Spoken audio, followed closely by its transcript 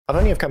I've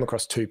only come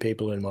across two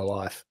people in my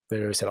life that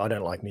have said, I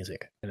don't like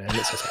music. And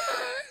it's just like,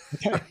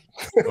 okay.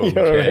 You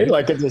know what I mean?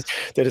 Like, they're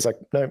just like,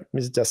 no,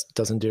 music just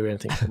doesn't do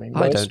anything for me.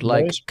 I don't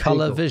like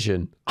color people,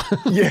 vision.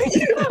 Yeah.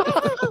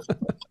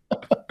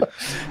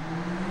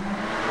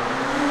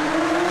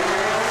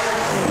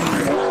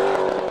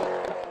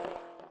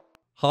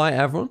 Hi,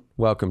 everyone.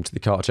 Welcome to the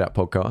Car Chat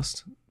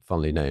podcast,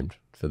 funnily named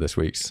for this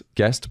week's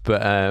guest.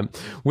 But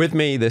with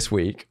me this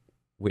week,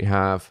 we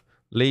have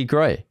Lee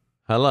Gray.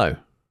 Hello.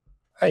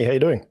 Hey, how you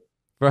doing?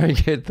 Very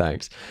good,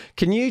 thanks.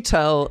 Can you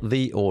tell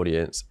the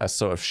audience a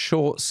sort of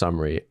short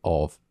summary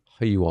of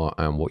who you are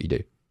and what you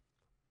do?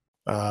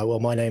 Well,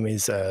 my name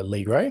is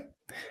Lee Gray.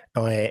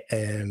 I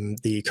am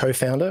the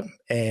co-founder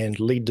and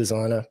lead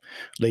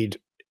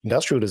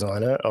industrial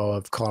designer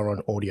of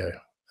Kyron Audio.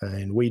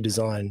 And we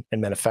design and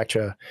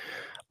manufacture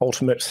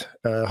ultimate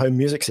home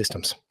music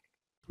systems.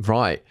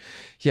 Right.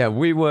 Yeah,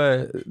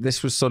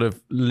 this was sort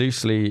of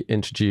loosely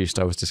introduced.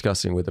 I was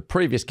discussing with a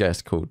previous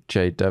guest called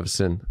Jade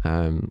Devison,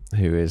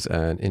 who is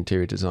an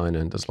interior designer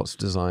and does lots of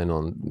design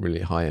on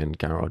really high-end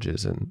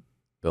garages and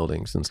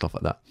buildings and stuff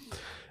like that.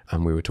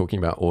 And we were talking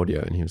about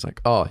audio, and he was like,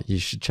 oh, you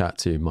should chat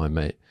to my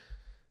mate,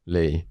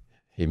 Lee.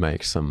 He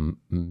makes some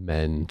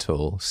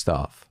mental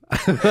stuff.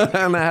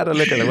 And I had a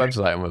look at the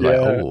website and was like,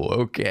 oh,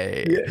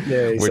 okay.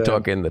 Yeah, we're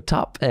talking the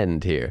top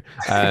end here.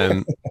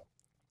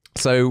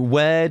 So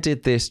where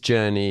did this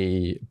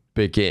journey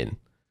begin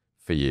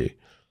for you?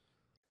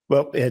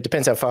 Well, it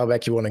depends how far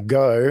back you want to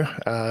go.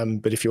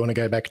 But if you want to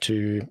go back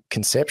to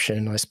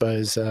conception, I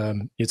suppose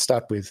you'd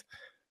start with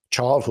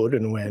childhood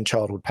and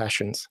childhood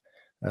passions.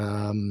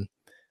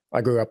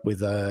 I grew up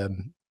with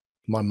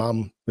my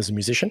mum was a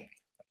musician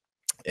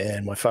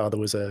and my father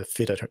was a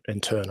fitter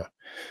and turner.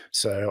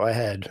 So I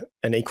had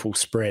an equal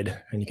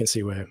spread, and you can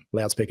see where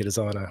loudspeaker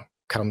designer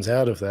comes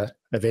out of that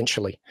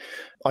eventually.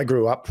 I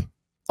grew up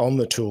on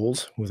the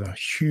tools with a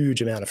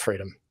huge amount of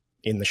freedom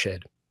in the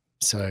shed.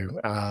 So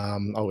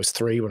I was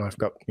 3 when I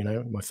got,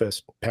 my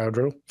first power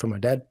drill from my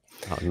dad.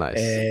 Oh, nice.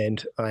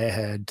 And I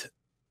had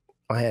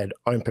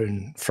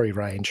open free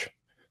range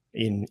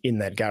in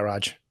that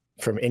garage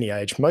from any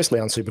age, mostly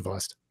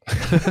unsupervised.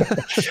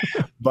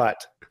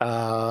 But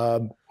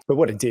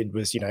what it did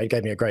was, it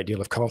gave me a great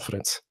deal of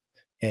confidence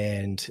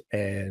and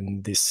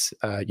this,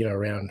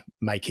 around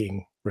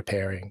making,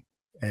 repairing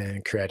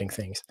and creating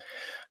things.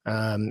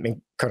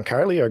 And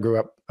concurrently, I grew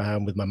up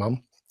with my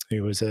mum,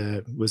 who was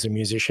a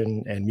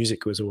musician, and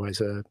music was always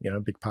a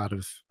big part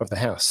of the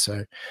house.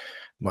 So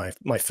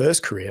my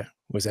first career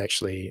was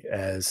actually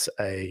as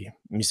a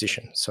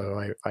musician.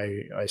 So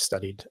I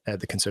studied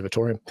at the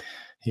Conservatorium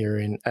here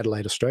in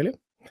Adelaide, Australia,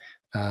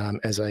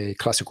 as a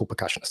classical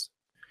percussionist.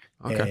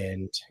 Okay.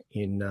 And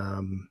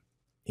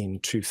in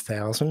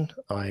 2000,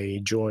 I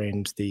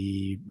joined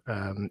the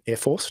Air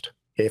Force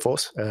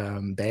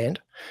band,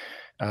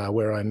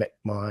 where I met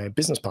my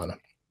business partner.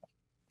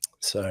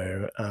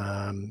 So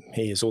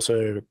he is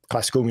also a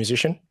classical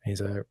musician.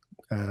 He's a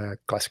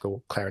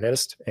classical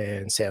clarinetist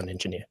and sound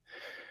engineer.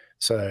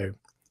 So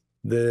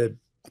the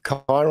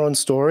Kyron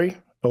story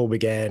all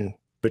began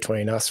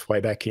between us way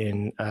back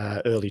in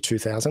early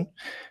 2000.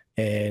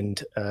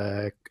 And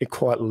it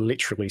quite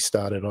literally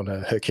started on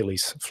a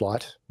Hercules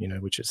flight,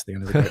 which is the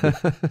end of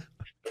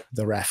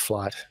the RAF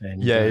flight.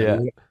 And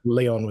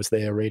Leon was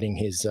there reading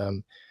his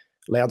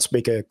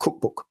loudspeaker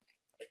cookbook.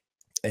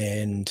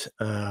 And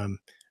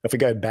if we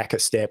go back a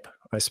step,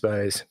 I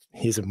suppose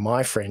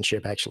my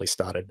friendship actually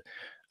started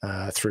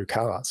through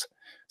cars.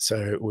 So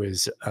it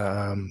was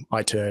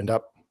I turned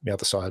up the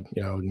other side,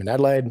 in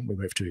Adelaide. We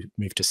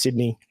moved to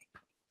Sydney.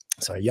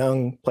 So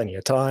young, plenty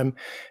of time,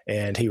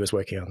 and he was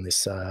working on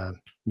this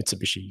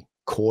Mitsubishi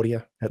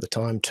Cordia at the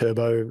time,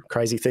 turbo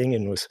crazy thing,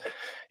 and was,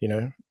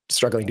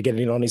 struggling to get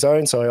it in on his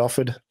own. So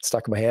I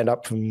stuck my hand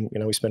up, and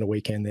we spent a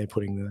weekend there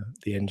putting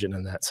the engine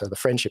and that. So the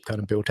friendship kind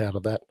of built out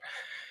of that.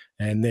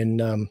 And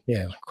then,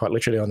 quite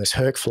literally on this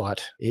Herc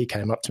flight, he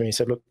came up to me and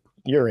said, "Look,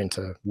 you're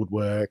into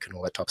woodwork and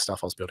all that type of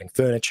stuff." I was building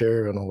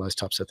furniture and all those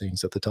types of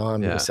things at the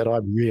time. Yeah. And I said, "I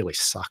really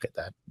suck at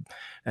that.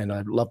 And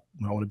I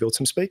want to build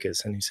some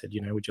speakers." And he said,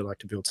 "Would you like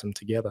to build some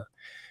together?"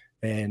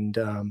 And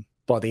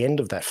by the end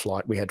of that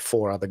flight, we had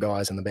 4 other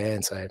guys in the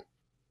band say,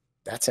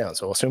 "That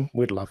sounds awesome.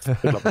 We'd love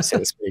a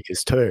set of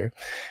speakers too."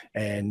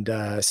 And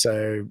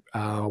so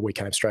we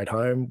came straight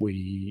home.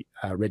 We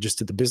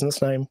registered the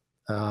business name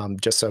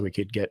just so we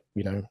could get,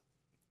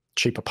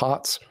 cheaper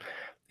parts.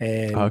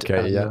 And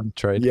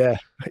trade.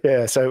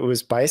 Yeah. So it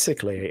was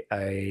basically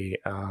it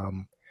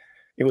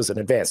was an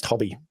advanced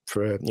hobby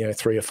for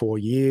 3 or 4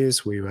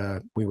 years. We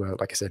were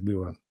like I said, we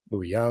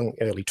were young,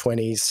 early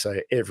 20s.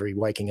 So every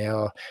waking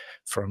hour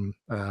from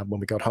when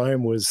we got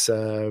home was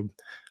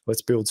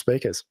let's build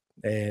speakers.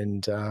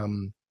 And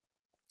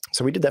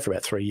so we did that for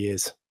about 3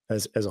 years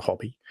as a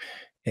hobby.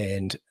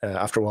 And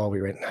after a while,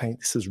 we went, "Hey,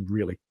 this is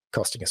really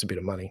costing us a bit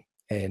of money."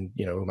 And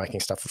we're making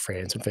stuff for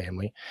friends and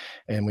family.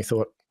 And we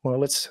thought, well,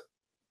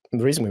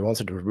 the reason we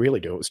wanted to really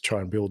do it was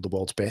try and build the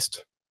world's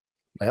best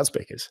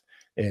loudspeakers.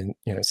 And,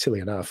 silly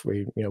enough,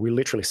 we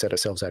literally set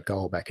ourselves that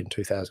goal back in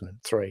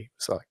 2003.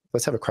 It's like,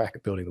 let's have a crack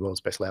at building the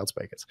world's best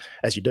loudspeakers,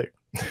 as you do.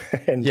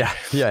 And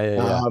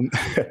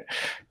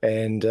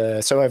and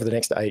so over the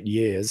next 8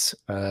 years,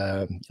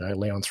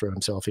 Leon threw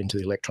himself into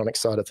the electronic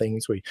side of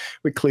things. We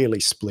clearly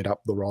split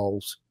up the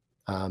roles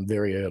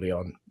very early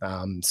on.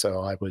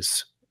 So I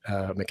was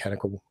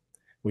mechanical,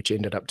 which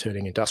ended up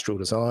turning industrial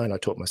design. I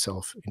taught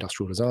myself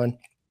industrial design.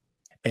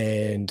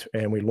 And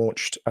we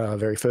launched our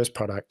very first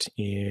product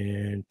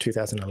in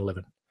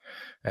 2011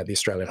 at the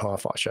Australian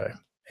Hi-Fi Show.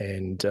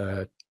 And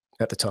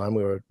at the time,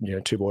 we were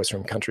two boys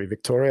from country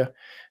Victoria,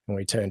 and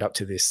we turned up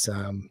to this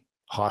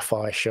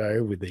hi-fi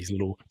show with these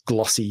little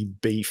glossy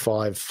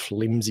B5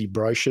 flimsy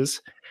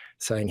brochures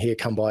saying, "Here,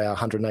 come buy our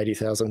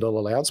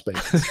 $180,000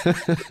 loudspeakers."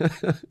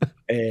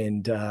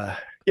 And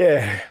that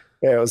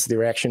was the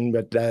reaction.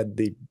 But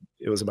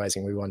it was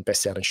amazing. We won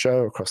Best Sound and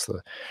Show across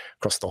the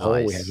hall.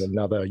 Nice. We had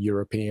another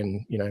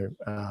European,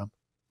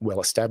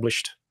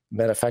 well-established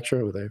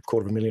manufacturer with a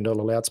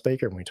 $250,000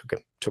 loudspeaker, and we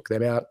took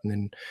them out, and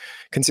then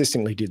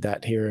consistently did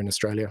that here in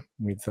Australia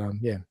with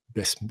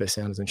Best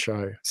Sounders and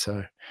Show.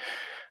 So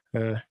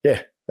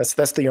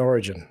that's the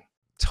origin.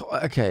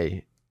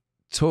 Okay,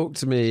 talk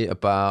to me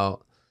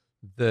about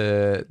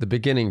the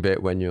beginning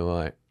bit when you're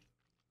like,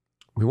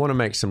 we want to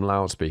make some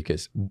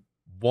loudspeakers.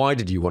 Why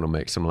did you want to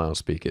make some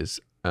loudspeakers?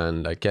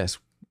 And I guess,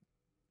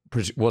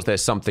 was there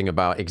something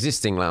about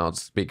existing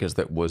loudspeakers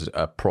that was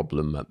a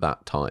problem at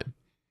that time?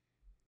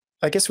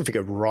 I guess if we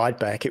go right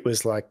back, it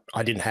was like,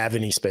 I didn't have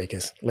any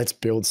speakers. Let's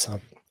build some.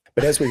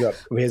 But as we got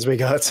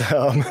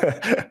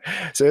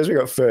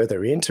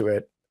further into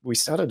it, we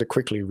started to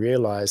quickly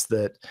realize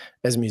that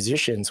as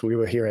musicians, we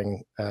were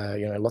hearing,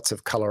 lots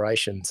of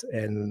colorations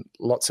and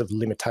lots of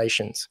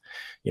limitations,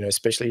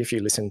 especially if you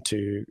listen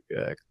to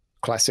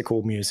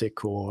classical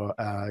music or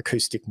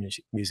acoustic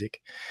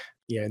music.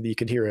 You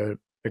could hear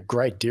a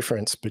great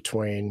difference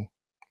between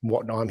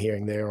what I'm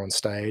hearing there on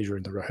stage or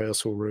in the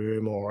rehearsal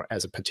room or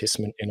as a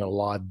participant in a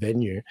live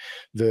venue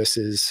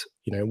versus,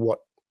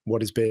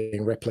 what is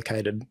being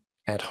replicated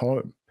at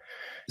home.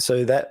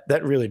 So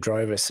that really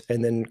drove us.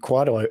 And then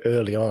quite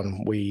early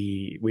on,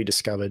 we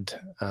discovered,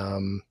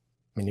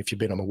 if you've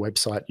been on a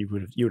website, you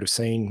would have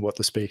seen what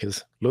the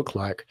speakers look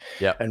like,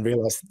 and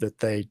realized that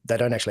they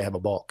don't actually have a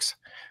box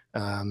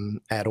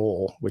at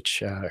all,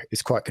 which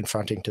is quite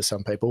confronting to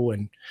some people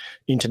and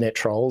internet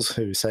trolls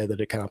who say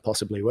that it can't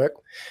possibly work.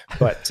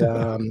 But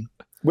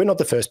we're not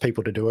the first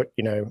people to do it.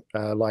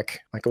 Like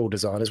all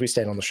designers, we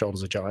stand on the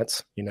shoulders of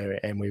giants.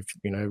 And we've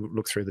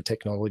looked through the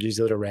technologies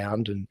that are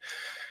around and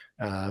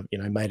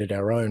made it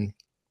our own.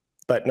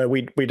 But no,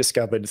 we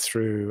discovered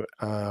through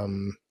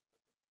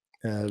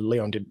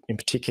Leon did in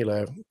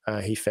particular.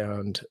 He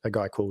found a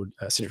guy called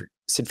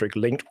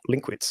Sidfried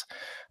Linkwitz,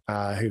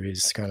 who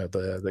is kind of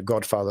the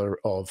godfather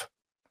of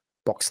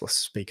boxless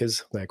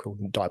speakers. They're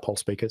called dipole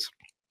speakers.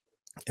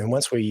 And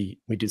once we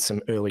did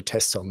some early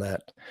tests on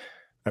that,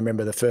 I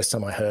remember the first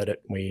time I heard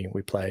it, we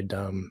played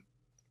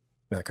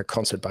like a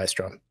concert bass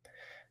drum,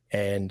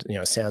 and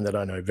a sound that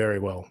I know very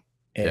well.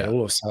 And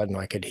all of a sudden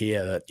I could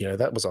hear that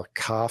that was a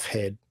calf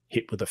head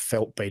hit with a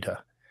felt beater,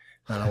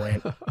 and I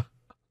went,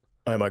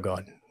 "Oh my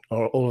God."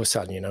 All of a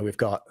sudden, we've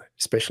got,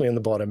 especially on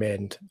the bottom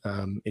end,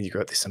 you've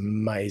got this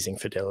amazing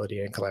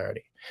fidelity and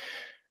clarity.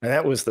 And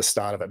that was the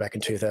start of it back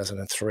in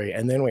 2003.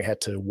 And then we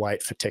had to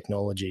wait for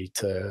technology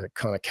to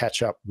kind of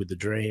catch up with the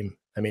dream.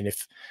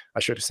 If I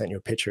should have sent you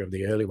a picture of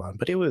the early one,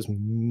 but it was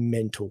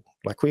mental.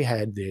 Like, we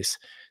had this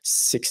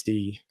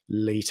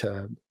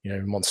 60-liter,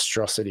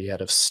 monstrosity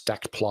out of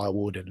stacked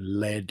plywood and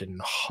lead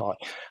and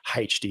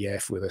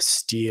HDF with a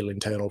steel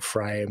internal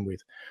frame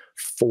with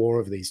 4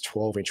 of these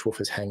 12-inch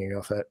woofers hanging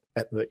off it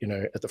at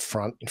the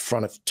front, in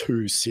front of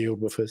 2 sealed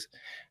woofers,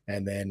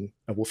 and then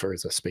a woofer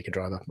is a speaker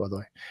driver, by the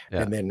way.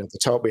 And then at the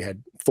top we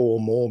had 4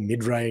 more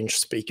mid-range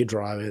speaker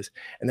drivers,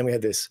 and then we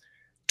had this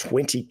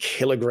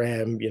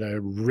 20-kilogram,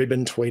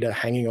 ribbon tweeter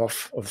hanging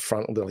off of the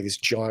front with like this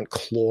giant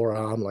claw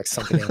arm, like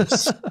something out of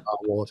Star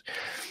Wars.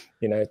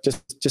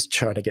 Just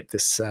trying to get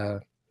this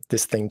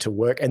thing to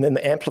work. And then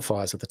the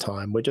amplifiers at the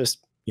time were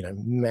just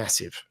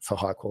massive for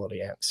high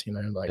quality amps. We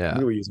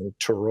were using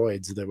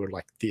toroids that were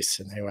like this,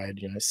 and they weighed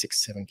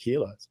 6-7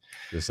 kilos.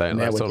 You're saying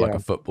that's sort of like a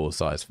football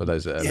size for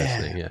those that are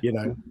listening.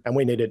 And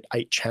we needed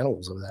 8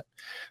 channels of that.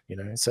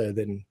 So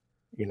then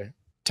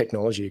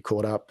technology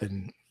caught up,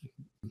 and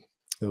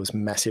there was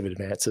massive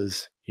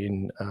advances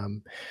in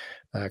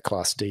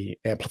Class D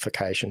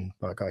amplification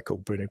by a guy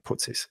called Bruno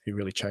Putzis, who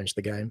really changed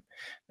the game.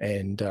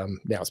 And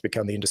now it's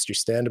become the industry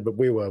standard, but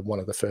we were one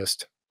of the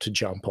first to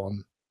jump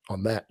on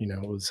that.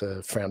 It was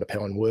a frowned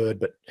upon word,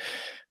 but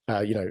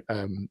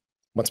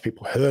once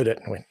people heard it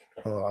and went,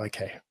 "Oh,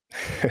 okay."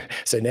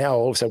 So now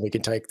all of a sudden we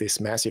can take this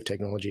massive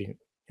technology,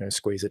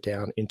 squeeze it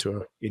down into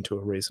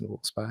a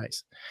reasonable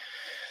space.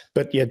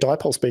 But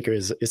dipole speaker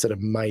is an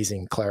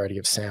amazing clarity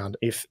of sound.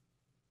 If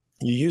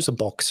you use a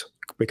box,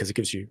 because it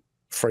gives you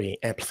free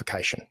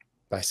amplification,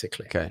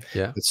 basically. Okay.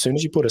 Yeah. As soon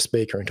as you put a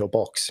speaker into a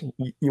box,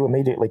 you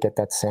immediately get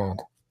that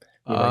sound.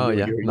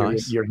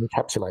 Nice. You're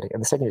encapsulating.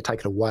 And the second you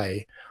take it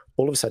away,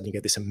 all of a sudden you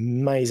get this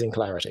amazing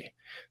clarity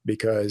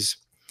because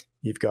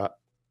you've got,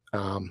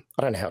 I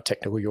don't know how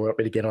technical you want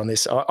me to get on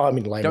this. I'm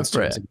in layman's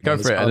terms. Go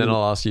for it, and then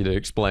I'll ask you to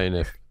explain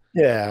if.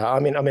 Yeah,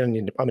 I'm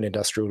an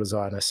industrial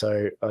designer,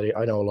 so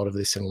I know a lot of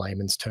this in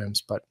layman's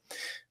terms. But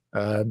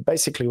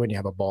basically, when you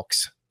have a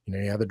box,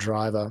 you have a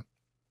driver,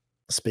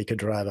 a speaker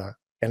driver,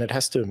 and it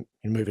has to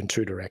move in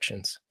two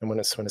directions. And when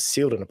it's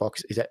sealed in a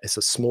box, it's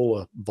a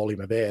smaller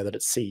volume of air that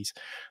it sees,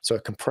 so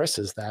it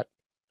compresses that,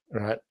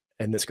 right?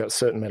 And it's got a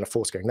certain amount of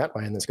force going that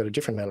way, and it's got a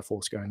different amount of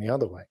force going the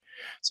other way.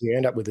 So you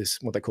end up with this,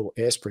 what they call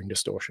air spring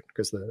distortion,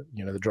 because the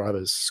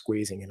driver's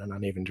squeezing in an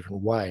uneven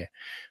different way.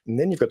 And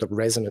then you've got the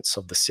resonance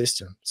of the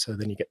system. So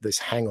then you get this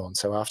hang on.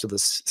 So after the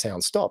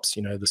sound stops,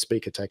 the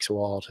speaker takes a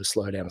while to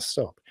slow down and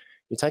stop.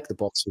 You take the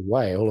box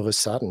away, all of a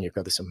sudden you've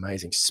got this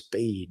amazing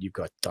speed, you've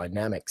got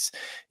dynamics,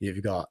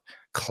 you've got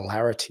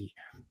clarity,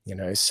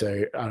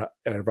 so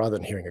rather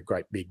than hearing a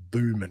great big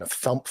boom and a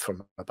thump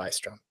from a bass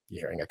drum,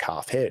 you're hearing a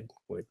calf head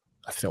with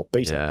a felt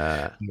beater.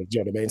 Yeah. Do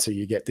you know what I mean? So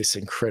you get this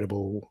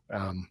incredible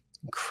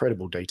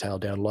detail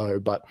down low.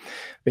 But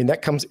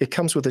it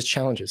comes with its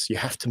challenges. You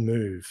have to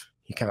move.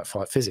 You can't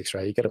fight physics,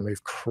 right? You got to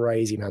move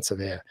crazy amounts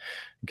of air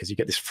because you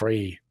get this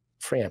free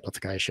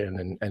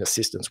amplification and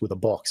assistance with a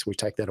box. We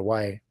take that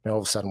away. Now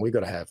all of a sudden we've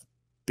got to have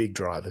big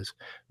drivers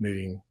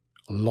moving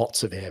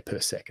lots of air per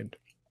second,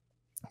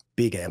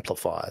 big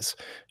amplifiers,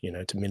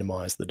 to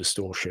minimize the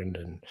distortion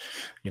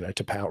and,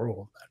 to power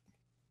all of that.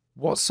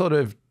 What sort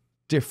of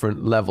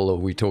different level are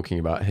we talking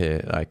about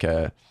here? Like,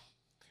 I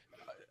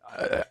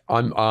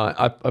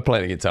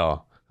play the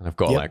guitar and I've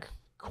got like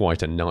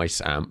quite a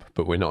nice amp,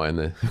 but we're not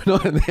in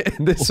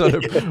this sort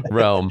of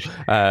realm.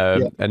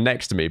 And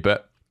next to me,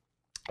 but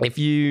if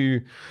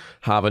you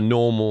have a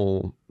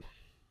normal,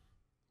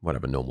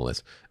 whatever normal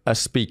is, a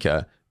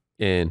speaker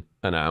in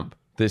an amp,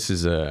 this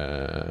is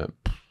a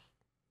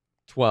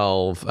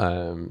 12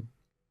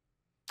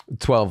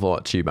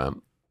 watt tube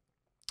amp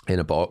in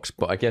a box,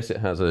 but I guess it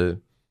has a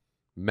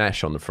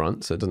mesh on the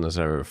front, so it doesn't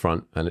necessarily have a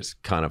front, and it's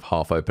kind of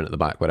half open at the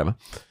back, whatever.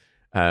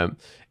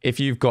 If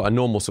you've got a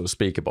normal sort of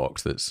speaker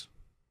box that's,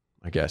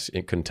 I guess,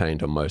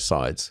 contained on most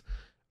sides,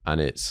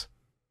 and it's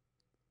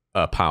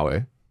a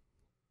power,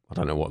 I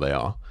don't know what they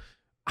are,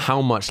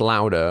 how much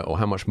louder or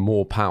how much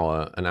more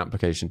power an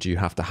application do you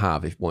have to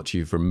have once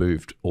you've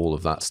removed all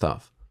of that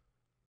stuff?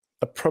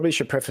 I probably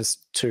should preface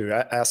too,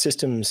 our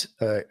systems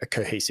are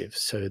cohesive,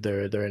 so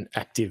they're an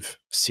active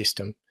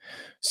system.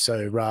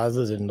 So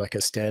rather than like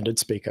a standard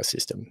speaker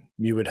system,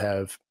 you would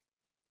have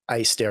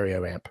a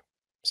stereo amp.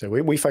 So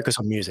we focus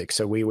on music,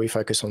 so we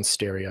focus on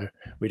stereo.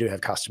 We do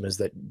have customers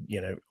that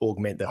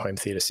augment their home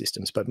theater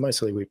systems, but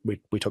mostly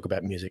we talk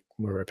about music.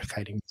 We're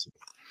replicating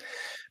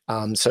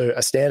music. So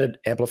a standard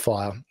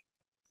amplifier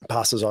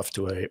passes off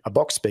to a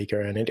box speaker,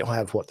 and it'll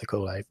have what they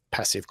call a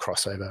passive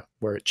crossover,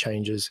 where it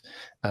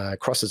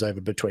crosses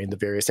over between the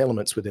various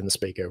elements within the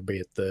speaker, be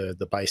it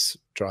the bass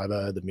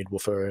driver, the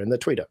midwoofer, and the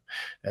tweeter,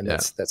 and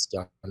that's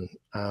done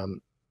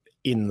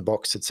in the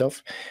box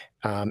itself.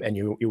 And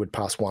you would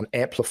pass one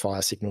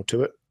amplifier signal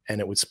to it, and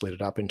it would split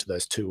it up into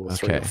those 2 or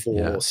 3 or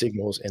 4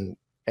 signals and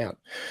out.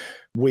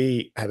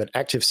 We have an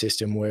active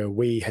system where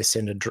we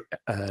send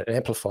an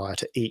amplifier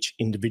to each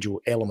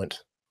individual element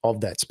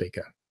of that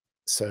speaker.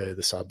 So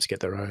the subs get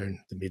their own,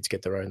 the mids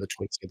get their own, the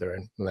tweets get their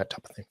own, and that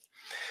type of thing.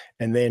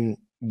 And then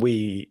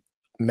we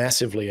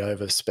massively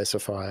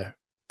over-specify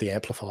the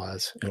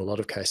amplifiers in a lot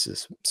of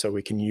cases, so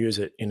we can use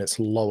it in its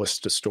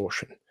lowest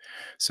distortion.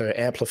 So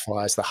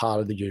amplifiers, the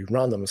harder that you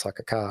run them, it's like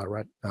a car,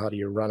 right? The harder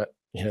you run it,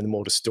 the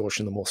more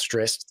distortion, the more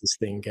stressed this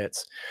thing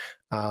gets.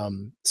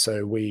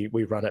 So we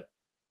run it,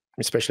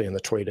 especially in the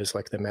tweeters,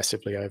 like they're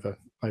massively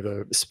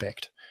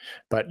over-spec'd.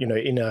 But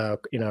in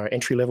our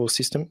entry-level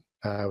system,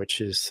 which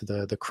is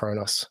the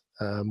Kronos,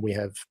 we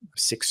have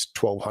 6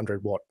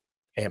 1200 watt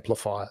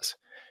amplifiers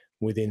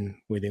within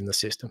the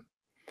system.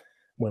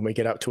 When we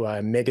get up to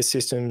our mega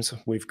systems,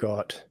 we've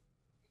got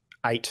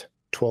 8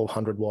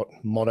 1200 watt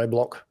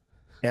monoblock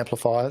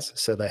amplifiers.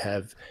 So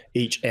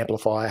each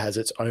amplifier has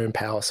its own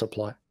power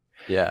supply.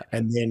 Yeah.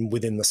 And then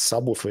within the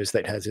subwoofers,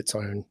 that has its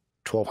own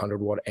 1200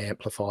 watt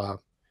amplifier,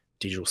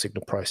 digital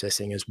signal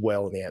processing as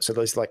well in the amp. So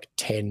there's like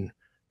 10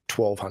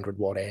 1200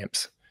 watt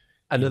amps.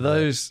 And are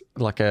those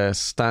like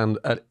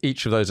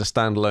each of those a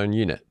standalone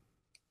unit?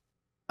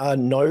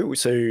 No.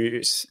 So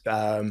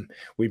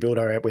we build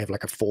our amp. We have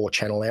like a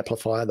 4-channel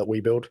amplifier that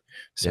we build.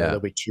 So there'll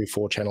be 2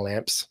 4-channel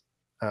amps.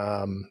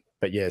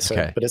 But yeah,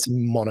 but it's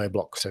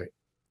monoblock. So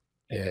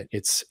yeah,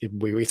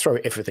 we throw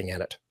everything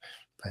at it,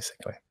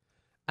 basically.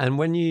 And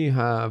when you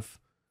have,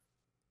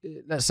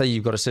 let's say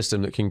you've got a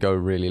system that can go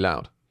really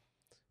loud,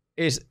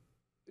 is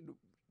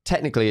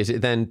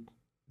it then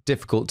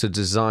difficult to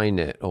design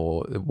it,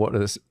 or what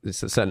are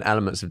certain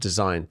elements of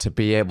design to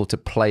be able to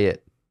play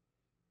it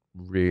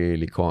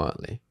really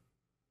quietly,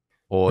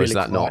 or really is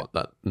that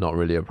not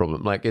really a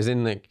problem? Like, as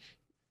in, like,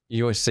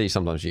 you always see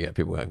sometimes you get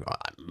people going, oh,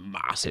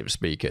 massive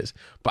speakers,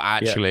 but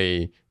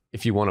actually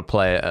if you want to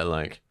play it at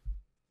like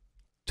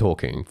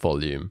talking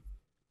volume,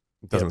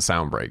 It doesn't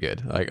sound very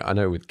good. Like I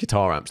know with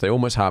guitar amps, they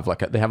almost have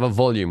they have a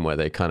volume where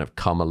they kind of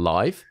come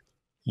alive.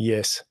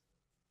 Yes.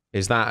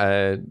 Is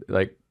that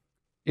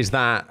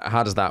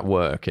how does that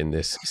work in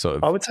this sort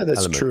of I would say that's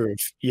element? true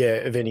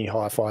of any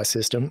hi-fi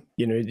system.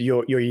 You know,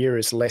 your ear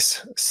is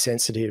less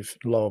sensitive,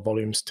 lower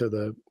volumes to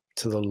the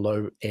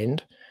low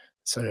end.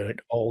 So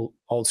like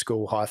old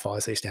school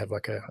hi-fis, they used to have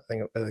like I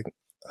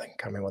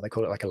can't remember what they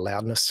call it, like a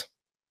loudness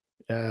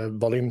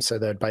volume. So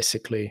they'd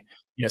basically,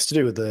 it's to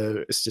do with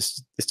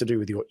it's to do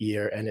with your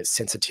ear and its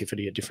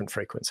sensitivity at different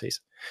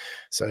frequencies.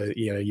 So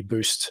you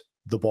boost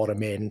the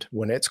bottom end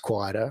when it's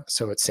quieter,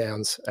 so it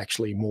sounds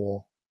actually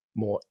more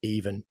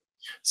even.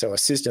 So a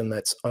system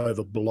that's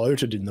over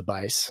bloated in the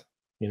bass,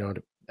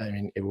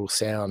 it will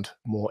sound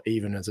more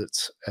even as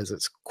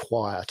it's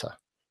quieter.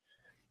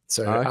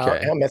 So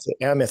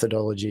our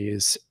methodology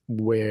is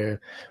where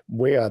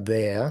we are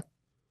there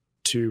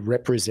to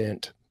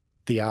represent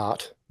the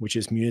art, which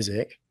is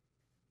music,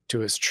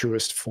 to its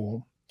truest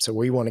form. So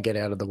we want to get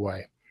out of the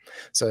way.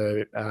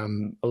 So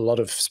a lot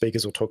of speaker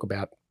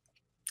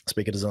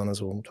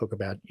designers will talk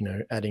about,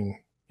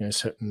 adding,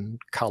 certain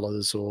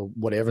colors or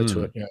whatever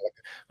to it,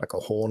 like a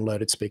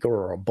horn-loaded speaker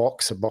or a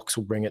box. A box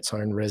will bring its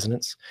own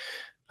resonance.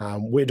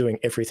 We're doing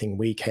everything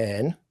we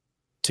can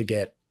to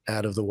get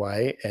out of the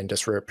way and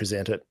just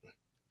represent it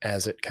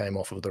as it came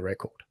off of the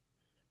record.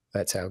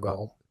 That's our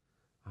goal.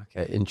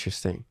 Okay,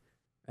 interesting.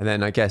 And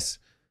then I guess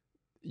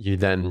you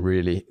then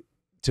really,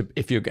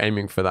 if you're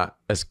aiming for that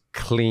as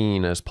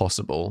clean as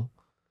possible,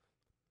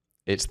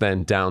 it's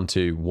then down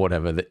to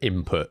whatever the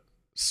input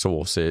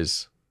source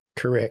is.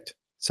 Correct.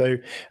 So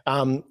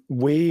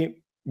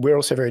we're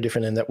also very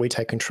different in that we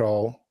take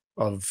control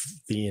of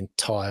the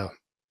entire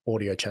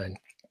audio chain.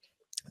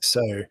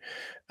 So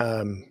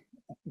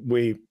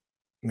we,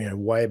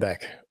 way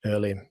back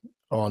early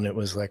on, it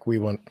was like we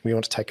want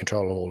to take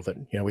control of all of it.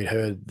 We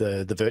heard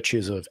the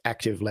virtues of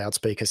active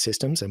loudspeaker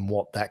systems and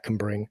what that can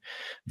bring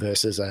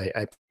versus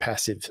a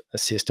passive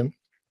system.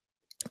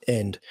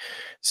 And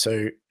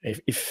so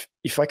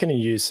if I can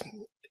use,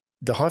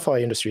 the hi-fi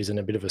industry is in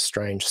a bit of a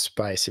strange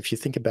space. If you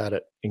think about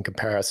it in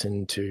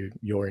comparison to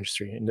your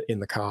industry in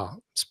the car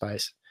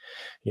space,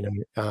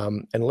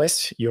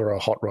 unless you're a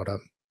hot rodder,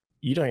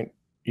 you don't.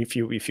 If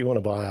you want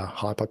to buy a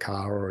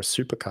hypercar or a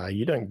supercar,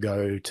 you don't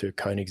go to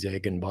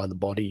Koenigsegg and buy the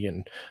body,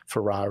 and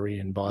Ferrari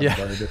and buy the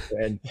motor,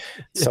 and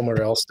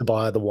somewhere else to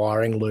buy the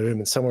wiring loom,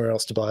 and somewhere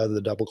else to buy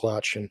the double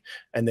clutch, and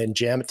then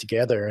jam it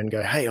together and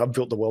go, hey, I've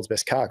built the world's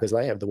best car because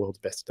they have the world's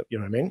best. You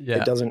know what I mean?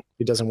 Yeah.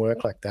 It doesn't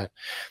work like that,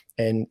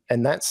 and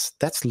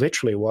that's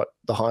literally what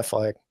the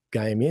hi-fi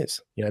game is.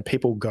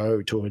 People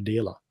go to a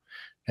dealer,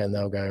 and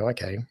they'll go,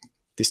 okay,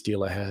 this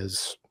dealer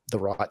has the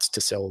rights to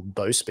sell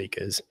those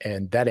speakers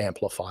and that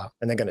amplifier,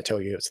 and they're going to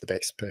tell you it's the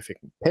best perfect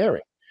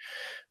pairing.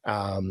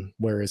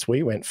 Whereas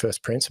we went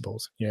first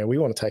principles. We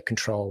want to take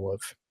control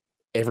of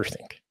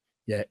everything.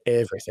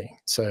 Everything.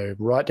 So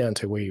right down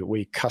to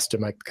we custom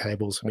make the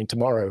cables. I mean,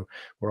 tomorrow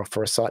we're off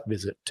for a site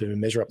visit to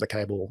measure up the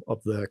cable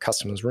of the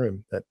customer's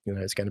room that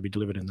is going to be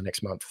delivered in the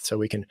next month, so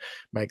we can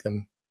make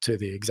them to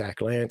the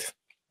exact length.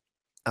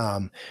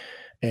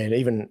 And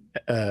even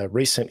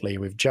recently,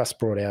 we've just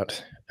brought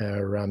out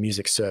our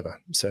music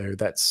server. So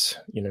that's,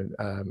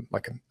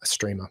 like a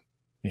streamer,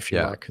 if you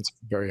like. It's a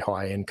very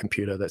high-end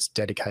computer that's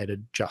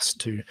dedicated just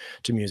to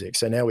music.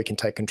 So now we can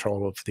take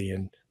control of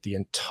the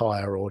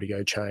entire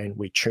audio chain.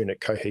 We tune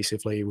it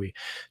cohesively. We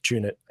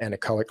tune it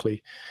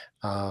anechoically.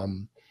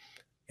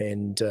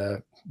 And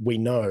we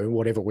know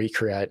whatever we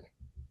create,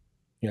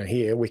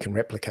 here, we can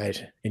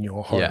replicate in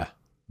your home. Yeah.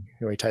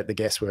 We take the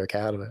guesswork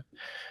out of it.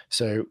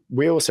 So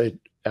we also...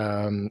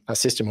 our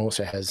system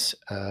also has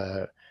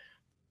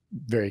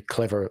very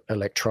clever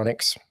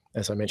electronics.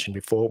 As I mentioned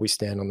before, we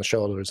stand on the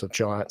shoulders of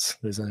giants.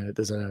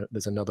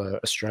 There's another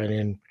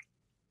Australian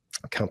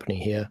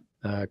company here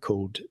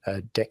called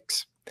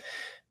Dex,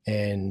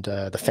 and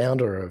the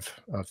founder of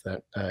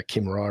that,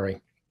 Kim Ryrie,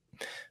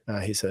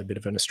 he's a bit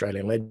of an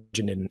Australian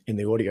legend in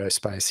the audio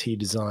space. He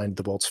designed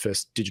the world's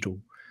first digital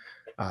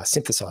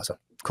synthesizer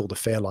called the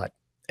Fairlight.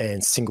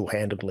 And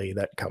single-handedly,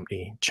 that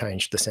company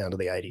changed the sound of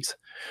the 80s.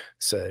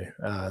 So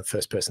the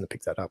first person to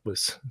pick that up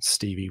was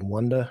Stevie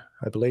Wonder,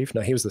 I believe. No,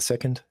 he was the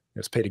second. It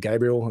was Peter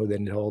Gabriel, who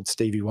then told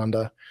Stevie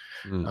Wonder.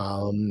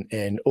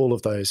 And all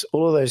of those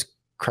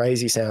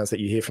crazy sounds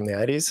that you hear from the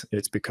 80s,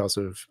 it's because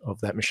of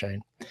that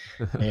machine.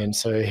 And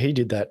so he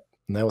did that,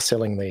 and they were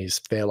selling these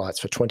Fairlights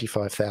for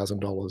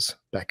 $25,000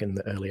 back in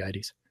the early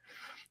 80s.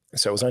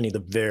 So it was only the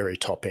very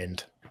top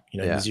end.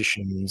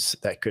 Musicians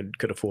that could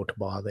afford to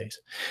buy these.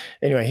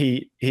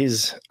 Anyway,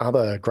 his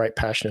other great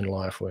passion in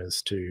life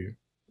was to,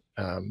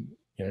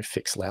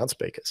 fix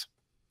loudspeakers,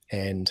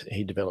 and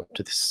he developed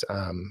this.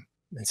 And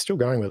still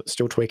going with it,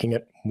 still tweaking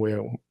it.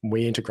 Where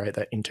we integrate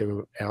that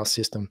into our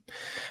system.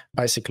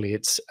 Basically,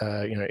 it's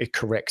it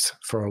corrects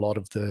for a lot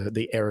of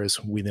the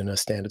errors within a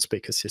standard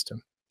speaker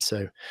system.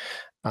 So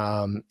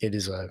it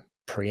is a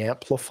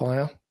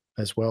preamplifier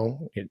as well.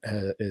 It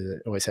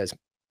always has.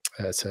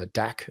 It's a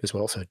DAC as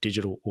well, so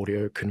digital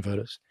audio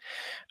converters.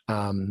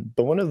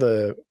 But one of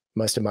the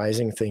most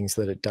amazing things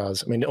that it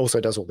does. I mean, it also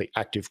does all the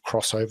active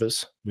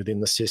crossovers within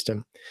the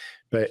system,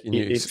 but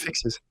it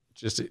fixes.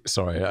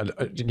 Sorry,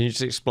 can you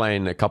just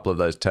explain a couple of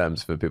those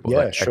terms for people?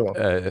 Yeah, like sure.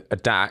 A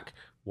DAC,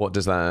 what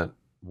is that,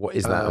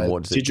 and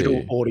what does it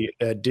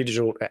do?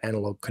 Digital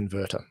analog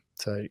converter.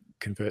 So it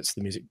converts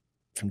the music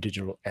from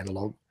digital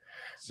analog.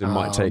 So it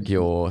might take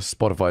your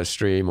Spotify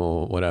stream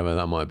or whatever.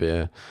 That might be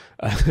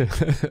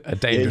a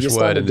dangerous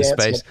word in this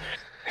space.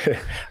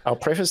 I'll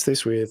preface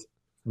this with,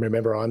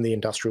 remember, I'm the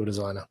industrial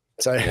designer,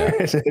 so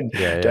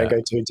don't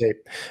go too deep.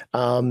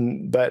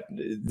 But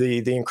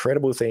the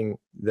incredible thing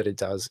that it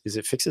does is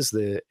it fixes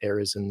the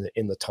errors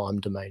in the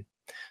time domain.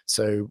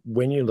 So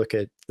when you look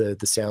at the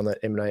sound that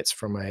emanates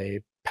from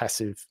a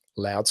passive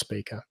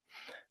loudspeaker,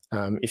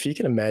 if you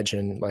can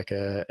imagine like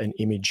an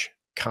image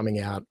coming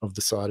out of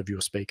the side of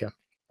your speaker,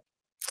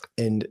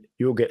 and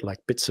you'll get like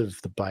bits of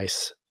the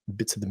bass,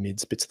 bits of the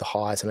mids, bits of the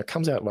highs, and it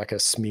comes out like a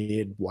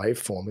smeared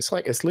waveform.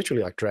 It's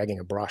literally like dragging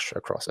a brush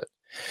across it.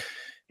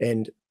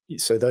 And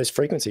so those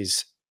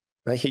frequencies,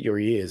 they hit your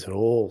ears at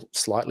all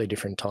slightly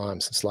different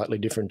times and slightly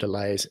different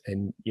delays.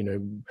 And,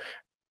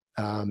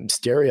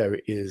 stereo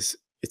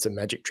it's a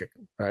magic trick,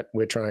 right?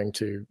 We're trying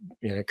to,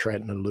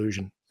 create an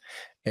illusion,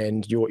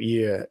 and your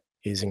ear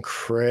is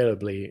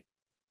incredibly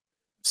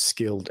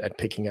skilled at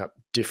picking up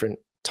different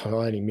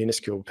tiny,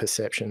 minuscule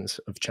perceptions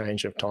of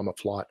change of time of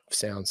flight, of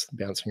sounds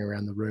bouncing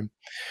around the room.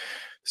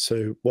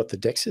 So what the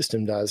DEX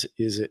system does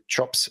is it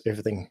chops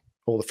everything,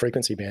 all the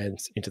frequency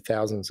bands, into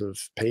thousands of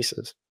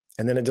pieces,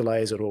 and then it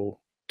delays it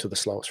all to the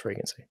slowest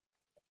frequency.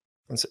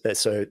 And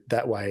so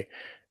that way,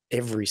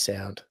 every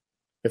sound,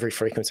 every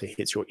frequency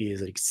hits your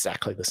ears at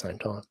exactly the same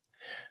time.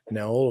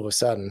 Now, all of a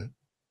sudden,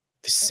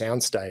 this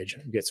sound stage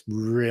gets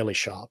really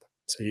sharp.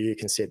 So you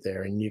can sit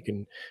there and you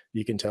can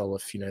tell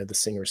if, the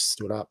singer has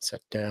stood up,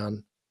 sat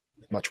down,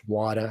 much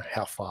wider,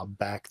 how far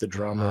back the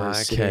drummer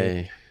is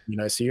sitting.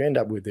 So you end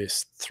up with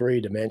this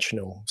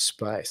three-dimensional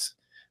space,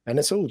 and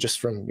it's all just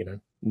from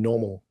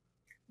normal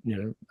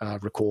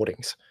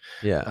recordings.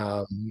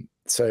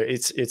 So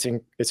it's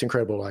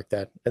incredible like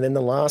that. And then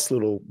the last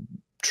little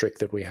trick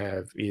that we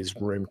have is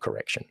room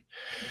correction.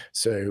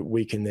 So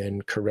we can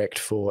then correct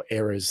for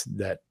errors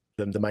that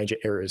the major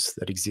errors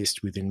that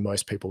exist within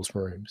most people's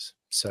rooms.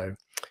 So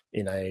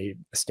in a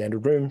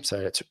standard room, so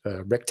it's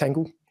a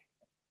rectangle,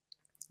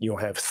 you'll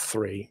have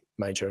three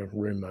major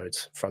room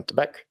modes: front to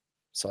back,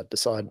 side to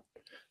side,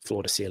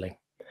 floor to ceiling.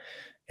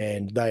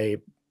 And they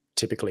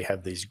typically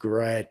have these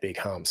great big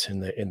humps in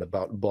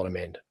the bottom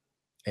end.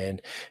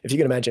 And if you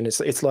can imagine,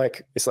 it's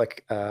like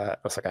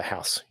a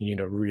house. You need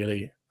a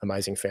really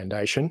amazing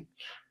foundation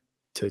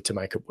to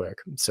make it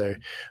work. So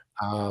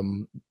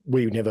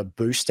we never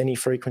boost any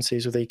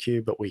frequencies with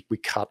EQ, but we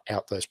cut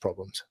out those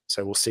problems.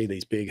 So we'll see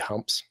these big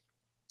humps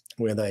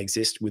where they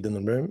exist within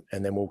the room,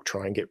 and then we'll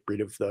try and get rid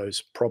of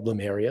those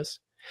problem areas.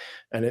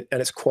 And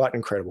it's quite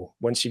incredible.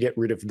 Once you get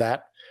rid of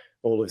that,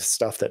 all of the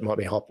stuff that might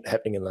be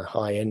happening in the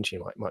high end,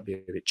 you might be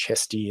a bit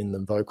chesty in the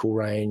vocal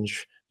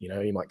range.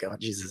 You might go, oh,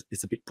 Jesus,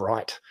 it's a bit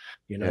bright,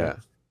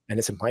 and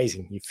it's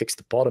amazing. You fix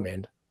the bottom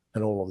end,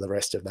 and all of the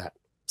rest of that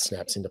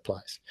snaps into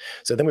place.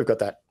 So then we've got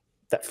that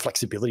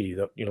flexibility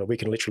that, we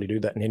can literally do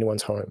that in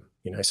anyone's home.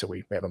 So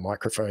we have a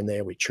microphone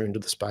there, we tune to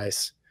the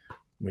space,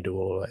 we do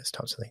all of those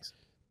types of things.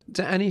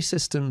 Do any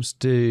systems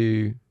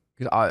do,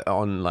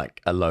 on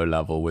like a low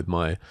level with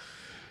my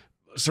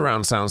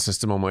surround sound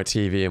system on my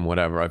TV and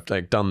whatever, I've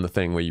like done the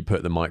thing where you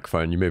put the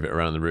microphone, you move it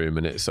around the room,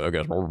 and it sort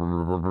of goes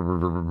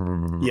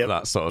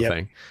that sort of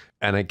thing.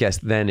 And I guess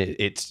then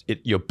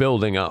you're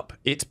building up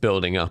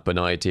an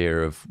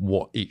idea of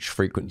what each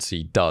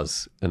frequency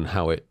does and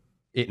how it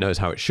knows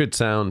how it should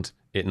sound,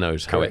 it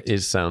knows how it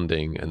is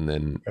sounding, and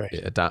then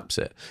it adapts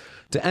it.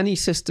 Do any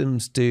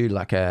systems do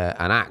like an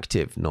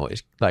active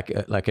noise, like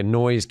a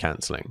noise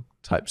cancelling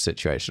type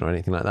situation or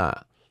anything like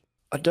that?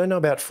 I don't know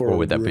about for or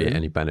would there be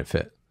any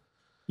benefit?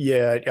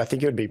 Yeah, I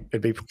think it'd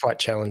be quite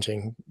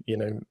challenging.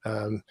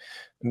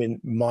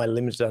 My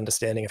limited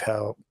understanding of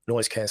how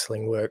noise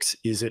cancelling works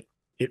is it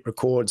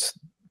records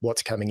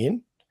what's coming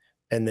in,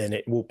 and then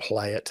it will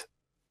play it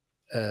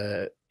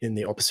in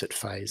the opposite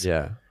phase.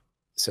 Yeah.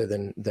 So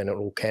then it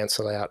will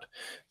cancel out.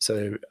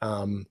 So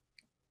I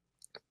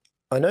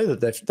know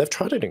that they've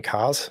tried it in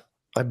cars,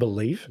 I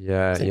believe.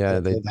 Yeah,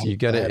 you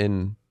get it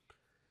in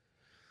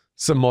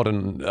some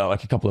modern,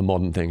 like a couple of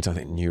modern things. I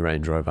think New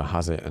Range Rover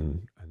has it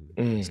and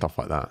stuff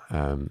like that.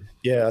 I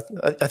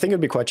think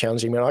it'd be quite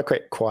challenging. I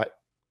mean,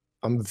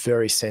 I'm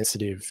very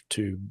sensitive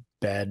to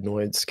bad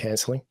noise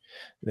cancelling.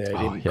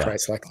 It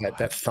creates like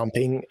that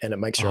thumping, and it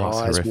makes your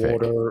eyes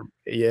horrific. Water.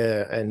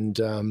 Yeah, and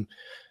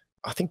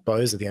I think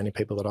Bose are the only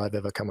people that I've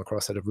ever come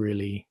across that have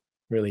really,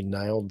 really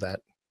nailed that.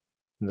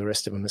 And the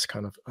rest of them is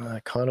kind of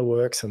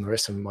works, and the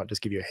rest of them might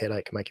just give you a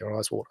headache and make your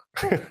eyes water.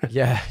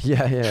 Yeah.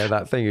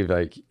 That thing of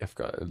like, I've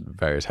got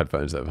various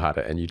headphones that have had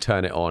it, and you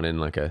turn it on in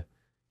like you're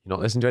not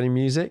listening to any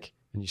music,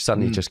 and you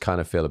suddenly just kind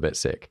of feel a bit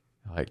sick.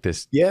 Like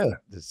this, there's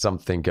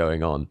something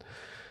going on.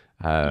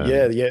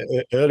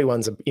 Early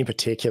ones in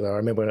particular. I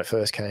remember when it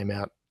first came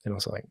out, And I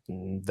was like,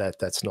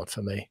 that's not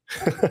for me.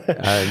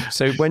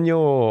 So when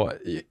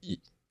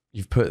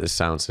you've put this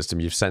sound system,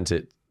 you've sent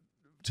it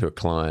to a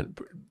client.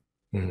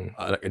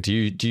 Do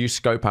you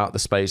scope out the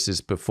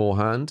spaces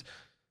beforehand?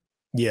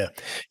 Yeah.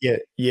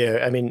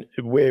 I mean,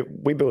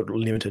 we build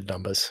limited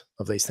numbers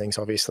of these things.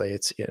 Obviously,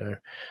 it's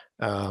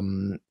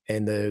and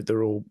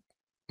they're all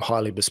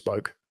highly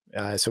bespoke.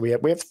 So we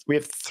have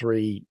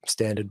 3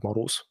 standard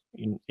models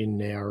in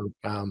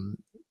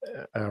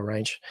our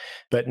range,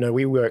 but no,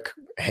 we work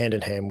hand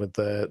in hand with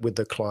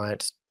the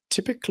client.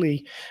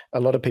 Typically, a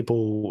lot of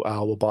people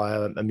will buy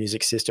a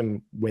music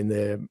system when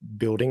they're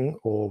building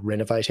or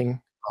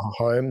renovating a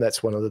home.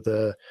 That's one of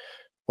the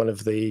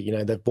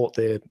they've bought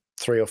their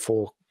 3 or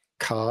 4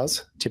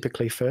 cars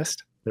typically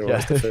first. They're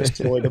always the first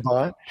toy to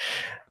buy,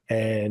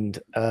 and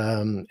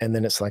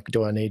then it's like,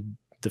 do I need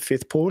the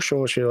 5th Porsche,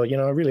 or should I,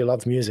 I really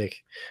love music.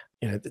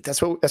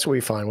 That's what we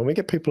find when we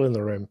get people in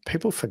the room.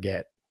 People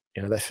forget,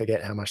 they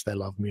forget how much they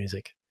love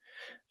music,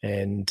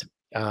 and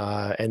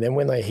then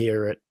when they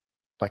hear it,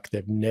 like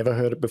they've never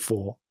heard it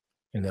before,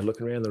 and they're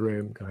looking around the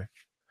room going,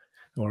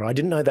 or I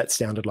didn't know that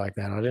sounded like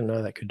that. I didn't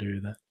know that could do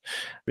that.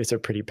 It's a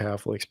pretty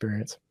powerful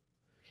experience.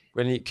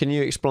 Can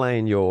you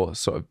explain your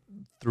sort of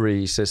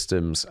 3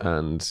 systems,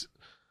 and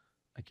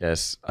I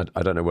guess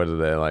I don't know whether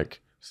they're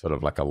like sort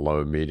of like a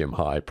low, medium,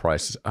 high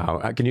price.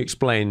 Can you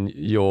explain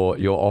your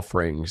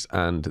offerings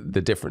and the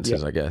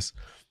differences, I guess,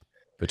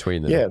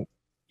 between them?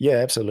 Yeah,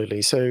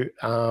 absolutely. So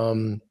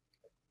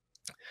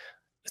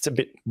it's a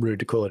bit rude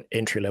to call it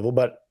entry level,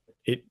 but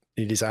it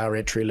is our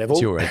entry level.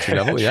 It's your entry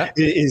level, yeah.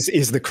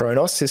 is the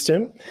Kronos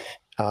system.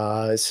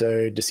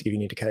 So just to give you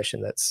an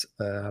indication, that's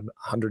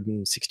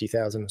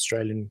 160,000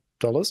 Australian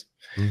dollars.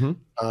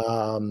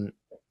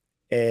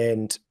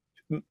 And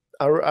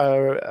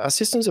our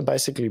systems are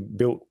basically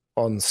built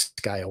on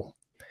scale.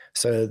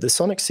 So the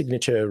sonic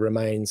signature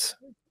remains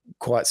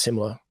quite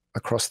similar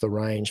across the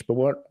range, but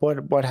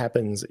what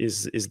happens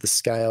is the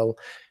scale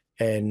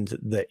and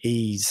the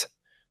ease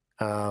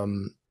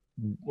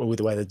with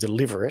the way they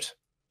deliver it,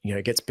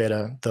 it gets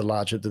better the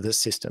larger the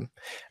system.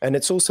 And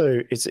it's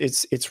also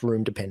it's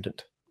room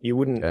dependent. You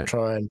wouldn't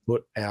try and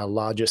put our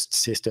largest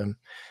system.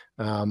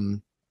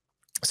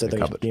 So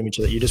the image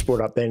that you just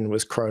brought up then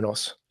was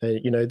Kronos.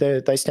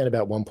 They stand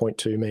about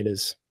 1.2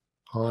 meters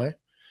high.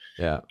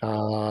 Yeah.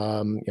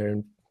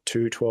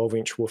 2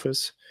 12-inch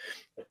woofers.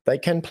 They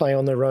can play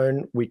on their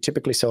own. We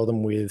typically sell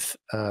them with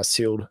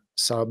sealed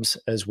subs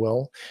as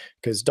well,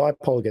 because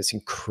dipole gets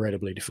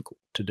incredibly difficult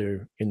to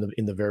do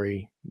in the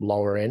very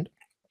lower end.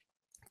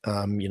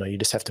 You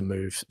just have to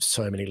move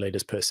so many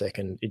liters per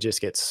second. It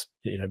just gets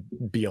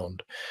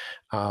beyond.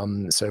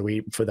 So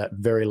for that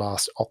very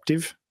last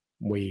octave,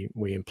 we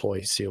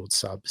employ sealed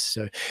subs.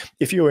 So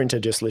if you're into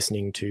just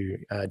listening to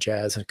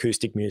jazz,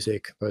 acoustic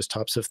music, those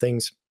types of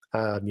things,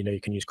 you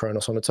can use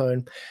Kronos on its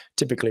own.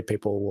 Typically,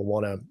 people will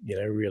want to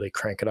really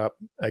crank it up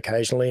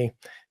occasionally.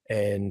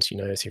 And so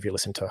if you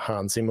listen to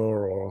Hans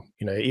Zimmer or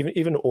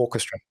even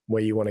orchestra,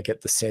 where you want to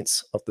get the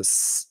sense of the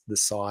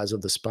size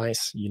of the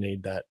space, you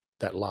need that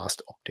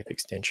last octave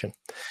extension.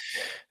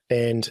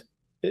 And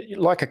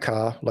like a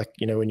car,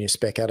 when you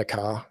spec out a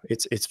car,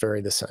 it's very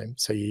the same.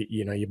 So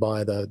you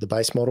buy the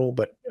base model,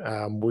 but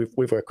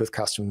we've worked with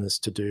customers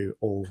to do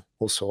all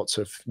sorts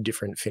of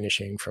different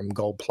finishing, from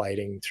gold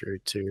plating through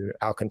to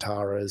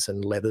alcantaras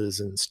and leathers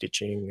and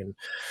stitching and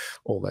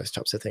all those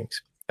types of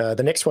things.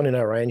 The next one in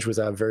our range was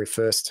our very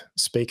first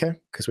speaker,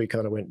 because we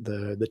kind of went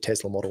the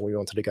Tesla model. We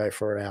wanted to go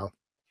for our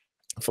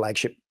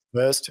flagship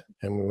first,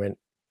 and we went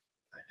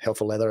hell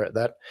for leather at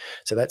that.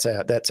 So that's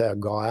our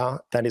Gaia.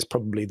 That is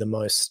probably the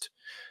most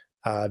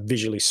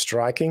visually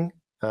striking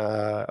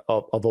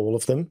of all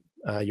of them.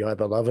 You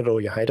either love it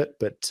or you hate it,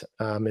 but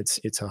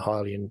it's a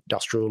highly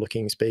industrial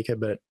looking speaker,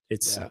 but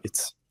it's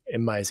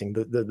amazing.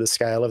 The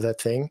scale of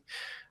that thing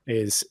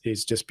is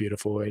just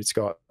beautiful.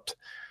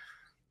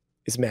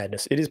 It's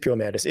madness. It is pure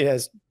madness. It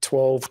has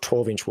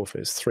 12-inch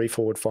woofers, 3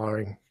 forward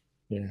firing,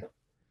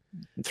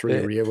 3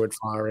 rearward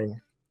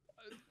firing.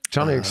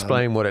 Trying to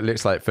explain what it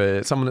looks like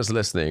for someone that's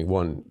listening.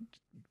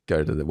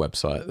 Go to the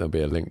website. There'll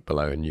be a link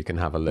below and you can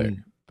have a look.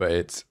 But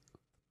it's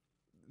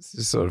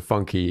this sort of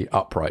funky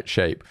upright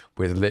shape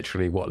with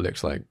literally what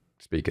looks like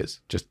speakers,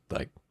 just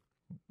like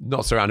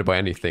not surrounded by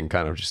anything,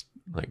 kind of just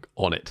like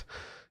on it.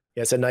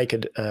 Yeah, it's a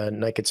naked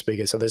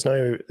speaker. So there's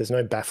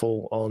no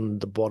baffle on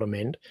the bottom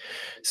end.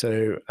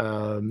 So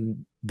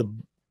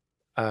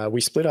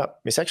we split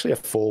up. It's actually a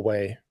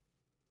 4-way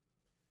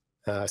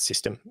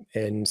system,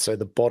 and so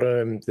the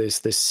bottom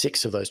there's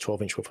 6 of those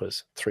 12-inch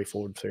woofers, 3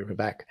 forward, 3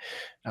 back.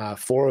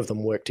 4 of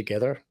them work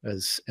together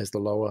as the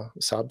lower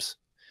subs.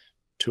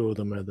 2 of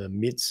them are the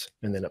mids,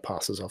 and then it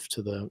passes off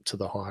to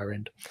the higher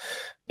end.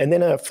 And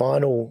then our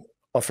final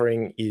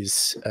offering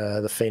is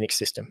the Phoenix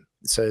system.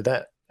 So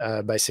that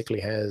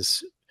basically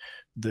has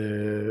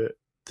the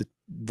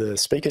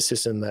speaker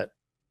system that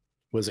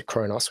was at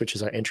Kronos, which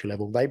is our entry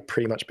level. They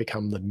pretty much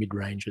become the mid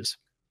ranges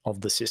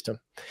of the system.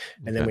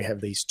 And then we have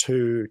these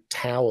 2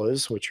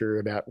 towers, which are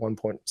about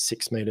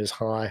 1.6 meters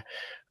high,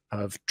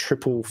 of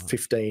triple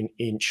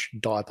 15-inch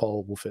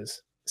dipole woofers.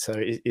 So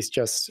it's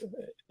just,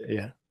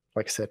 yeah,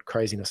 like I said,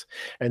 craziness.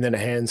 And then it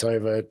hands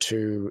over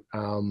to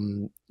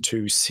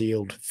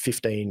sealed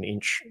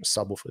 15-inch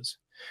subwoofers,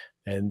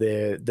 and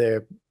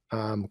they're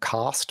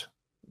cast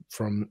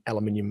from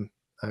aluminium,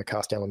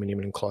 cast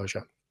aluminium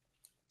enclosure.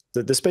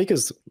 The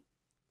speakers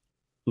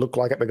look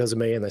like it because of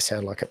me, and they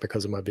sound like it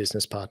because of my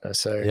business partner.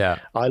 So Yeah.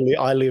 I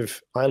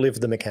live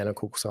the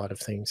mechanical side of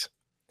things.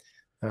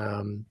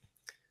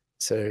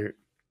 So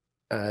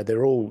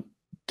they're all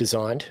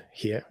designed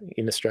here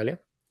in Australia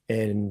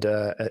and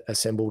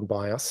assembled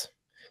by us.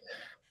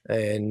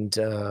 And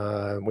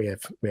we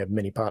have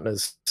many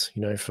partners,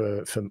 you know,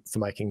 for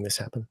making this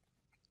happen.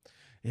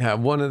 Yeah,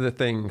 one of the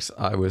things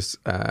I was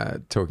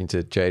talking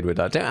to Jade with,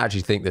 I don't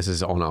actually think this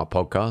is on our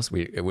podcast.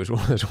 It was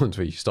one of those ones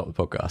where you stop the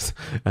podcast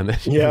and then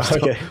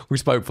we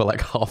spoke for like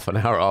half an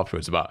hour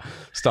afterwards about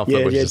stuff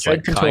that was just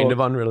like kind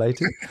of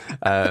unrelated.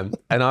 And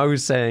I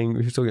was saying,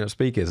 we were talking about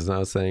speakers, and I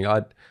was saying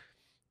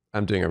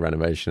I'm doing a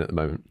renovation at the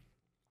moment,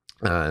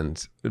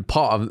 and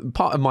part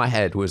of my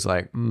head was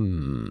like,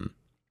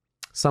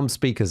 some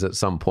speakers at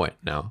some point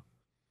now.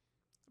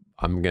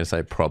 I'm going to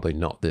say probably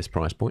not this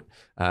price point,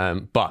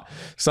 but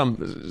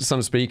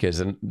some speakers.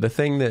 And the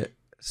thing that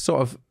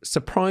sort of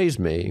surprised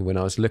me when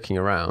I was looking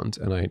around,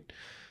 and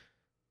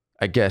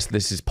I guess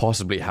this is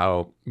possibly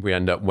how we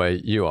end up where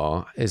you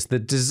are, is the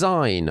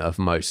design of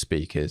most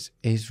speakers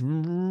is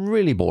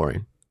really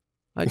boring.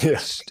 Like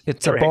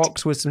it's a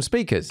box with some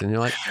speakers, and you're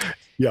like,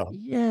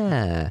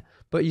 yeah.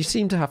 But you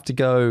seem to have to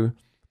go.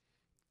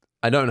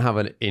 I don't have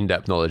an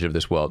in-depth knowledge of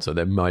this world, so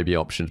there might be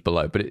options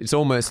below, but it's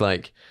almost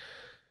like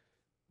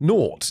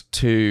naught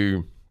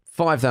to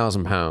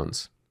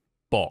 £5,000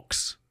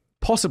 box,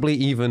 possibly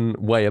even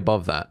way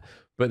above that.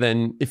 But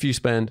then if you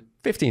spend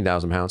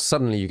 £15,000,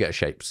 suddenly you get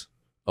shapes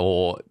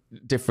or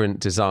different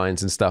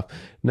designs and stuff.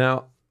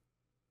 Now,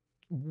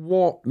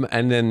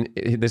 and then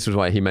this was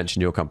why he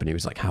mentioned your company. He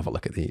was like, have a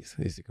look at these.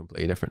 These are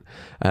completely different.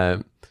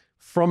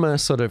 From a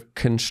sort of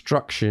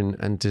construction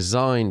and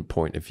design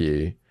point of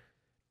view,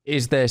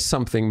 is there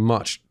something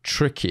much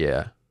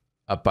trickier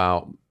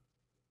about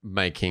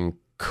making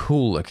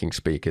cool looking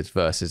speakers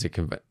versus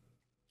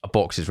a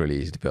box is really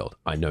easy to build?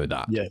 I know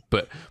that. Yeah.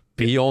 But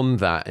beyond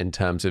that, in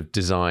terms of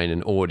design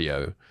and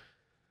audio,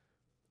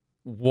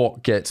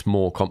 what gets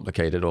more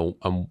complicated,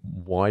 and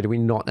why do we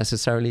not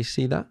necessarily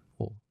see that?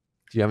 Or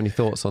do you have any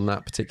thoughts on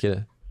that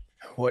particular?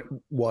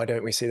 Why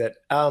don't we see that?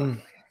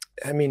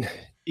 I mean,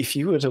 if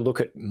you were to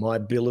look at my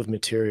bill of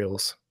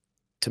materials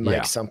to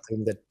make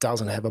something that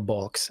doesn't have a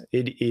box,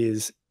 it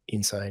is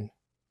insane.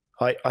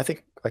 I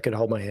think I could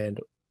hold my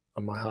hand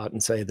on my heart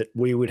and say that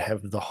we would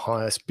have the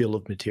highest bill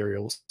of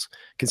materials,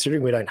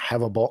 considering we don't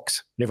have a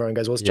box. And everyone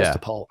goes, well, it's just a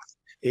pole.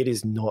 It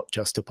is not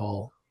just a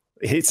pole.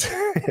 It's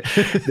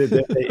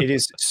it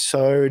is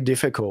so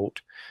difficult.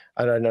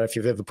 I don't know if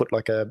you've ever put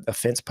like a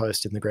fence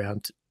post in the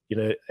ground. You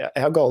know,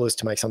 our goal is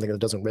to make something that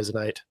doesn't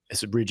resonate.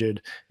 It's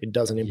rigid. It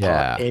doesn't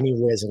impart any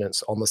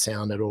resonance on the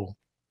sound at all.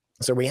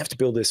 So we have to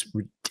build this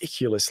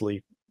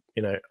ridiculously,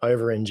 you know,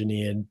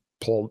 over-engineered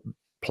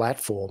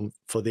platform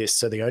for this.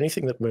 So the only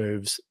thing that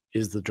moves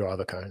is the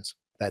driver cones.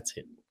 That's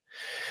it.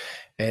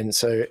 And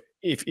so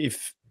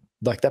if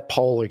like that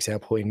pole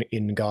example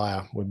in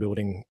Gaia, we're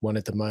building one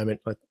at the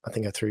moment. I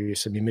think I threw you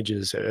some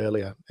images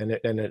earlier, and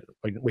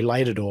we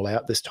laid it all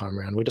out this time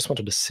around. We just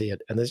wanted to see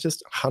it, and there's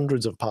just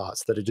hundreds of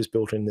parts that are just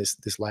built in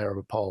this layer of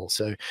a pole.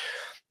 So,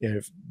 you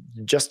know,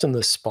 just in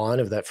the spine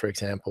of that, for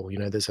example, you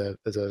know, there's a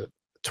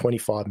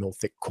 25 mil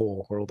thick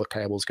core where all the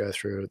cables go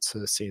through. It's a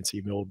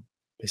CNC milled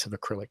piece of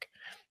acrylic.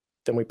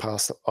 Then we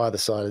pass either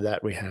side of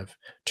that. We have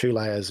 2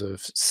 layers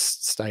of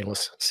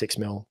stainless 6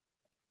 mil.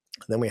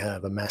 Then we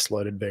have a mass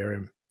loaded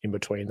barium in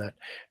between that,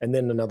 and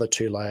then another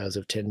 2 layers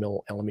of 10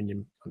 mil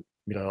aluminium,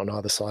 you know, on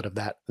either side of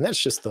that. And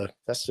that's just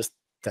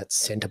that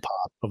center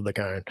part of the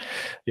cone,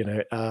 you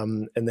know.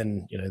 And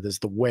then, you know, there's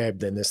the web,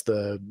 then there's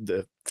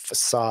the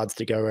facades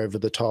to go over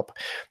the top.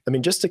 I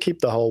mean, just to keep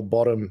the whole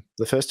bottom,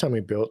 the first time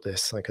we built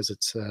this, like, cause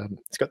it's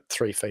got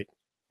 3 feet,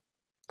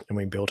 and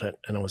we built it,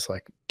 and it was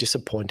like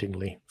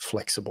disappointingly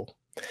flexible.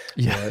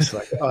 Yeah. You know, it's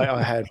like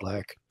I had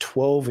like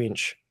 12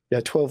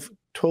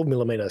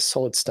 millimeter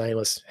solid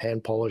stainless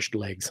hand polished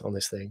legs on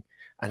this thing,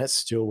 and it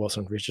still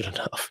wasn't rigid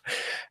enough.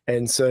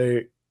 And so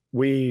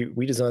we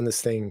designed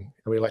this thing,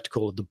 and we like to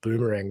call it the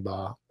boomerang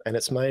bar, and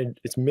it's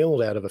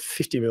milled out of a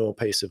 50 mil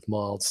piece of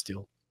mild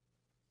steel,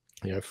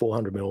 you know,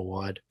 400 mil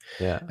wide.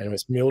 Yeah. And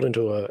it's milled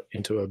into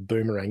a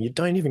boomerang. You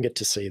don't even get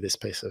to see this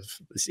piece of,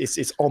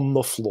 it's on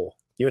the floor.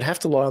 You would have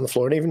to lie on the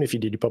floor, and even if you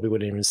did, you probably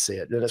wouldn't even see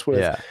it. And it's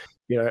worth,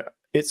 you know,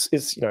 it's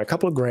you know, a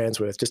couple of grand's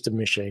worth just to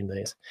machine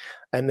these.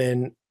 And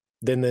then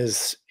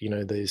there's, you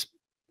know, these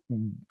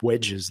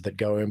wedges that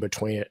go in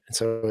between it, and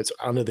so it's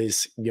under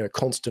these, you know,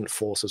 constant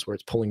forces where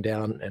it's pulling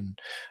down, and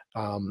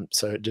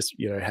so it just,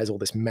 you know, has all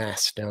this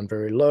mass down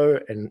very low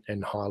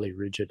and highly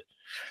rigid.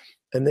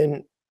 And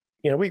then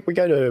we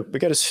go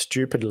to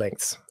stupid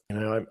lengths.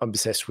 I'm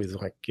obsessed with,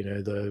 like,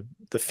 the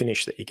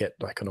finish that you get,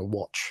 like, on a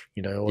watch,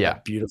 or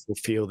that beautiful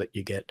feel that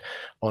you get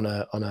on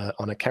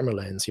a camera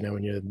lens,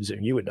 when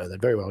you would know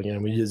that very well,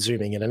 when you're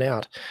zooming in and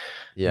out.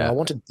 And I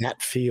wanted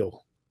that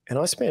feel. And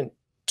I spent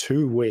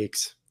 2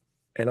 weeks,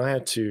 and I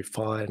had to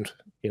find,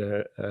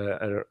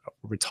 a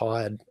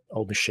retired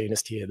old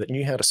machinist here that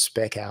knew how to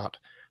spec out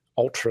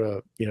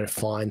ultra,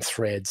 fine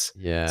threads.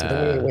 Yeah. So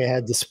then we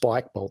had the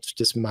spike bolts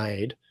just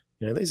made.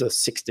 These are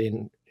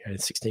 16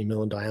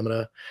 mil in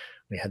diameter.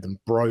 We had them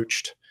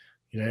broached.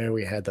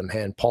 We had them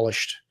hand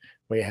polished.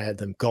 We had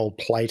them gold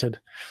plated.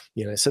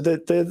 So they're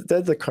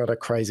the kind of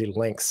crazy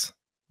lengths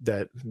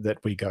that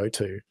we go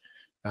to.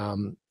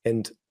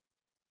 And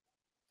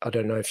I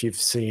don't know if you've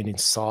seen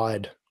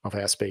inside of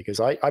our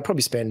speakers. I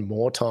probably spend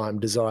more time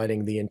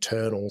designing the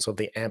internals of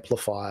the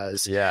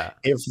amplifiers. Yeah.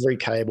 Every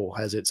cable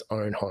has its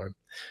own home.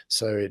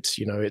 So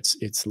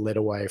it's led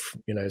away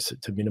from,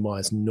 to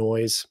minimize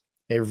noise.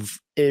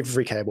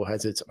 Every cable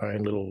has its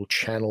own little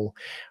channel.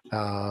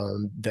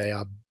 They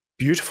are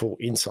beautiful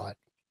inside.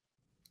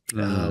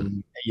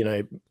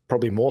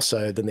 Probably more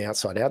so than the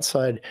outside.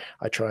 Outside,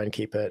 I try and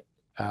keep it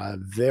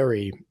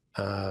very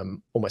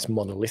almost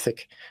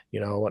monolithic.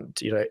 I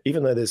want,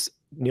 even though there's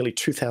nearly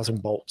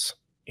 2,000 bolts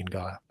in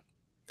Gaia,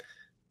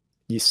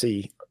 you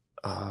see,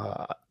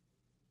 I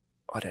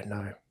don't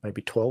know,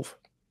 maybe 12.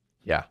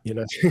 Yeah.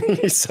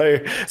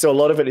 So a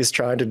lot of it is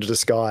trying to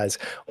disguise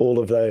all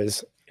of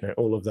those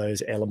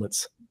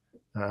elements.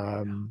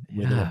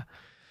 Yeah.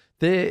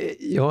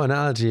 Your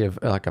analogy of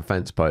like a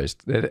fence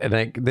post,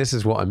 and this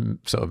is what I'm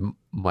sort of,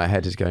 my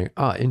head is going,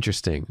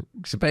 interesting.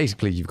 So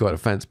basically you've got a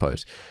fence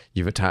post,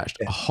 you've attached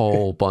a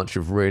whole bunch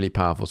of really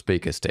powerful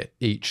speakers to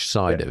each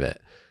side of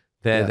it.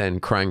 They're then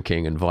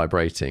cranking and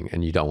vibrating,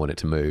 and you don't want it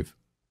to move.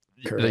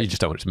 Correct. You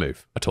just don't want it to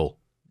move at all.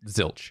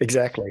 Zilch.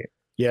 Exactly.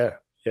 Yeah.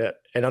 Yeah.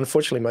 And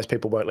unfortunately, most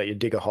people won't let you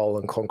dig a hole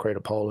and concrete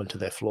a pole into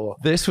their floor.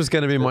 This was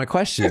going to be my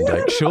question.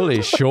 Like,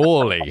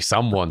 surely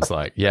someone's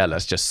like, yeah,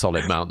 let's just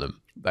solid mount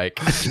them. Like,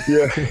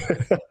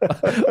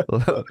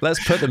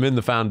 let's put them in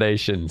the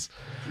foundations.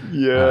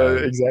 Yeah,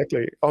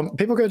 exactly.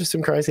 People go to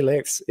some crazy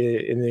lengths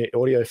in the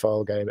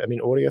audiophile game. I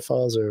mean,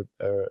 audiophiles are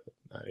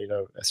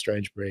a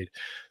strange breed.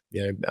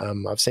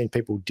 I've seen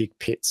people dig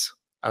pits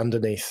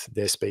underneath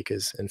their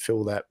speakers and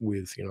fill that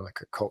with, like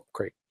a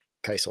concrete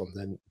case on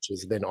them, which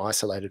is then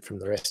isolated from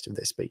the rest of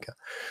their speaker.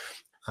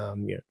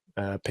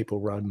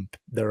 People run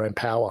their own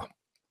power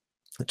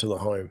to the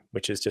home,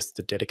 which is just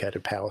a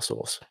dedicated power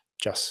source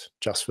just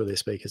for their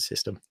speaker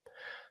system.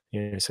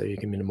 So you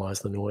can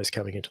minimize the noise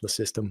coming into the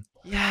system.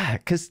 Yeah,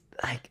 because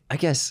I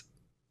guess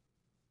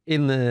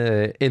in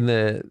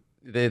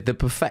the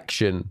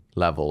perfection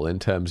level, in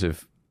terms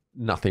of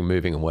nothing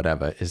moving and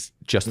whatever, is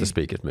just the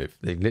speakers move.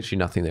 Literally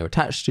nothing they're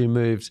attached to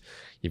moves.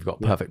 You've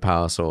got perfect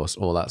power source,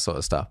 all that sort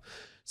of stuff.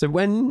 So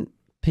when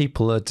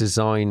people are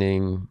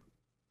designing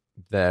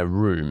their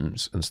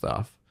rooms and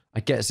stuff, I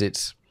guess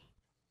it's,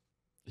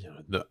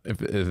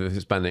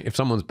 if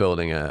someone's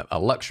building a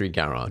luxury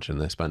garage and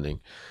they're spending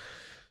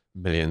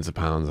millions of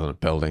pounds on a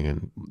building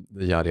and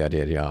yada yada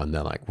yada, and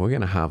they're like, we're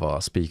going to have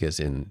our speakers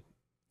in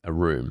a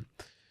room.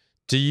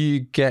 Do you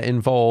get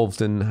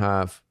involved and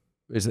are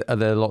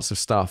there lots of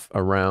stuff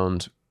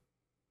around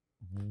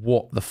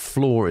what the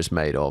floor is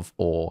made of,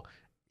 or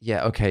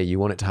you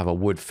want it to have a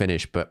wood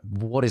finish, but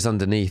what is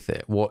underneath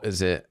it? What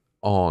is it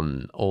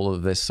on? All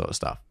of this sort of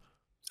stuff.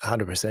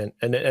 100%.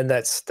 And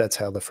that's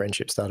how the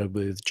friendship started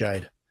with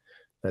Jade.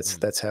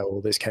 That's how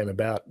all this came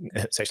about.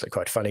 It's actually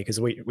quite funny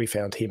because we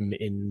found him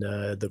in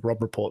the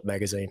Rob Report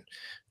magazine,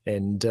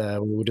 and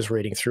we were just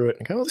reading through it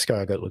and go, this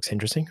guy looks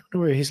interesting. I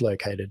wonder where he's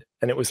located.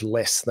 And it was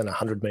less than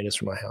 100 meters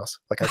from my house.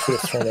 Like, I could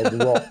have thrown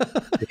a rock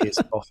to his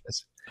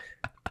office.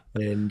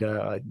 And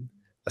I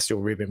still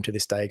rib him to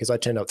this day because I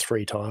turned up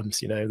 3 times,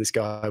 this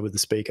guy with the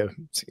speaker,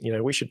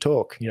 we should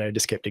talk,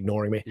 just kept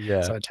ignoring me.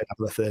 Yeah. So I turned up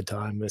the 3rd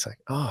time and it's like,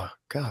 oh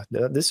God,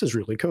 this is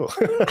really cool.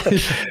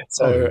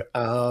 So,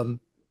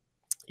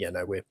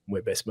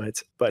 we're best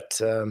mates,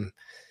 but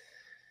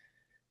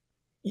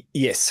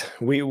yes,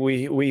 we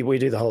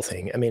do the whole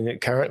thing. I mean,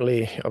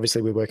 currently,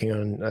 obviously we're working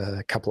on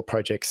a couple of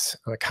projects.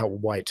 I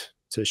can't wait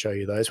to show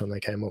you those when they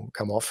come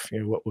off.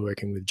 What we're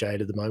working with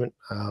Jade at the moment,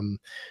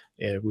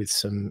 with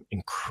some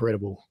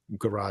incredible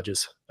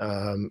garages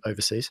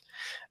overseas.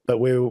 But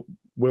we've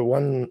got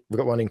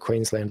one in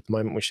Queensland at the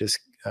moment, which is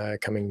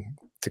coming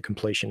to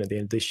completion at the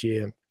end of this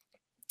year.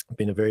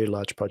 Been a very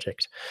large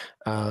project,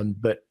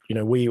 but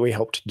we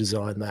helped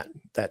design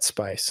that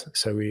space.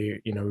 So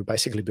we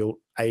basically built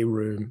a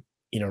room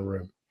in a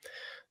room.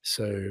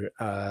 So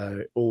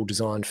all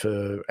designed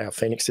for our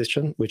Phoenix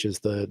system, which is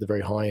the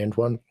very high end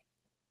one.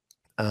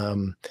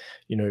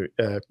 You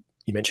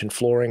mentioned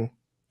flooring.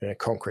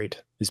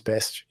 Concrete is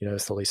best.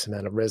 It's the least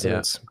amount of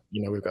resonance.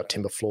 Yeah. We've got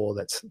timber floor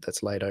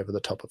that's laid over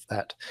the top of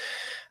that.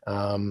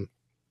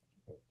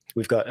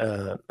 We've got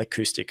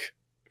acoustic,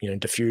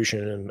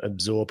 diffusion and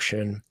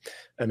absorption.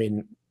 I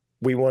mean,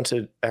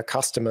 our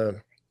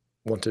customer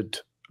wanted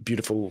a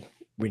beautiful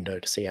window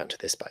to see out into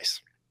their space.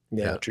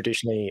 Now,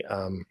 traditionally,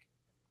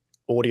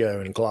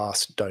 audio and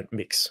glass don't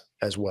mix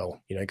as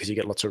well, you know, because you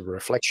get lots of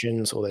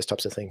reflections, all those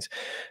types of things.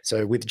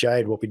 So with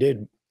Jade, what we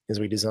did is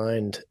we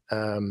designed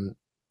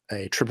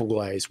a triple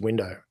glaze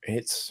window.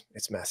 It's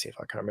massive.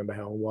 I can't remember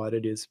how wide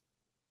it is,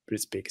 but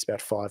it's big. It's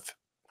about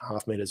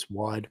 5.5 meters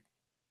wide.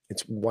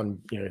 It's one,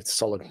 you know, it's a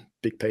solid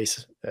big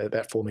piece,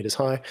 about 4 meters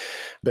high.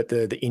 But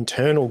the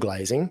internal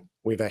glazing,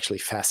 we've actually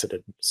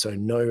faceted. So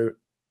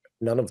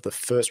none of the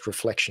first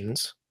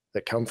reflections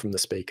that come from the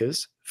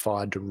speakers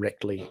fire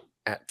directly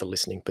at the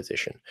listening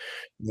position.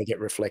 They get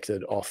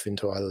reflected off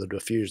into either the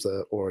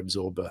diffuser or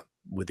absorber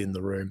within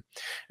the room.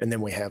 And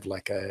then we have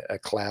like a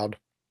cloud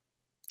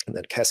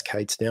that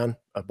cascades down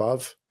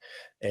above,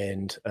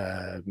 and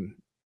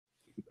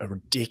a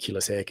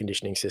ridiculous air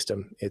conditioning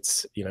system.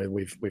 It's, you know,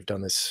 we've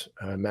done this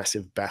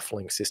massive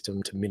baffling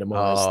system to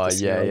minimize the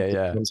sound.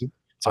 Yeah.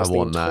 So I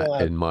want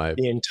that in my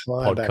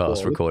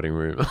podcast recording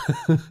room.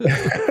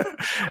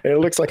 It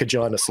looks like a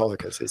giant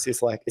esophagus.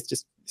 It's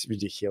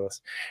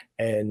ridiculous.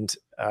 And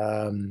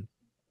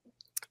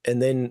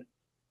then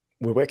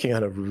we're working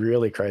on a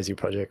really crazy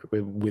project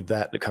with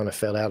that kind of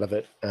fell out of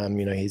it.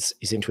 You know, he's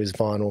into his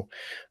vinyl.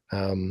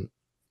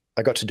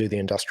 I got to do the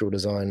industrial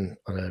design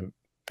on a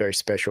very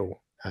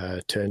special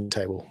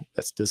turntable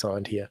that's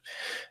designed here,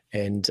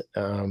 and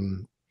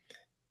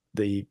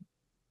he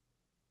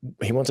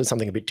wanted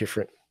something a bit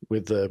different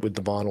with the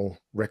vinyl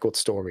record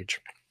storage.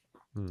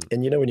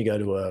 And you know, when you go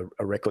to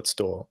a record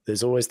store,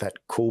 there's always that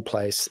cool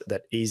place,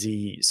 that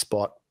easy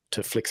spot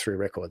to flick through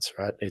records,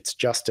 right? It's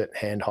just at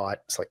hand height.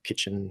 It's like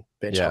kitchen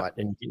bench height,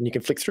 and you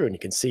can flick through and you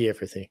can see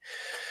everything.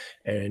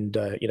 And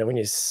you know, when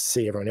you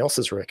see everyone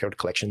else's record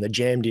collection, they're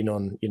jammed in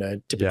on, you know,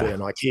 typically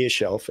an IKEA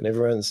shelf, and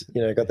everyone's,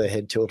 you know, got their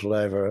head tilted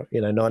over, you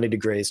know, 90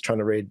 degrees trying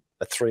to read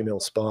a 3 mil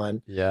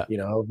spine, you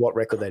know, what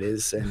record that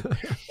is. And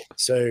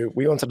so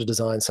we wanted to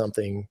design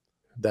something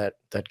that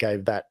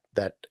gave that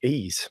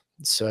ease.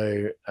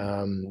 So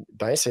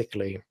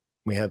basically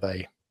we have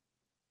a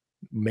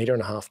 1.5 meter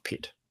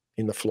pit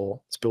in the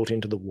floor. It's built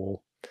into the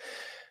wall.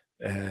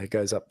 It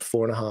goes up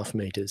 4.5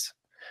 meters,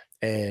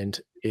 and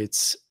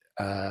it's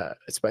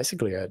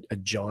basically a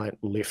giant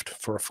lift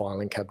for a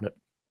filing cabinet.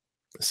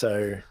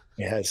 So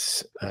it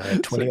has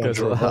 20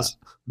 drawers.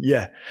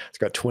 Yeah, it's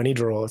got 20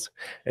 drawers.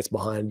 It's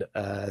behind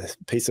a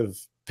piece of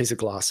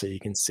glass, so you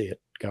can see it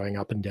going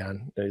up and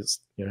down. It's,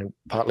 you know,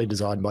 partly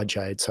designed by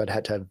Jade, so it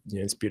had to have, you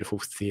know, this beautiful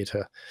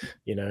theatre,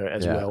 you know,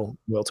 as well.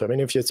 So I mean,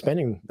 if you're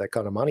spending that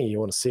kind of money, you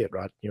want to see it,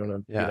 right? You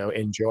want to, you know,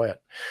 enjoy it.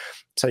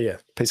 So yeah,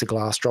 piece of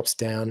glass drops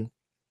down.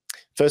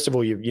 First of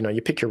all,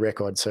 you pick your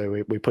record.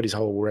 So we put his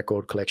whole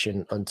record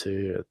collection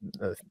onto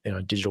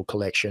a digital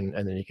collection,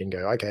 and then you can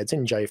go, okay, it's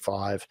in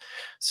J5.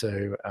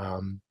 So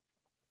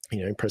you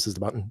know, he presses the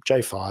button,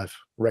 J5,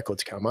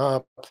 records come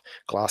up,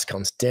 glass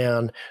comes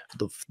down,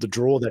 the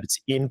drawer that it's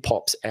in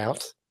pops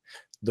out.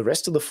 The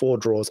rest of the 4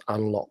 drawers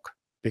unlock,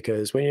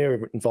 because when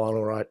you're in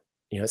vinyl, right,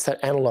 you know, it's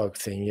that analog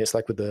thing. It's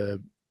like with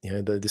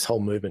this whole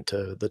movement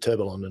to the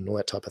Turbolon and all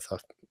that type of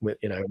stuff.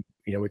 You know,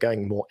 we're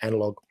going more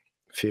analog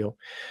feel.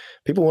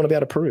 People want to be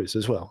able to peruse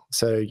as well.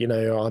 So, you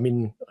know,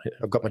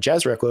 I've got my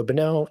jazz record, but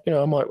now, you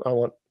know, I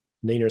want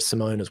Nina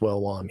Simone as well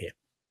while I'm here.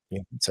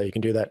 Yeah. So you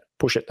can do that,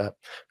 push it up,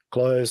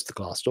 close, the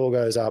glass door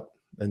goes up,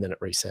 and then it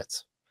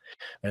resets.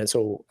 And it's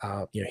all,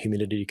 you know,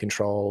 humidity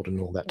controlled and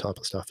all that type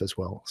of stuff as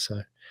well.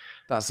 So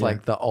that's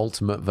like the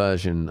ultimate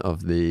version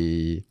of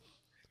the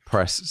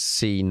press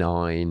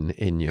C9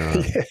 in your,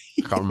 I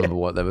can't remember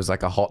what, there was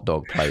like a hot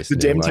dog place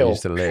near where I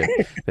used to live.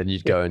 Then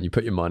you'd go and you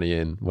put your money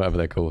in, whatever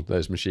they're called,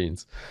 those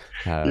machines.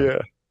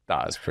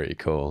 That's pretty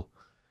cool.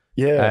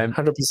 Yeah,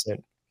 100%.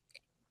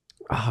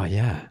 Oh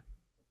yeah,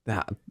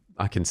 that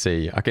I can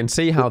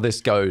see how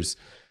this goes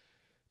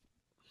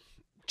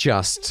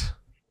just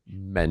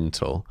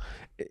mental.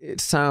 It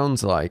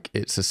sounds like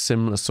it's a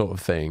similar sort of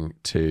thing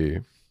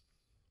to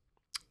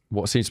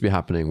what seems to be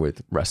happening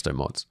with resto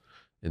mods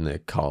in the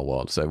car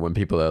world. So when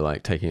people are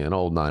like taking an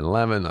old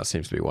 911, that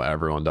seems to be what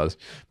everyone does,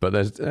 but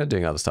they're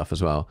doing other stuff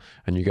as well.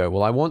 And you go,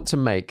 well, I want to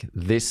make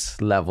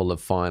this level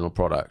of final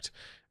product.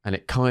 And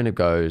it kind of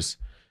goes,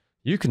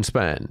 you can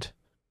spend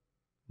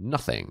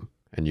nothing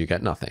and you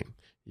get nothing.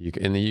 You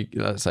can,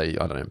 let's say,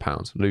 I don't know, in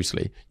pounds,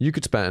 loosely, you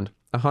could spend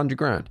 100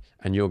 grand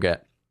and you'll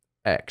get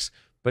X.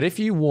 But if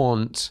you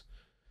want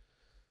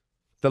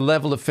the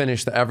level of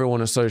finish that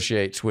everyone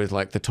associates with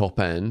like the top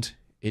end,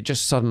 it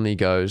just suddenly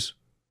goes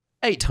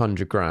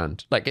 800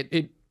 grand. Like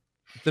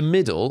the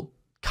middle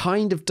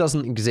kind of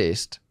doesn't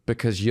exist,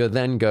 because you're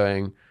then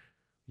going,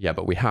 yeah,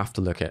 but we have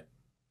to look at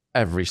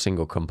every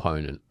single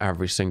component,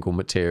 every single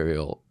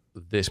material,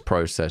 this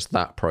process,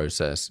 that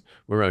process.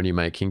 We're only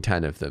making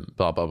 10 of them,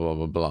 blah, blah, blah,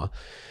 blah, blah.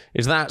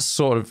 Is that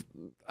sort of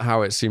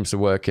how it seems to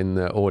work in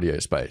the audio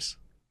space?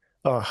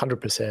 Oh,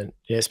 100%.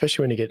 Yeah,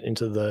 especially when you get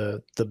into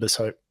the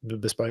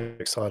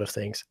bespoke side of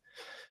things.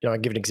 You know, I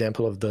give an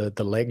example of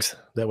the legs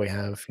that we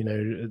have. You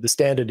know, the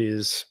standard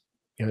is,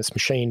 you know, it's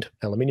machined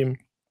aluminium,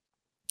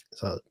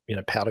 so, you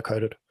know, powder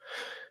coated.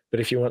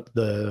 But if you want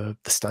the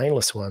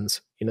stainless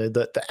ones, you know,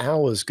 the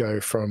hours go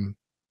from,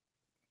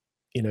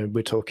 you know,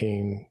 we're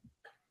talking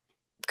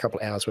a couple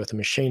of hours worth of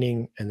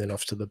machining, and then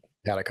off to the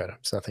powder coater.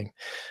 It's nothing.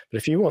 But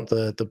if you want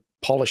the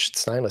polished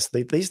stainless,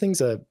 these things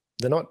they're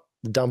not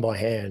done by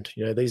hand.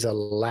 These are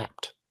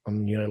lapped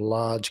on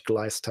large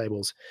glass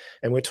tables,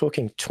 and we're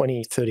talking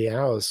 20, 30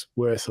 hours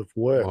worth of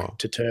work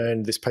to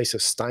turn this piece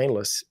of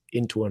stainless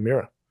into a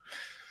mirror.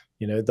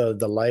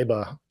 The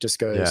labor just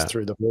goes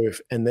through the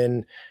roof, and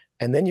then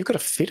you've got to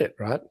fit it,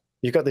 right?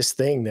 You've got this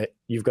thing that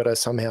you've got to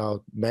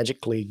somehow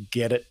magically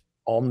get it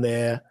on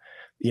there,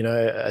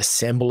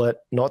 assemble it,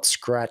 not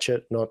scratch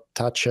it, not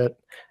touch it,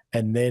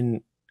 and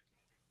then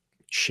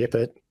ship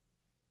it,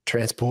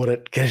 transport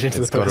it, get it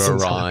into the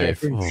person's home.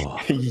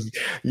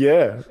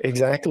 Yeah,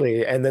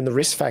 exactly. And then the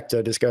risk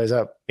factor just goes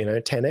up,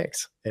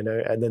 10x. And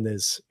then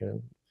there's,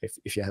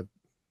 if you have,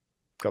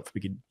 God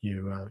forbid,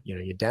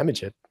 you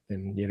damage it,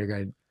 and you're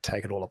going to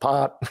take it all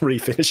apart,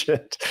 refinish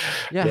it.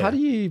 Yeah. How do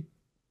you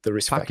the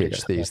risk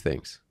package these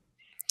things?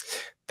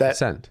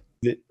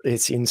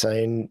 It's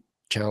insane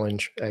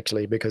challenge,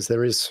 actually, because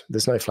there's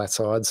no flat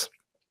sides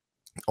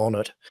on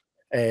it.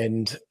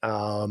 And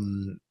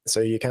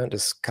so you can't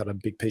just cut a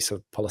big piece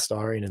of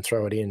polystyrene and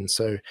throw it in.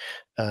 So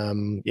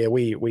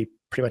we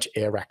pretty much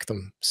air rack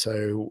them.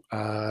 So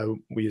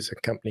we use a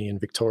company in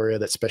Victoria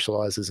that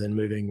specializes in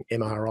moving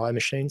MRI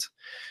machines.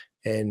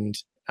 And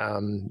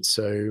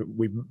so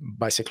we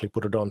basically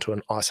put it onto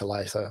an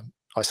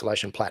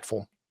isolation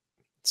platform.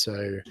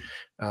 So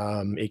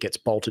it gets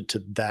bolted to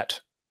that.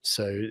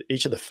 So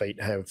each of the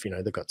feet have,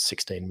 they've got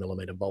 16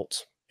 millimeter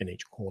bolts in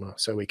each corner.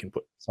 So we can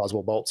put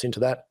sizable bolts into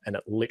that, and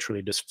it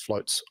literally just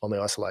floats on the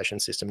isolation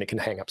system. It can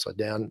hang upside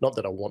down. Not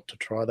that I want to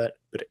try that,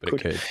 but it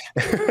could.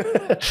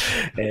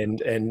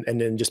 and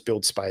then just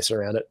build space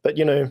around it. But,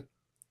 you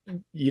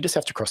just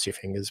have to cross your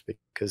fingers,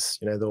 because,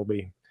 there'll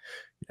be,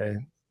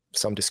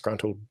 some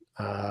disgruntled,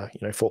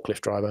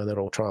 forklift driver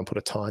that'll try and put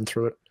a tine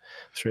through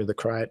the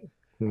crate.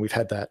 And we've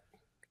had that.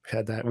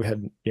 We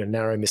had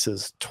narrow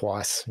misses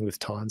twice with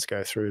tines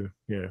go through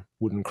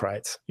wooden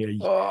crates.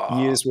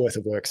 Years worth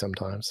of work.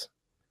 Sometimes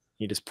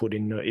you just put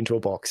into a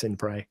box and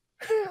pray.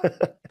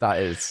 That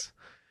is,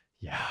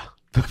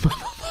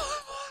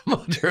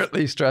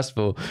 moderately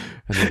stressful.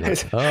 And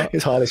it's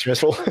highly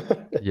stressful.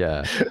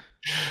 It's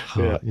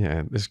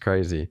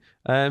crazy.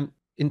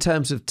 In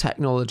terms of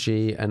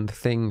technology and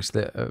things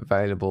that are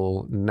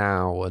available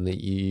now and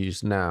that you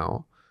use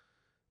now,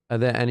 are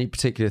there any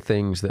particular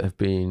things that have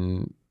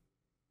been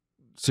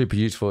super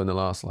useful in the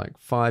last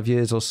 5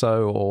 years or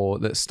so, or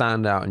that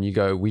stand out and you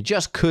go, we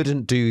just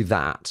couldn't do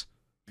this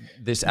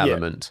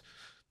element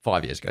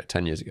 5 years ago,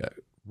 10 years ago?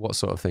 What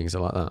sort of things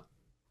are like that?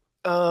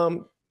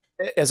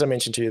 As I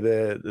mentioned to you,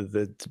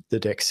 the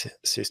DEX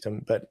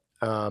system, but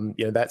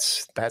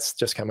that's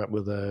just come up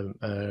with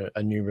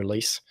a new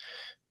release,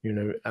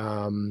 but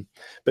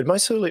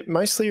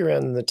mostly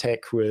around the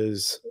tech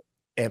was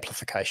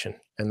amplification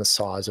and the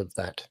size of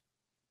that.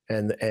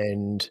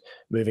 And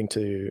moving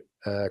to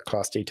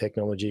Class D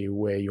technology,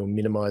 where you're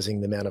minimizing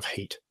the amount of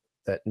heat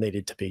that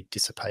needed to be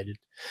dissipated.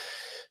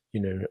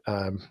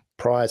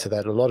 Prior to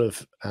that, a lot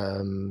of,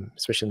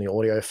 especially in the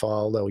audio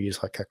file, they'll use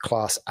a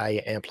Class A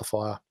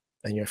amplifier.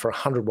 And for a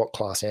 100-watt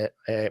Class A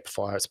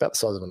amplifier, it's about the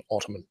size of an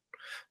ottoman,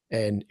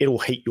 and it'll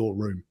heat your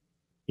room.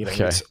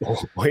 It's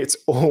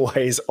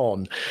always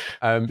on.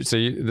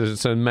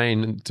 So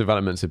main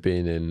developments have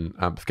been in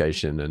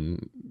amplification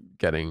and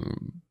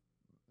getting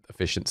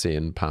efficiency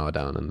and power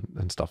down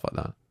and stuff like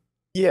that.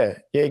 Yeah,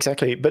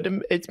 exactly. But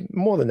it's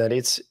more than that.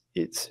 It's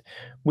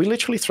we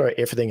literally throw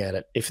everything at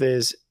it. If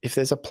there's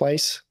a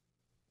place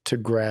to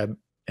grab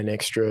an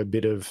extra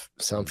bit of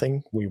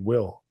something, we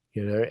will.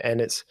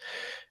 And it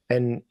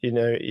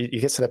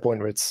gets to that point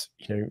where it's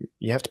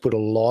you have to put a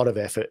lot of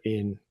effort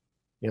in.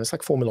 It's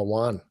like Formula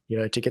One.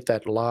 To get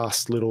that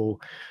last little.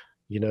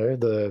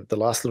 The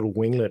last little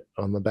winglet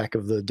on the back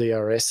of the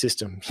DRS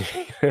system.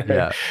 Just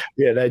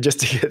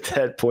to get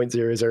that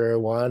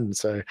 0.001.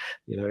 So,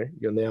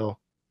 you're now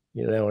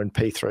in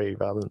P3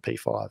 rather than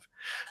P5.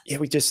 Yeah,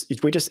 we just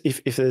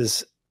if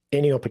there's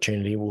any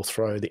opportunity, we'll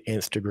throw the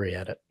nth degree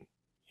at it.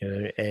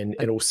 And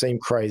it'll seem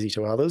crazy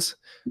to others.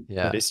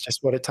 Yeah. But it's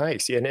just what it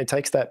takes. And it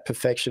takes that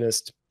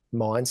perfectionist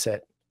mindset,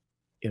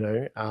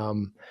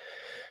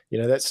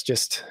 that's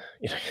just,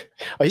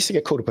 I used to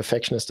get called a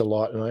perfectionist a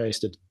lot, and I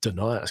used to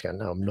deny it. I was going,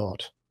 no, I'm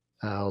not.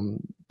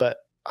 But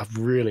I've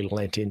really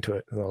lent into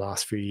it in the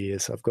last few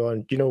years. I've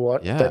gone, you know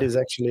what? Yeah. That is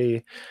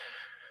actually,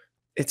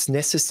 it's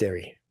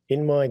necessary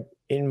in my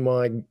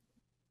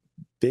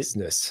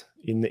business,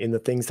 in the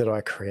things that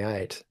I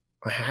create.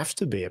 I have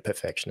to be a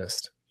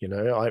perfectionist.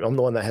 I'm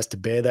the one that has to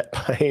bear that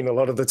pain a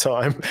lot of the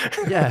time.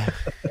 Yeah.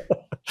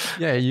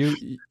 Yeah.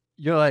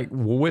 You're like,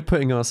 well, we're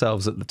putting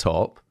ourselves at the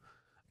top.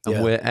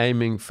 And we're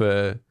aiming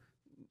for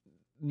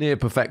near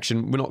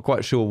perfection. We're not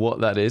quite sure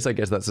what that is. I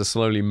guess that's a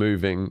slowly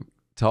moving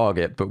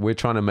target, but we're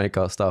trying to make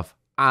our stuff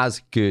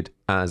as good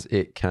as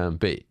it can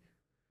be.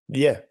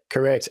 Yeah,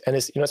 correct. And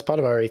it's it's part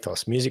of our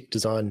ethos: music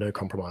design, no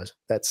compromise.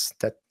 That's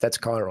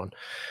Kyron.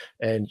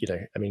 And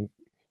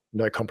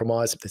no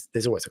compromise.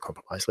 There's always a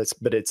compromise.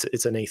 But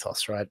it's an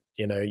ethos, right?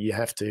 You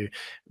have to.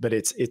 But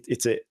I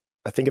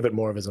think of it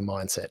more of as a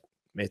mindset.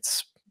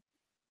 let's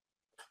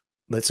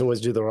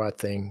always do the right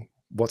thing.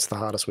 What's the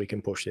hardest we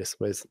can push this?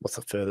 What's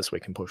the furthest we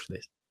can push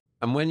this?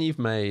 And when you've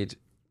made,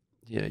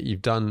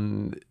 you've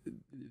done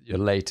your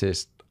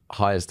latest,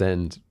 highest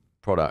end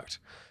product,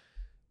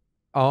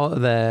 are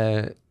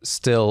there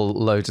still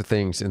loads of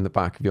things in the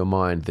back of your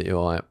mind that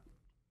you're like,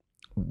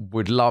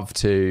 would love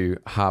to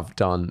have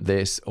done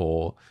this,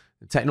 or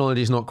the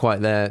technology is not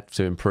quite there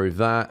to improve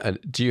that? And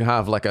do you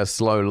have like a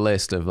slow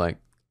list of like,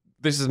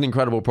 this is an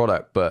incredible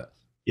product, but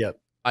yeah,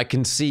 I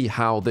can see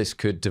how this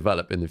could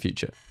develop in the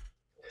future?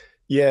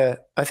 Yeah,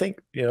 I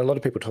think, a lot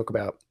of people talk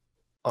about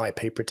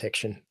IP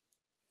protection,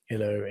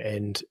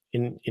 and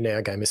in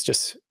our game, it's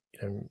just,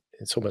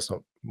 it's almost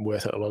not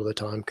worth it a lot of the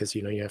time, because,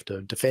 you have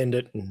to defend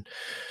it. And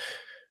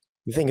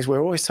the thing is,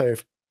 we're always so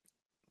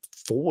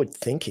forward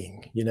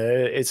thinking,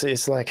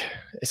 it's like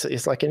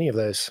any of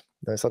those,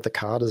 it's like the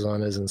car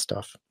designers and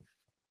stuff.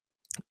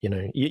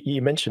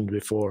 You mentioned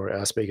before,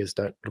 our speakers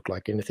don't look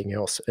like anything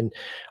else. And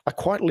I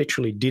quite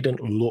literally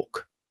didn't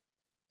look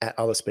at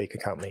other speaker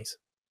companies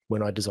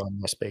when I designed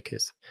my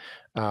speakers.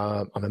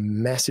 I'm a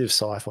massive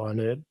sci-fi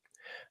nerd,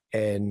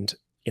 and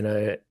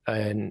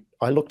and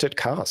I looked at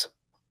cars,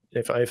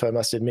 if I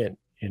must admit,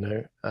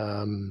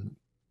 and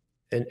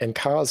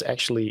cars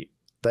actually,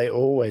 they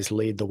always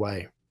lead the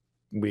way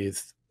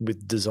with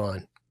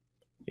design.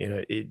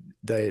 Take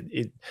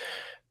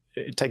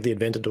the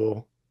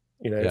Aventador,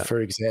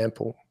 for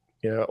example.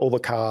 All the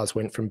cars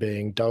went from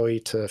being doughy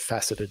to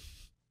faceted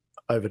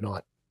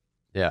overnight.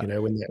 Yeah.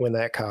 When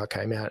that car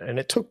came out, and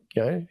it took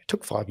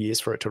 5 years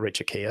for it to reach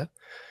a Kia,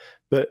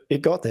 but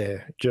it got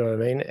there. Do you know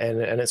what I mean?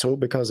 And it's all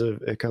because of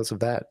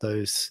that.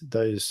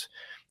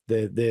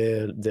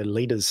 They're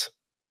leaders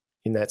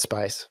in that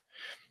space.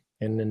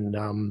 And then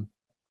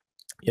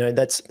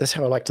that's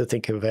how I like to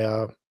think of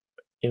our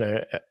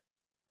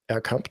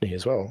company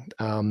as well.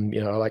 I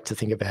like to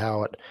think of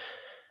how it,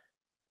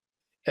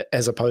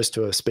 as opposed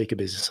to a speaker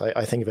business,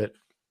 I think of it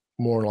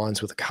more in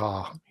lines with a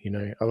car.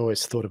 I've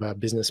always thought about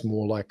business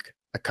more like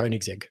a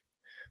Koenigsegg.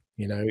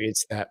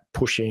 It's that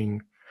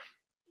pushing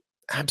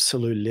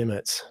absolute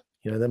limits.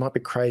 They might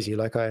be crazy.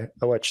 Like I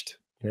watched,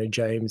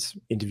 James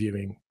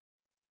interviewing,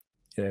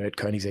 at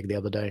Koenigsegg the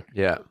other day.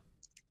 Yeah.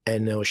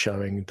 And they were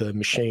showing the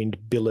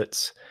machined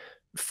billets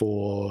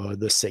for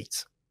the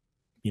seats,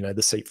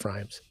 the seat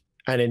frames.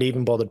 And it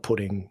even bothered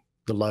putting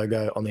the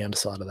logo on the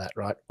underside of that,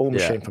 right? All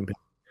machined from.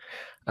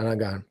 And I'm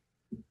going,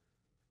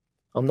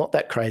 I'm not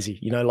that crazy.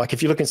 Like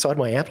if you look inside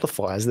my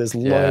amplifiers, there's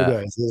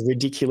logos, there's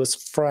ridiculous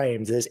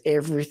frames, there's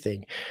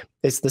everything.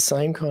 It's the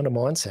same kind of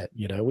mindset.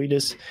 We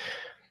just,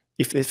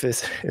 if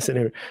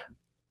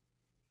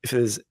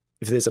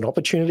there's an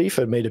opportunity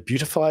for me to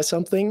beautify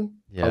something,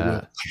 I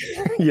will.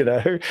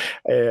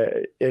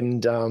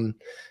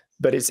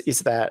 But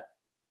it's that,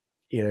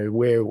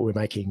 where we're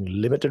making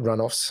limited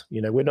runoffs.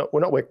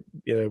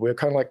 We're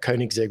kind of like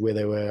Koenigsegg, where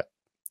they were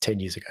 10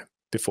 years ago,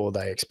 before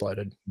they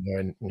exploded,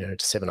 to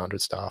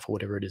 700 staff or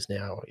whatever it is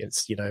now.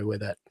 It's, where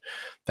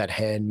that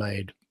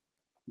handmade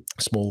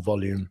small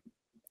volume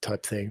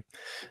type thing.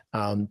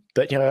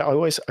 But, I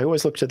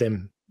always look to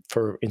them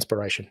for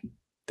inspiration.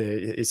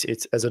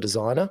 It's as a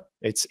designer,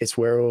 it's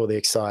where all the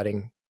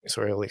exciting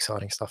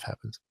stuff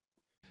happens.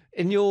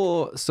 In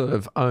your sort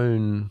of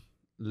own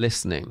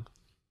listening,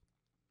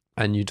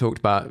 and you talked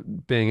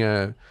about being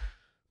a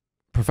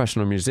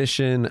professional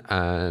musician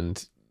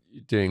and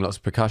doing lots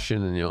of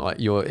percussion, and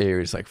your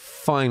ear is like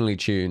finely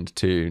tuned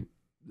to,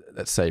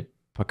 let's say,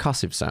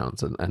 percussive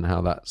sounds and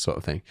how that sort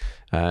of thing.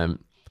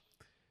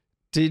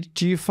 Do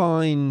you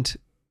find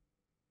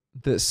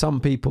that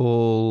some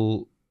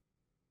people,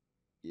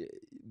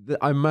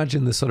 I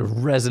imagine the sort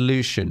of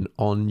resolution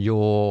on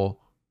your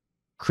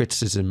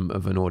criticism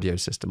of an audio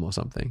system or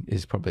something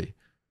is probably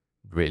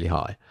really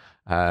high,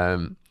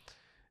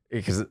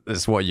 because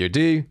it's what you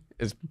do.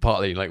 It's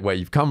partly like where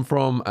you've come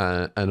from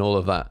and all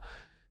of that.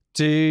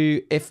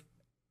 If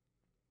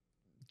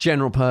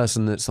general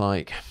person that's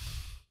like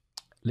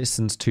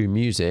listens to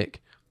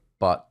music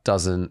but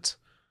doesn't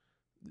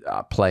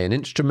play an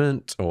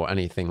instrument or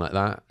anything like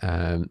that,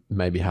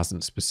 maybe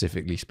hasn't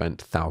specifically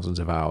spent thousands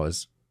of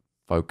hours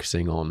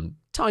focusing on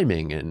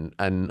timing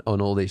and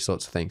on all these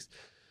sorts of things,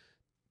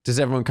 does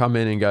everyone come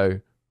in and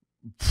go,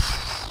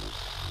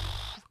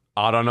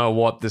 I don't know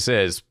what this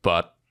is,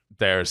 but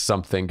there's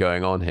something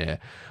going on here?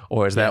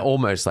 Or is there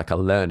almost like a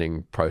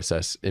learning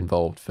process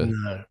involved for?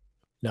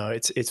 No,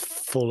 it's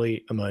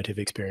fully emotive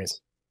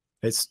experience.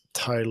 It's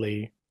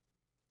totally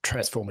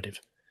transformative.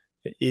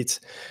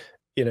 It's,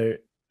 I've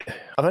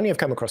only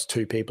come across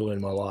 2 people in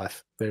my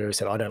life that have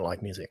said, I don't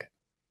like music,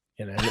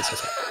 and it's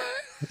just like,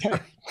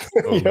 okay.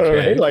 You know what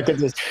I mean? Like they're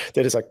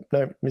just like,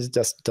 no, it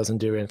just doesn't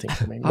do anything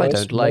for me. I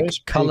don't like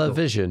color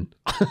vision.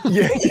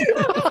 Yeah.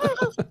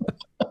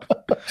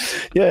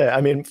 Yeah.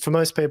 I mean, for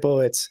most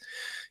people, it's,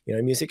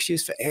 music's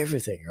used for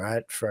everything,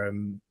 right?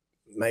 From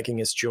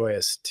making us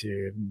joyous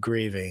to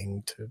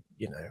grieving to,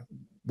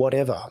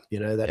 whatever,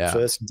 that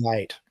first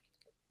date.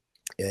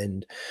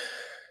 And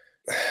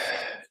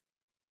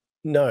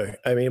no,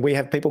 I mean, we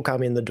have people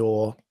come in the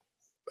door,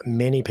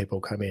 many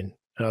people come in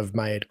and I've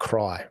made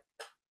cry,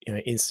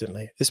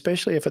 instantly,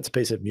 especially if it's a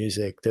piece of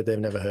music that they've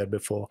never heard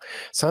before.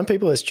 Some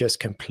people, it's just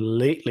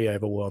completely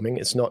overwhelming.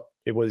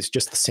 It was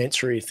just the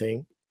sensory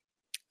thing.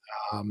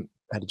 I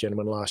had a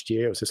gentleman last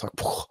year. It was just like,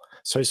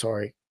 so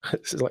sorry.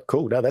 This is like,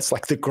 cool. No, that's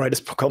like the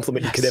greatest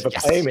compliment you could ever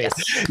pay me.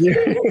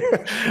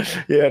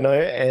 Yeah, no.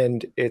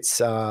 And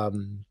it's,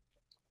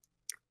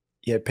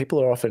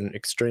 people are often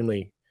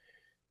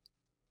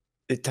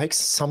it takes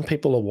some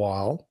people a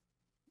while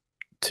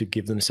to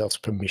give themselves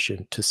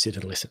permission to sit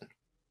and listen.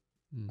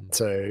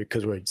 So,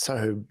 because we're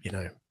so,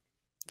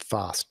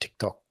 fast,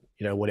 TikTok,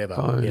 whatever,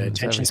 Phones,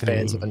 attention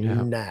spans of a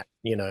gnat,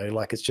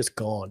 like it's just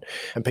gone.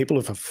 And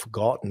people have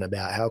forgotten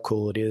about how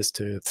cool it is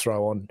to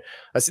throw on.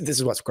 This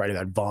is what's great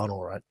about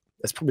vinyl, right?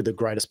 That's probably the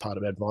greatest part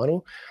about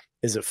vinyl,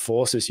 is it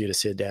forces you to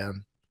sit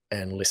down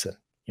and listen.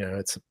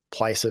 It's a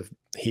place of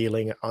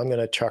healing. I'm going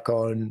to chuck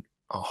on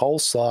a whole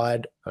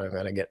side. I'm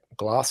going to get a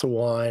glass of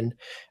wine,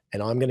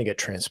 and I'm going to get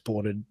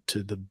transported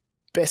to the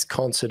best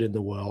concert in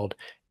the world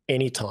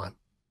anytime.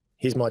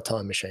 Here's my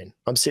time machine.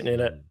 I'm sitting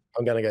in it.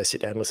 I'm going to go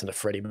sit down and listen to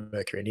Freddie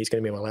Mercury, and he's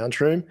going to be in my lounge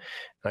room. And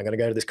I'm going to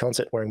go to this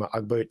concert wearing my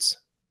Ugg boots,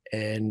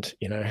 and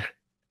I'm going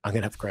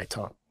to have a great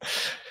time.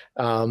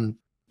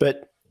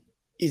 But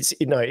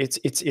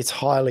it's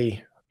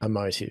highly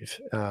emotive.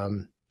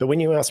 But when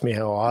you ask me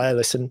how I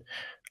listen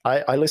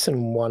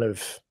one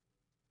of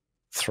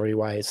three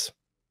ways.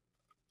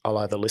 I'll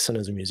either listen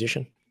as a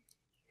musician,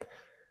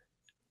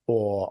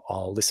 or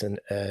I'll listen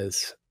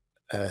as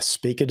a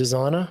speaker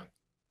designer.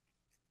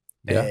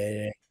 Yeah.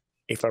 And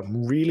if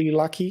I'm really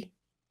lucky,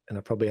 and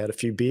I probably had a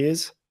few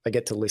beers, I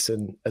get to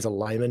listen as a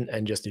layman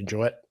and just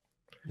enjoy it.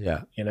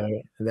 Yeah.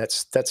 And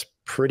that's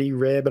pretty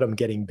rare, but I'm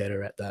getting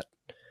better at that.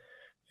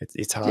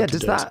 It's hard to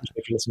do, especially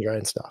if you listen to your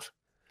own stuff.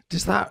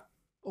 Does that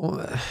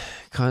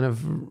kind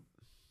of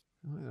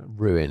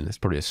ruin, that's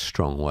probably a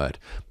strong word,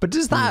 but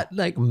does that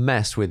like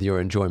mess with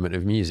your enjoyment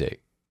of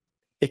music?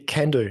 It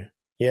can do.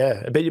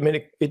 Yeah. But I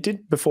mean, it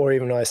did before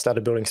even I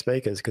started building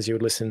speakers, because you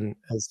would listen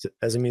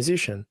as a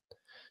musician.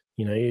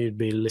 You'd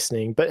be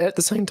listening, but at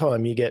the same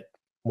time, you get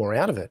more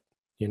out of it.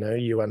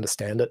 You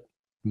understand it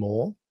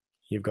more.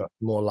 You've got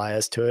more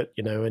layers to it,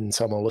 and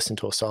someone will listen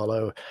to a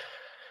solo,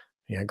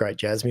 great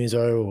jazz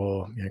muso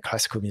or,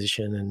 classical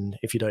musician. And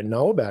if you don't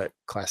know about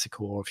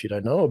classical, or if you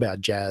don't know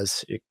about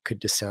jazz, it could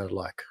just sound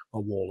like a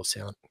wall of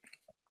sound.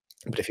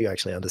 But if you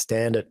actually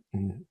understand it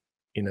and,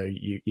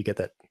 you get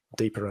that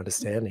deeper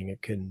understanding,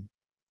 it can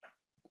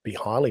be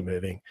highly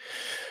moving.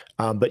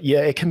 But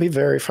yeah, it can be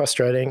very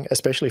frustrating,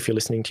 especially if you're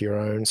listening to your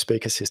own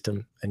speaker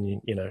system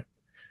and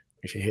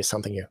if you hear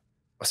something,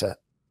 what's that?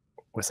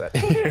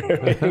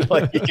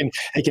 Like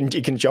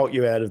it can jolt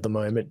you out of the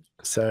moment.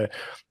 So,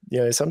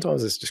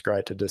 sometimes it's just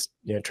great to just,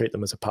 treat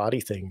them as a party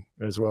thing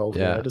as well.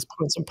 Yeah. Just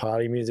put on some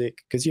party music,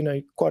 because,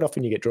 quite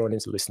often you get drawn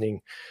into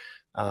listening.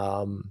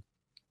 Our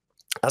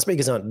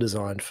speakers aren't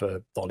designed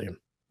for volume.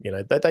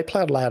 They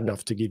play it loud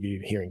enough to give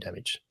you hearing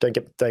damage. Don't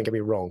get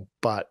me wrong,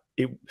 but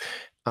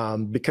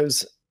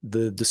because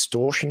the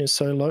distortion is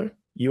so low,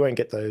 you won't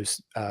get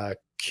those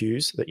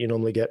cues that you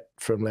normally get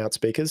from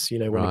loudspeakers,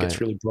 when it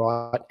gets really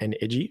bright and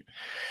edgy.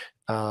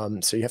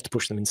 So you have to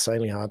push them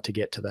insanely hard to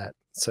get to that.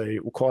 So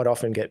we'll quite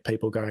often get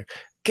people going,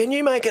 can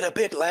you make it a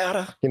bit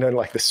louder?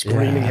 Like the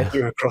screaming at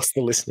you across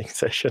the listening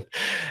session.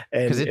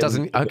 Because it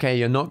doesn't,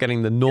 you're not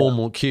getting the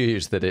normal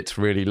cues that it's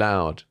really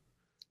loud.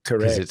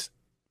 Correct.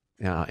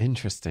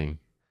 Interesting.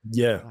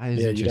 Yeah. That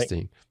is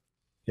interesting.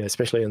 Yeah,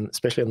 especially in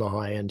the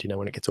high end,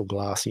 when it gets all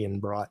glassy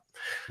and bright.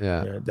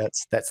 Yeah.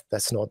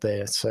 That's not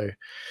there. So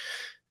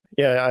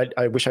yeah,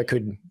 I wish I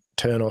could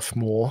turn off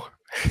more.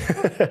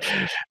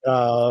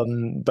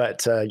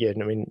 But yeah,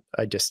 I mean,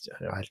 I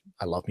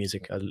love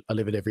music. I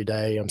live it every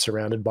day. I'm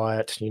surrounded by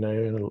it.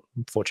 I'm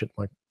fortunate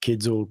my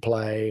kids will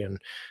play and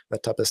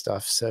that type of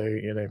stuff. So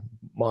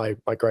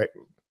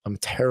I'm a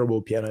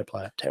terrible piano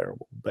player,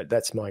 but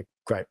that's my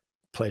great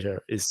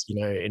pleasure is,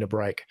 in a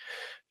break,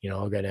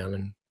 I'll go down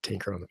and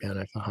tinker on the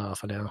piano for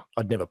half an hour.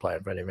 I'd never play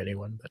in front of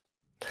anyone, but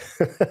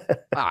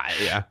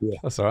yeah,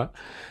 that's all right.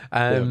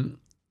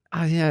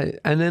 Yeah,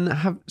 and then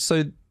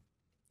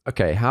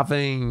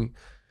having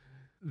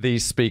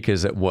these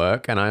speakers at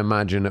work, and I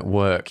imagine at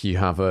work do you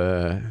have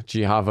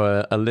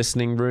a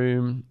listening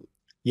room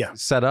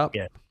set up?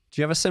 Yeah.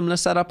 Do you have a similar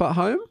setup at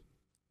home?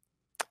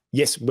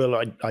 Yes,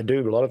 well, I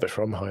do a lot of it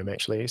from home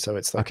actually, so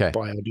it's like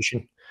by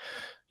audition.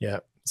 Yeah,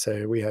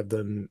 so we have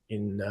them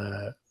in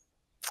a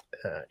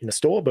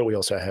store, but we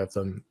also have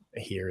them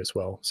here as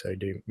well. So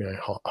do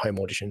home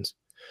auditions.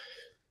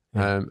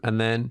 Yeah.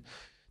 And then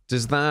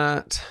does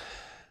that,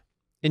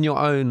 in your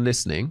own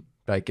listening,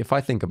 like if I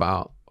think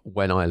about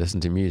when I listen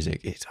to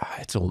music,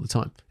 it's all the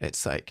time.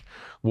 It's like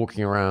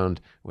walking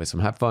around with some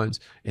headphones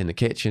in the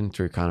kitchen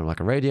through kind of like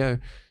a radio.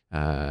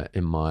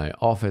 In my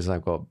office,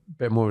 I've got a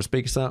bit more of a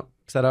speaker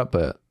set up,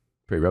 but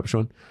pretty rubbish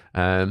one.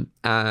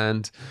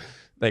 And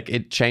like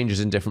it changes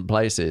in different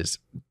places.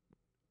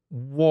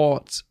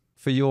 What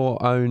for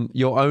your own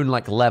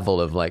like level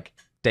of like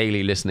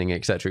daily listening,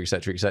 et cetera, et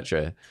cetera, et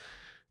cetera,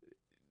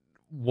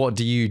 what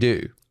do you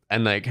do?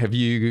 And like, have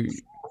you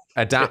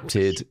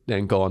adapted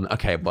and gone,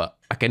 okay, but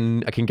I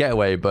can get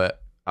away,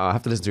 but I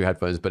have to listen to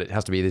headphones, but it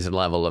has to be this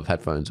level of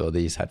headphones or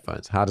these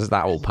headphones. How does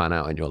that all pan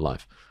out in your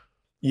life?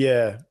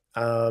 Yeah.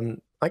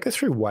 I go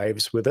through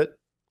waves with it.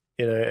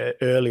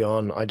 Early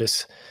on, I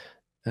just,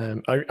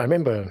 I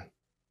remember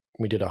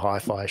we did a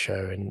hi-fi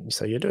show, and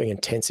so you're doing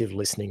intensive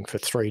listening for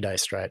 3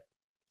 days straight.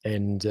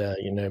 And,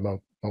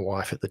 my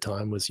wife at the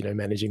time was,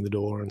 managing the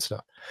door and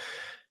stuff.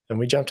 And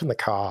we jumped in the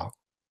car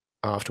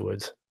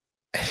afterwards,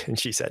 and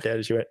she sat down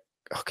and she went,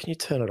 "Oh, can you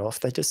turn it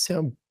off? They just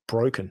sound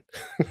broken."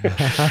 You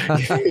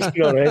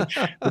know what I mean?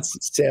 It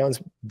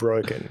sounds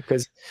broken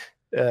because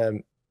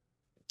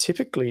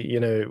typically,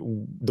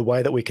 the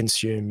way that we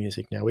consume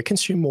music now, we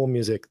consume more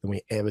music than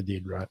we ever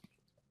did, right?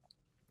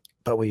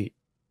 But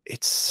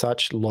it's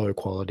such low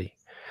quality.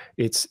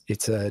 It's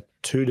a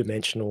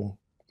 2-dimensional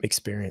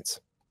experience.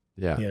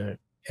 Yeah.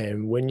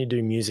 And when you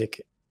do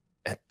music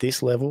at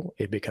this level,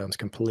 it becomes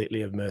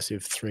completely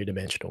immersive,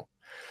 3-dimensional.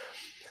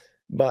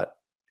 But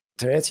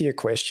to answer your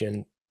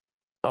question,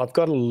 I've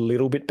got a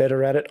little bit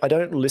better at it. I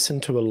don't listen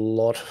to a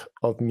lot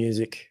of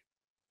music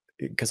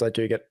because I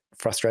do get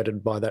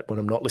frustrated by that when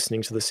I'm not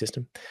listening to the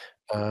system.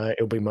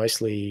 It'll be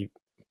mostly,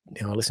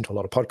 I listen to a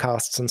lot of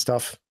podcasts and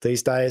stuff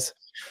these days.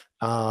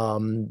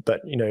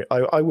 But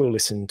I will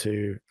listen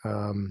to.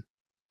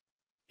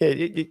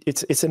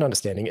 It's an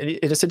understanding.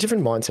 It's a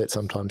different mindset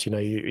sometimes.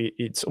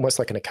 It's almost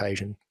like an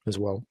occasion as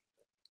well.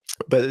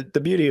 But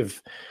the beauty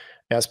of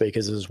our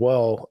speakers as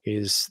well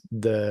is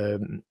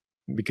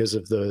because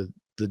of the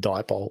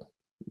dipole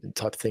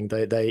type of thing,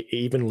 they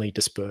evenly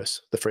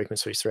disperse the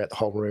frequencies throughout the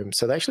whole room.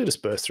 So they actually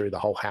disperse through the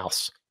whole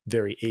house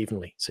very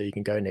evenly. So you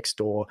can go next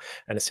door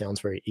and it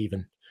sounds very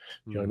even.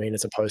 You know what I mean?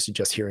 As opposed to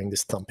just hearing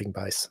this thumping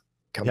bass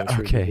coming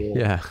through the wall.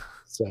 Yeah.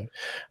 So,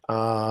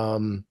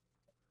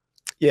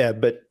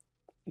 but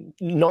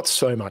not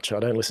so much. I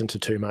don't listen to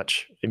too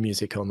much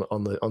music on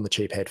the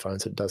cheap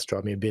headphones. It does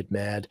drive me a bit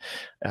mad,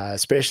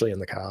 especially in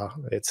the car.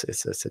 It's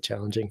a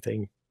challenging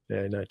thing,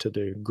 to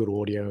do good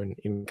audio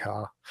in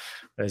car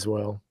as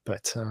well.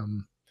 But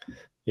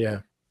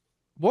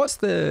because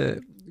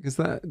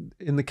that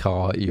in the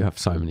car you have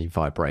so many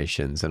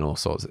vibrations and all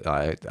sorts.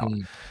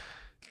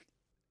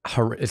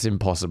 It's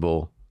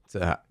impossible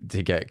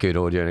to get good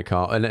audio in a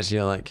car unless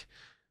you're like,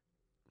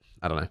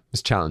 I don't know, it's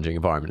a challenging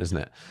environment, isn't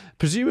it?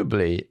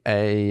 Presumably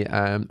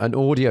an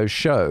audio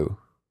show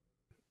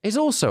is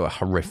also a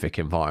horrific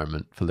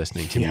environment for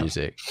listening to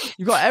music.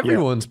 You've got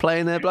everyone's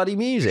playing their bloody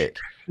music.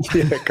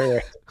 Yeah,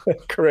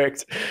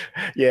 correct.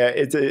 Yeah,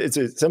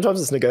 sometimes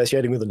it's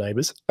negotiating with the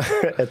neighbors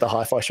at the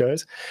hi-fi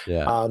shows.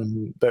 Yeah.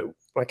 But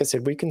like I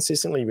said, we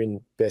consistently win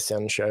Best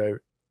Sound Show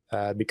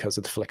because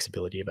of the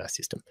flexibility of our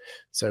system.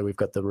 So we've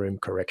got the room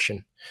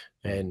correction,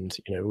 and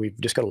we've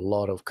just got a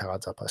lot of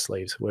cards up our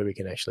sleeves where we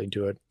can actually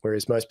do it.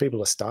 Whereas most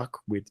people are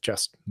stuck with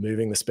just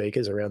moving the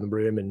speakers around the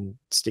room and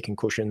sticking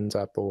cushions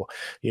up, or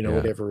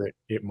whatever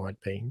it might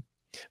be.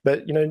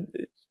 But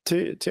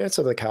to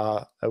answer the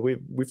car,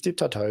 we've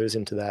dipped our toes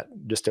into that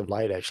just of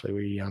late. Actually,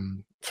 we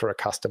for a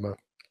customer,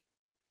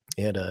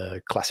 he had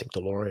a classic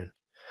DeLorean,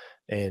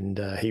 and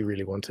he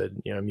really wanted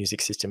a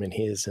music system in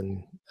his,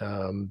 and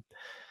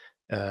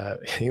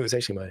he was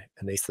actually my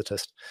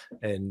anaesthetist,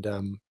 and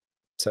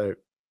so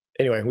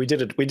anyway, we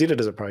did it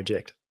as a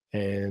project,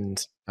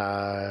 and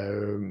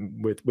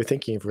we're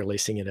thinking of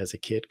releasing it as a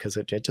kit because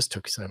it just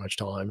took so much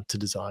time to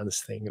design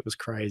this thing. It was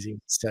crazy.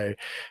 So,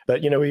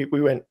 but we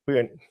went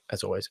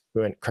as always.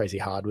 We went crazy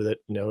hard with it.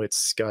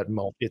 It's got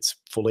it's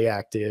fully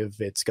active.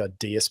 It's got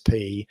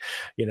DSP.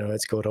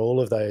 It's got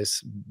all of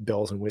those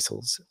bells and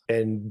whistles.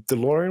 And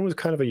DeLorean was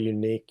kind of a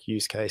unique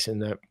use case in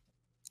that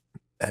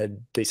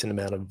had decent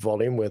amount of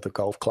volume where the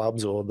golf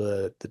clubs or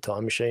the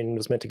time machine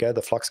was meant to go,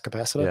 the flux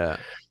capacitor.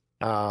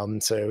 Yeah.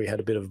 So we had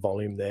a bit of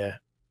volume there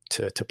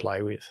to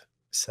play with.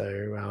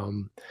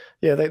 So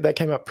they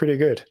came up pretty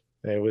good.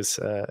 It was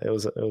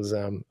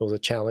a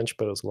challenge,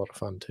 but it was a lot of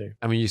fun too.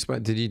 I mean,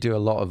 did you do a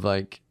lot of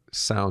like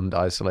sound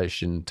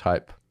isolation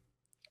type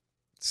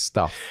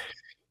stuff?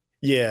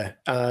 Yeah.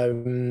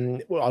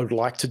 Well, I would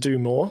like to do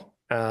more.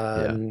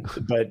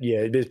 But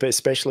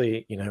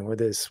especially, where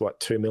there's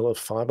 2 mil of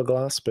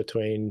fiberglass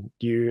between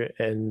you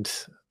and,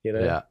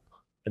 a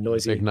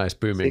noisy, big, nice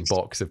booming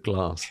box of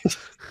glass.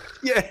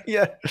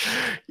 Yeah.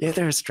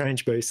 They're a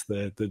strange beast,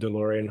 the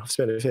DeLorean. I've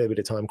spent a fair bit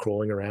of time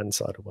crawling around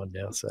inside of one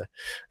now, so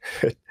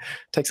it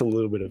takes a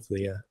little bit of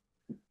the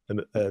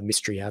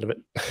mystery out of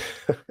it.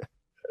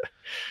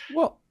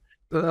 Well,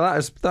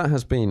 that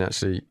has been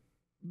actually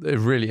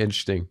really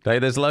interesting.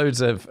 There's loads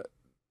of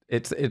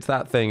it's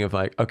that thing of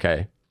like,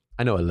 okay,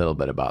 I know a little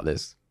bit about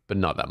this, but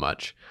not that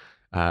much.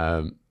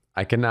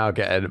 I can now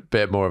get a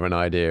bit more of an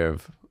idea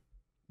of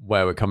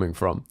where we're coming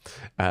from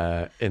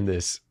in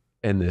this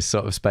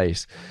sort of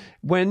space.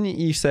 When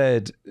you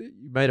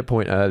made a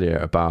point earlier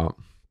about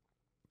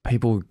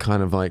people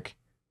kind of like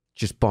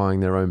just buying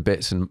their own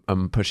bits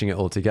and pushing it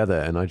all together,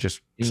 and I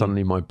just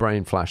suddenly my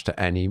brain flashed to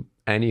any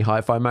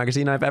hi-fi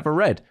magazine I've ever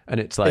read, and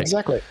it's like,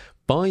 exactly,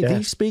 buy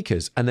these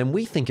speakers, and then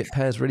we think it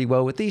pairs really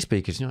well with these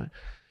speakers.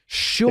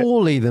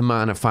 Surely the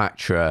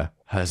manufacturer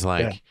has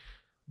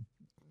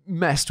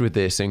messed with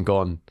this and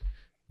gone,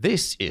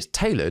 this is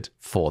tailored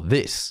for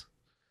this.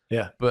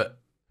 Yeah. But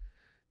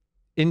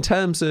in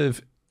terms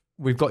of,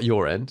 we've got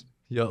your end,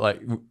 you're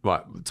like,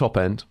 right, top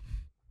end.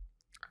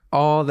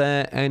 Are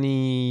there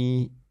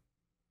any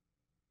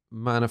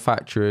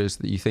manufacturers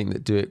that you think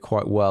that do it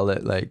quite well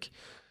at like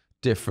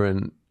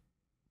different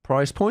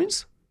price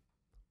points?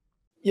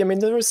 Yeah, I mean,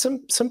 there are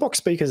some box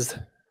speakers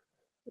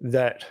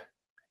that,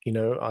 you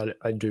know,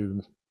 I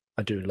do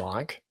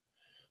like.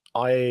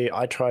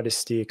 I try to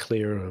steer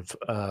clear of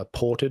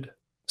ported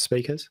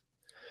speakers.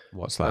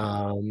 What's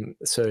that?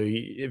 So have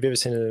you ever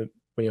seen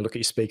when you look at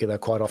your speaker, they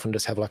quite often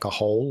just have like a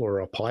hole or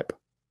a pipe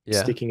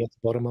sticking at the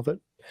bottom of it.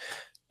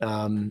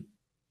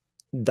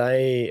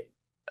 They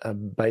are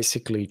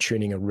basically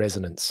tuning a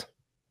resonance.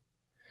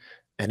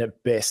 And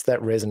at best,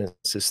 that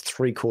resonance is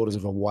 3/4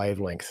 of a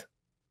wavelength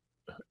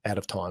out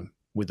of time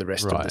with the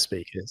rest of the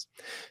speakers.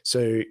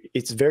 So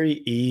it's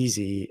very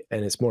easy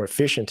and it's more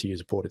efficient to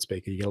use a ported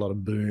speaker. You get a lot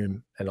of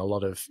boom and a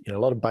lot of, you know, a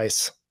lot of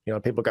bass. You know,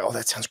 people go, oh,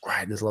 that sounds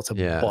great. There's lots of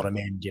bottom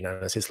end, you know,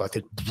 it's just like,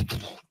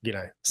 you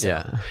know,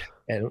 so,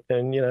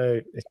 and, you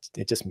know,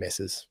 it just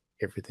messes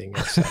everything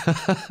else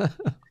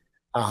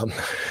up.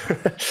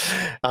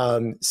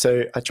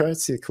 So I try to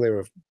steer clear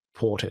of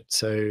ported.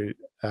 So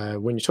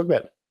when you talk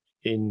about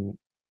in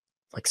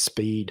like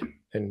speed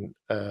and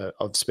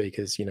of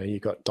speakers, you know,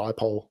 you've got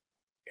dipole,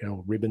 you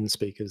know, ribbon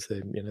speakers,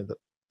 they're, you know,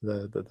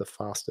 the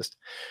fastest,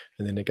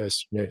 and then it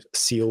goes, you know,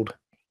 sealed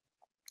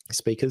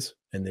speakers,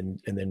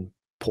 and then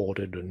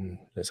ported, and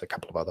there's a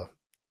couple of other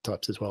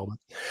types as well.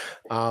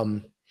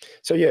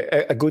 So yeah,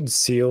 a good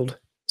sealed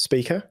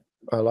speaker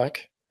I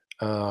like.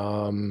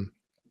 And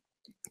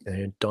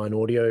Dyne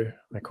Audio,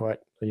 I quite,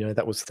 you know,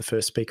 that was the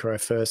first speaker I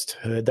first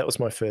heard. That was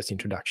my first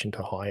introduction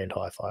to high-end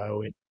hi-fi. I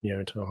went, you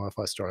know, into a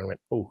hi-fi store and went,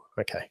 oh,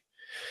 okay,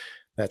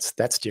 that's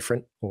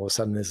different. All of a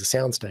sudden there's a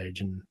soundstage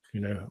and,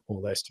 you know,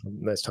 all those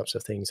types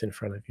of things in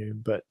front of you.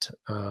 But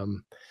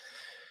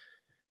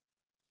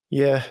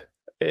yeah,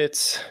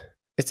 it's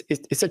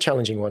a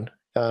challenging one.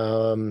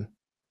 There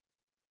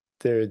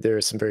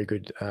are some very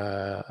good,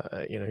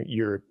 you know,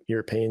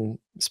 European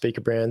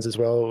speaker brands as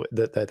well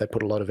that they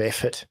put a lot of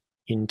effort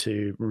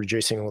into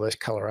reducing all those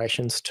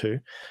colorations too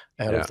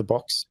out of the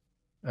box.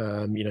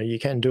 You know, you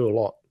can do a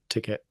lot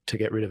to get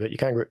rid of it. You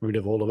can't get rid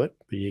of all of it,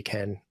 but you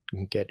can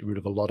get rid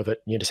of a lot of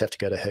it. You just have to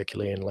go to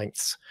Herculean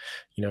lengths.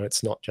 You know,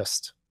 it's not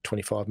just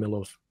 25 mil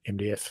of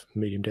MDF,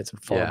 medium density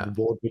fiber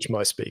board, which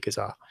most speakers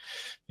are.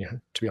 You know,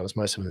 to be honest,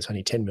 most of them is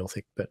only 10 mil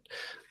thick, but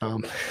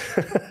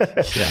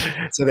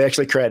so they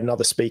actually create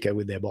another speaker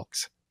with their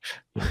box.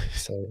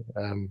 So,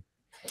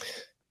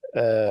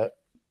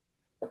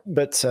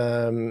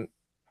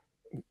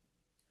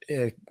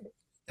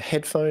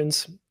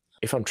 headphones,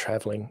 if I'm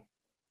traveling,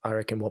 I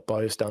reckon what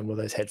Bo's done with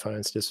those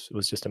headphones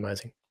was just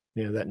amazing.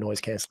 You know, that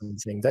noise cancelling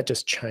thing, that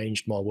just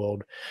changed my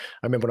world.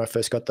 I remember when I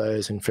first got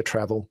those, and for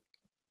travel,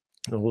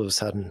 and all of a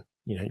sudden,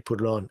 you know, you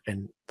put it on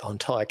and the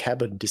entire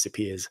cabin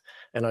disappears,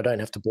 and I don't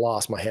have to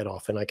blast my head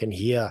off, and I can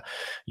hear,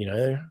 you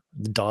know,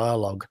 the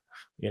dialogue,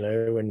 you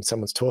know, when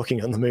someone's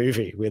talking on the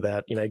movie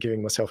without, you know,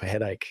 giving myself a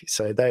headache.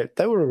 So that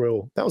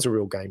was a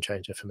real game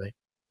changer for me.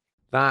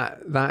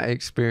 That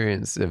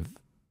experience of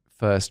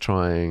first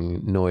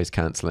trying noise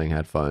cancelling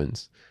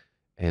headphones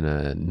in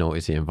a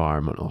noisy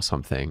environment or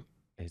something,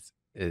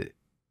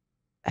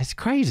 it's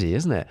crazy,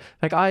 isn't it?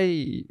 Like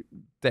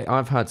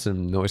I've had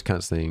some noise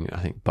cancelling, I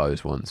think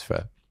Bose ones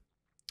for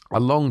a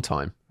long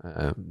time,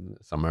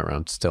 somewhere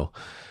around still,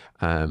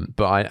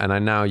 but I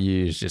now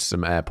use just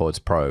some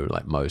AirPods Pro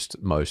like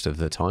most of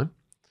the time,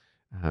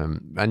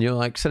 and you're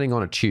like sitting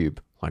on a tube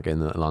like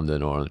in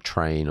London or on a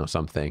train or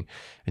something,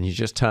 and you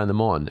just turn them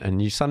on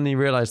and you suddenly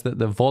realize that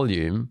the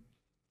volume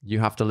you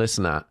have to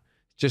listen at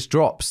just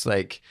drops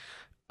like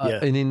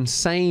an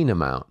insane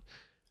amount.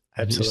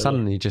 Absolutely.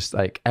 Suddenly just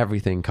like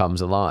everything comes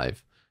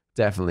alive.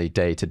 Definitely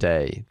day to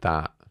day,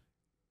 that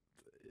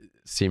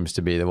seems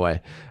to be the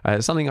way.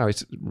 Something I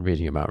was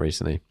reading about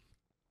recently,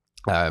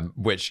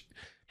 which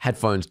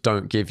headphones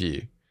don't give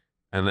you,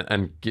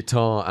 and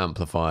guitar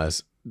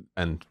amplifiers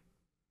and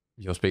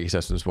your speaker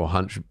systems will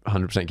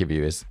 100% give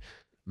you, is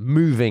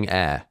moving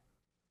air.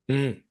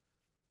 And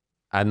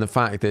the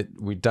fact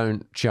that we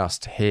don't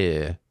just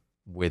hear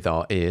with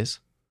our ears.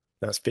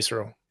 That's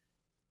visceral.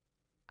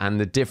 And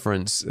the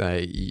difference,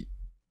 it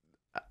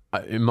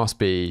must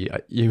be,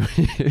 you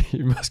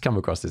must come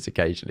across this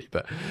occasionally,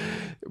 but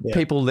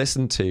people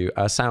listen to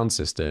a sound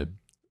system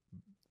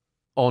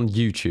on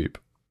YouTube,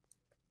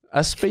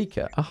 a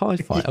speaker, a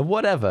hi-fi, or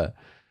whatever.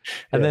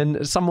 And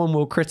then someone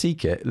will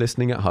critique it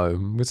listening at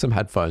home with some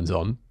headphones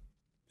on,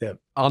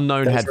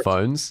 unknown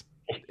headphones,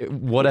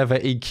 whatever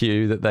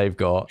EQ that they've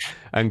got,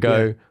 and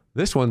go,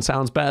 this one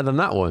sounds better than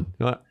that one.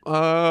 You're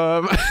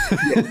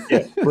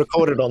like,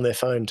 recorded on their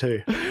phone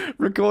too.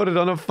 Recorded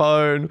on a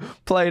phone,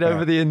 played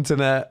over the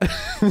internet.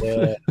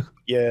 The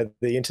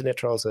internet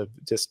trials are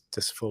just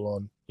full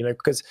on, you know,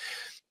 because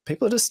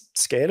people are just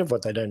scared of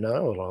what they don't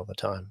know a lot of the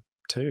time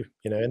too,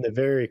 and they're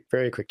very,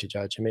 very quick to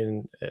judge. I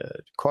mean,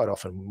 quite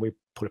often when we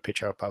put a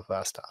picture up of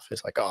our stuff,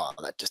 it's like, oh,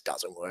 that just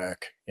doesn't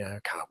work.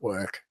 It can't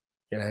work.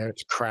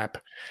 It's crap.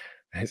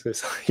 It's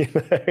just,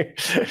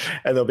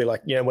 and they'll be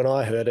like, when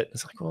I heard it,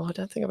 it's like, well, I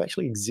don't think I've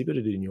actually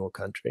exhibited in your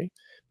country,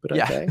 but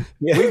okay.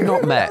 Yeah. We've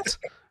not met.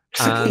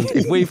 And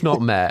if we've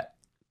not met,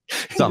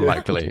 it's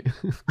unlikely.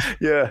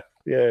 Yeah.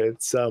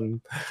 It's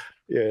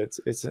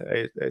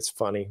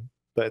funny,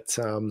 but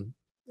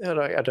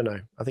I don't know.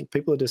 I think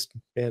people are just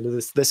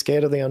they're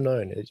scared of the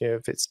unknown.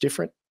 If it's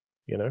different,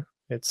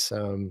 it's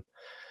and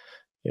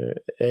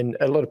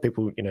a lot of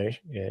people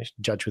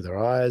judge with their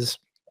eyes,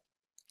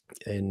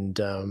 and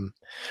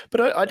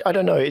but I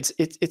don't know.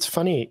 It's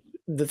funny.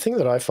 The thing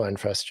that I find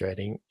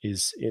frustrating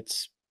is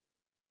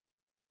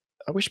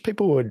I wish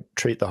people would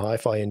treat the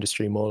hi-fi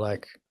industry more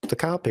like the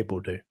car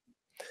people do.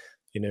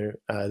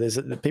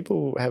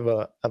 People have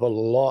a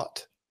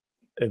lot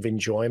of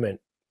enjoyment.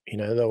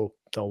 They'll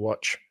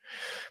watch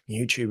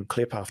YouTube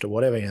clip after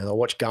whatever. They'll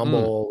watch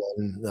Gumball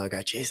and they'll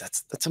go, "Geez,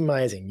 that's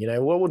amazing."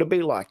 What would it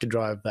be like to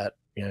drive that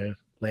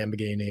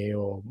Lamborghini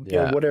or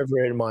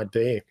whatever it might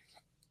be?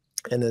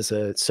 And there's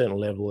a certain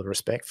level of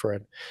respect for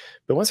it.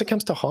 But once it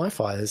comes to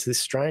hi-fi, there's this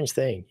strange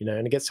thing,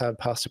 and it gets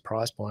past the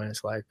price point.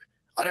 It's like,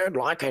 I don't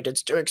like it.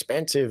 It's too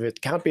expensive.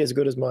 It can't be as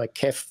good as my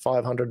KEF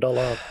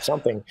 $500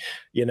 something.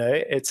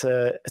 It's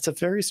a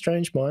very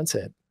strange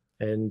mindset,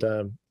 and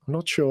I'm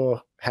not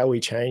sure how we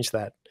change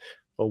that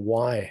or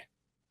why.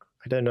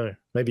 I don't know.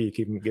 Maybe you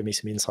can give me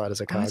some insight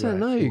as a car guy. I don't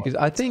know, because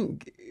I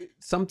think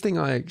something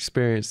I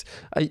experienced.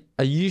 I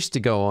used to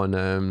go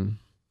on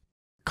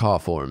car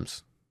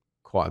forums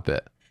quite a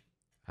bit.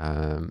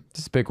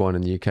 There's a big one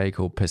in the UK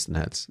called Piston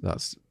Heads.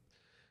 That's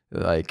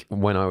like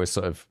when I was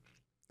sort of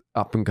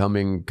up and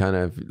coming, kind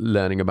of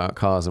learning about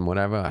cars and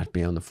whatever, I'd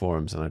be on the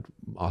forums and I'd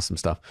ask them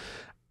stuff.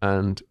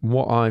 And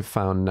what I've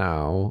found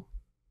now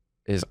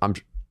is I'm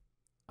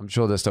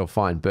sure they're still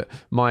fine, but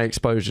my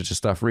exposure to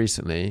stuff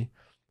recently,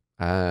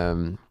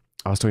 I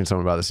was talking to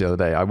someone about this the other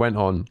day. I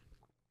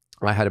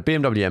had a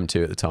BMW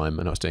M2 at the time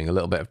and I was doing a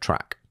little bit of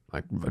track,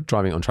 like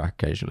driving on track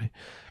occasionally.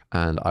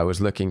 And I was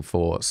looking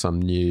for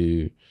some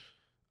new,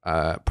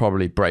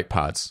 probably brake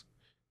pads,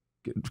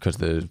 because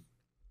the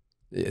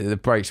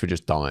brakes were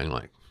just dying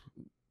like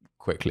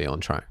quickly on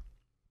track.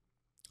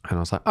 And I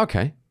was like,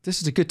 okay,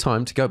 this is a good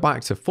time to go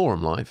back to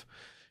Forum Live,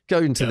 go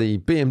into the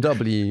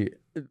BMW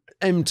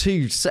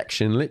M2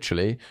 section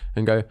literally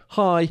and go,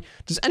 hi,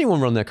 does anyone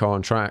run their car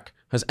on track?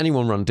 Has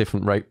anyone run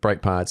different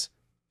brake pads?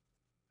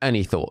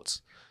 Any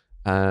thoughts?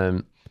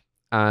 And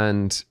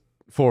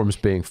forums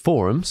being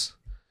forums.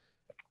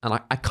 And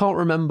I can't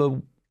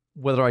remember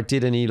whether I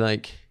did any,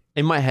 like,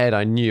 in my head,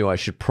 I knew I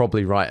should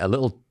probably write a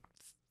little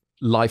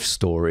life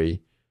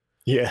story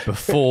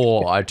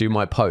before I do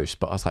my post,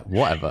 but I was like,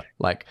 whatever,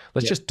 like,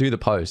 let's just do the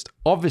post.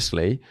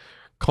 Obviously,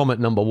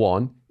 comment number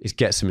 1 is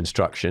get some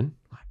instruction.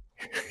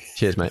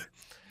 Cheers, mate.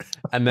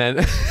 And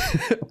then,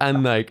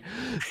 and like,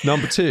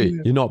 number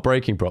 2, you're not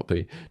braking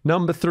properly.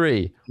 Number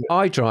 3,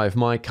 I drive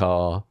my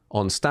car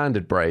on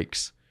standard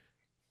brakes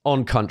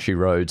on country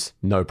roads,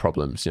 no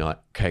problems. You're like,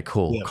 okay,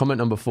 cool. Comment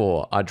number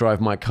 4, I drive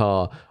my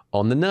car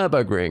on the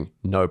Nürburgring,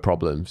 no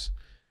problems.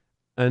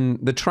 And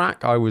the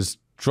track I was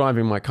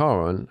driving my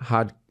car on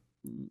had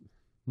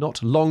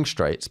not long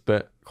straights,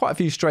 but quite a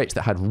few straights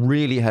that had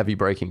really heavy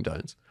braking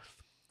zones.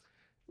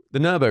 The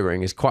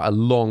Nürburgring is quite a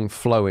long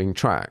flowing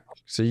track,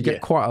 so you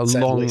get quite a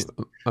long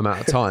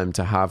amount of time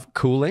to have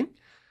cooling.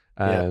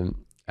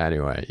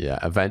 Anyway,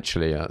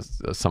 eventually I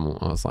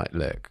was like,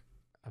 look,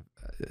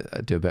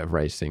 I do a bit of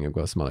racing, I've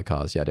got some other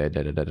cars, and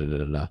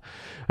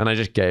I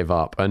just gave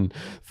up. And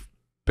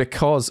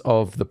because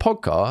of the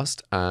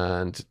podcast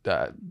and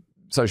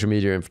social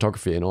media and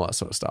photography and all that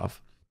sort of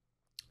stuff,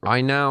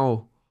 I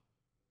now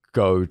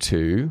go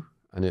to,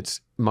 and it's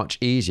much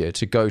easier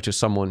to go to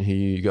someone who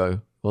you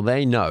go, well,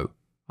 they know.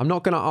 I'm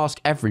not going to ask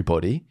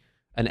everybody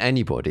and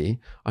anybody.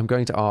 I'm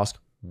going to ask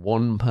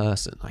one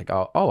person. Like,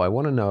 oh, I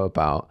want to know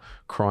about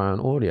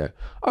Kyron audio.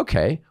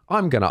 Okay,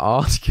 I'm going to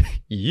ask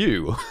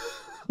you.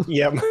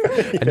 And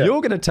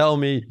you're going to tell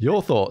me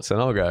your thoughts, and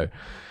I'll go,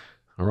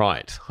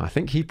 right, I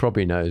think he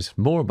probably knows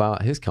more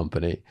about his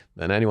company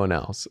than anyone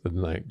else.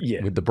 And like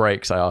with the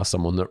brakes, I asked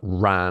someone that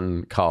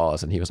ran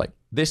cars, and he was like,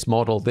 this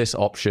model, this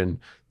option,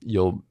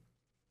 you'll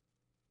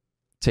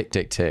tick,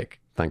 tick, tick.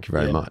 Thank you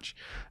very much.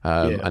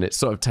 And it's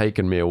sort of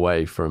taken me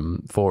away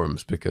from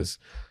forums, because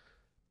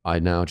I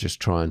now just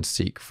try and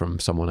seek from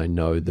someone I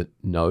know that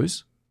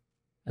knows.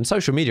 And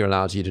social media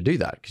allows you to do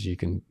that, because you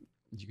can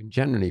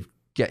generally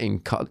get in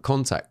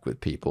contact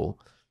with people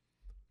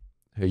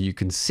who you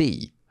can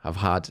see have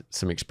had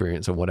some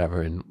experience or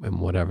whatever in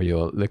whatever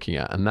you're looking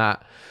at. And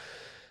that,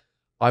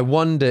 I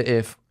wonder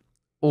if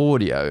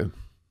audio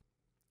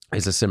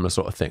is a similar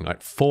sort of thing.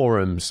 Like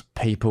forums,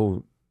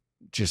 people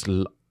just,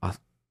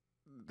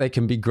 they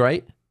can be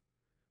great,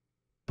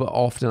 but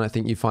often I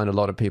think you find a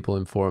lot of people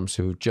in forums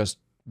who just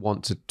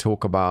want to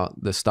talk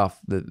about the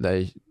stuff that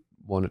they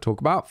want to talk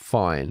about,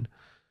 fine.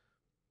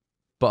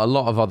 But a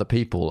lot of other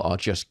people are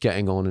just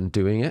getting on and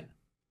doing it.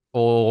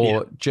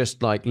 or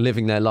just like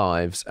living their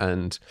lives.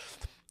 And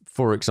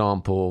for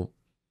example,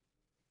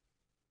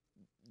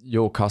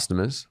 your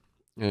customers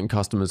and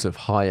customers of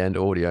high-end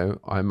audio,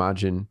 I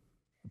imagine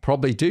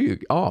probably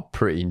are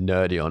pretty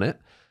nerdy on it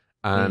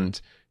and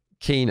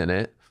keen in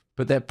it,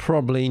 but they're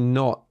probably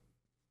not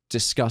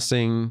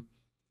discussing,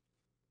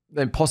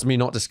 they're possibly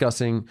not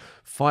discussing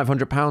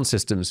 £500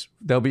 systems.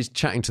 They'll be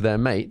chatting to their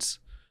mates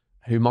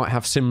who might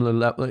have similar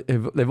level.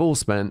 They've all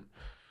spent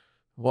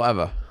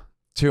whatever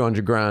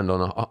 200 grand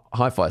on a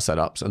hi-fi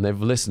setups, and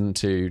they've listened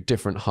to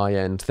different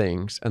high-end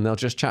things, and they'll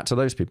just chat to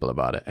those people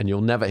about it, and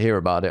you'll never hear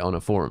about it on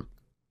a forum.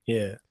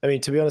 Yeah, I mean,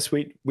 to be honest,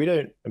 we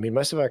don't. I mean,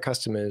 most of our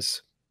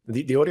customers,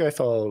 the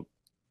audiophile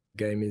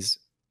game is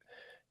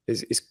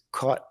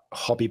quite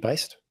hobby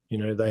based. You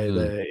know, they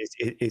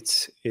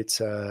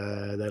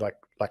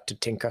like to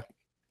tinker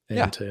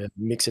and to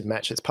mix and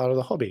match. It's part of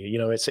the hobby. You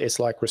know, it's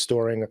like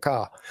restoring a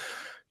car.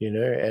 You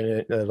know,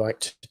 and they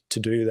like to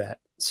do that.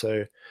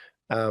 So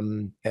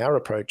our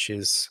approach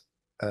is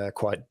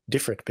quite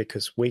different,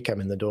 because we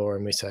come in the door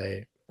and we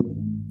say,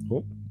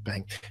 oh,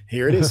 bang,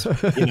 here it is.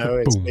 You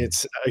know,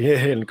 it's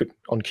and good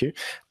on cue.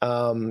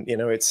 You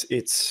know,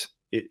 it's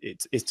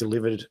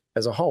delivered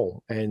as a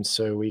whole, and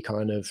so we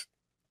kind of,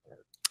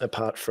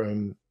 apart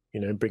from,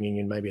 you know, bringing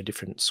in maybe a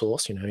different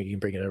source, you know, you can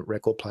bring in a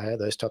record player,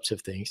 those types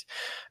of things.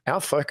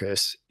 Our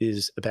focus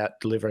is about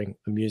delivering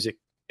a music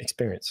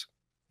experience.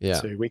 Yeah.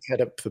 So we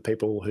cater for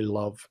people who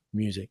love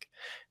music,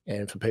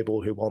 and for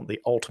people who want the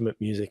ultimate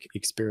music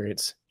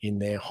experience in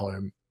their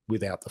home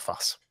without the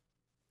fuss.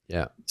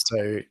 Yeah.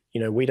 So,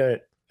 you know, we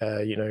don't,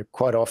 you know,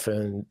 quite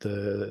often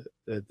the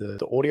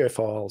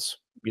audiophiles,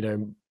 you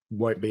know,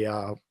 won't be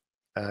our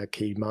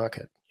key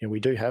market. You know, we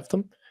do have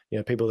them, you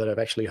know, people that have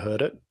actually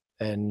heard it,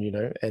 and, you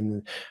know,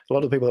 and a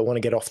lot of people that want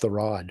to get off the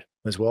ride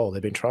as well.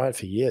 They've been trying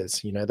for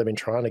years, you know, they've been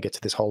trying to get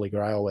to this holy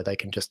grail where they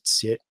can just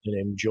sit and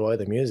enjoy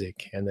the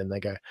music, and then they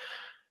go,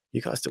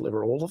 you guys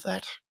deliver all of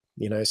that?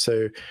 You know,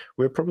 so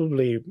we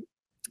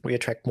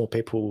attract more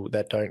people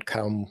that don't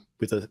come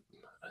with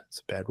it's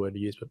a bad word to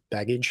use, but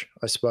baggage,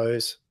 I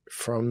suppose,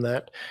 from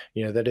that.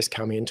 You know, they just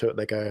come into it,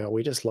 they go, oh,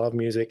 we just love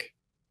music.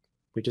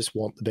 We just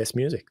want the best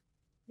music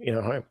in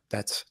our home.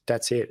 That's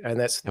it. And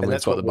that's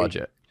we've got the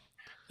budget.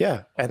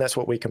 Yeah. And that's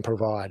what we can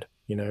provide.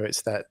 You know,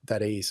 it's that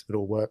ease.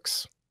 It'll work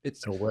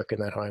in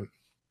that home.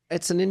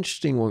 It's an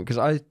interesting one, because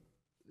I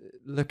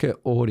look at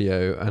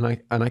audio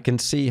and I can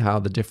see how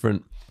the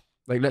different,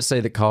 like, let's say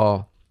the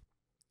car,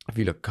 if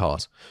you look at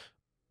cars,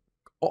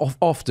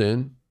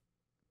 often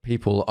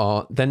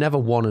they're never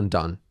one and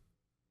done.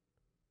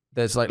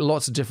 There's like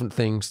lots of different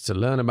things to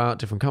learn about,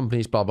 different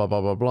companies, blah, blah,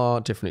 blah, blah, blah,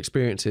 different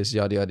experiences,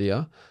 yada, yada,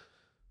 yada.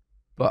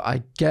 But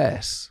I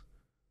guess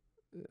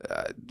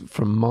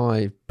from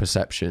my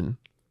perception,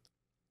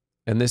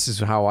 and this is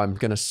how I'm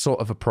going to sort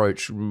of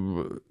approach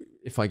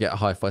if I get a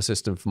hi-fi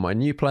system for my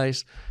new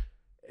place,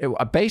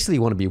 I basically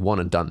want to be one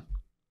and done.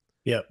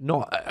 Yeah.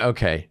 Not,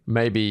 okay,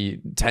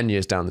 maybe 10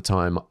 years down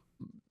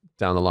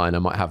the line, I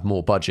might have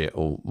more budget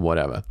or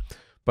whatever.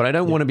 But I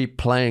don't want to be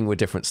playing with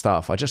different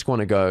stuff. I just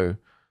want to go,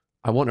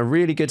 I want a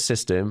really good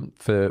system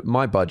for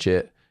my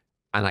budget,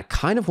 and I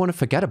kind of want to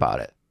forget about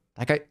it.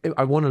 Like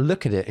I want to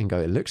look at it and go,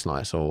 it looks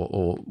nice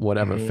or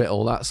whatever, fit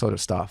all that sort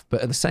of stuff.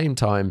 But at the same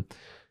time,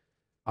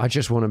 I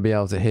just want to be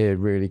able to hear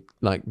really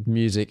like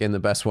music in the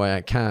best way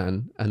I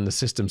can, and the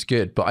system's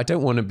good. But I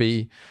don't want to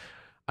be,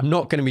 I'm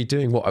not going to be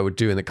doing what I would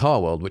do in the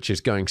car world, which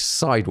is going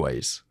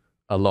sideways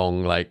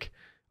along. Like,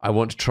 I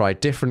want to try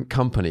different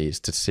companies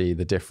to see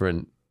the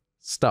different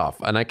stuff.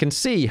 And I can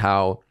see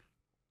how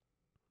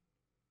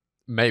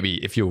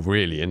maybe if you're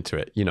really into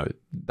it, you know,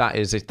 that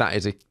is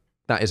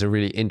a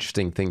really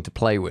interesting thing to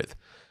play with.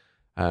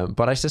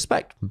 But I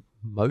suspect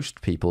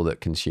most people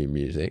that consume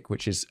music,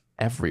 which is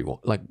everyone,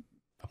 like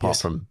apart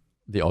from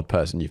the odd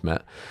person you've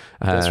met,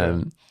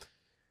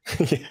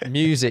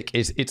 music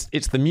is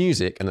it's the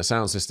music, and the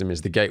sound system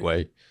is the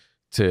gateway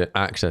to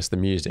access the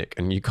music.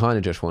 And you kind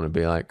of just want to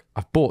be like,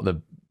 I've bought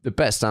the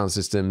best sound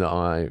system that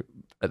I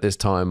at this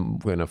time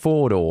can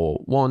afford or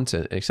want,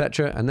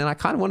 etc. And then I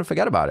kind of want to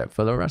forget about it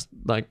for the rest.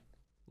 Like,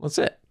 that's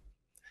it.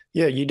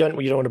 Yeah, you don't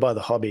want to buy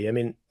the hobby. I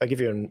mean, I'll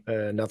give you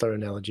another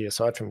analogy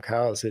aside from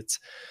cars. It's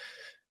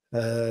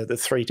the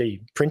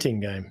 3D printing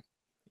game.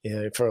 You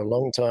know, for a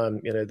long time,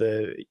 you know,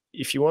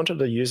 if you wanted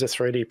to use a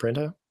 3D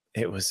printer,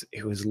 it was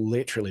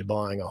literally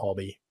buying a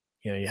hobby.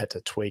 You know, you had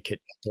to tweak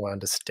it to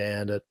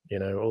understand it, you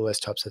know, all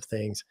those types of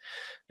things.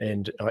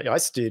 And I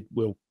steered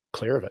well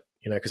clear of it,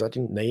 you know, because I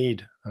didn't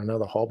need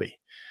another hobby,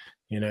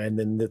 you know. And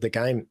then the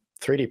game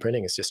 3D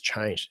printing has just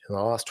changed. In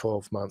the last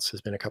 12 months,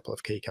 there's been a couple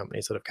of key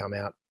companies that have come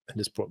out and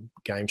just brought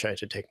game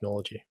changer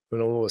technology.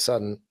 And all of a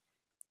sudden,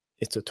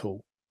 it's a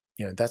tool.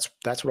 You know, that's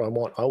what I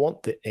want. I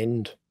want the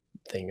end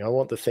thing. I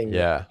want the thing.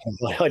 Yeah.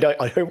 I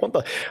don't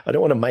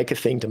want to make a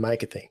thing to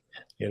make a thing.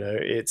 You know,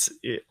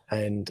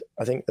 and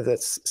I think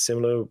that's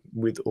similar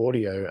with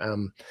audio.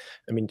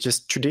 I mean,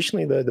 just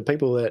traditionally, the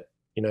people that,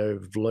 you know,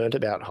 have learned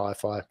about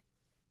hi-fi,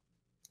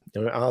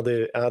 you know, are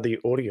the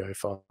audio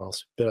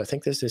files. But I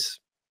think there's this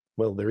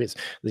Well, there is.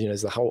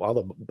 There's the whole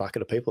other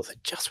bucket of people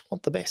that just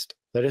want the best.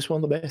 They just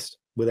want the best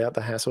without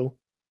the hassle.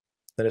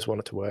 They just want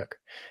it to work.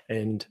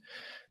 And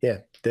yeah,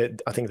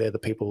 I think they're the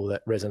people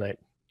that resonate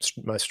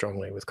most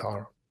strongly with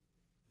Kyron.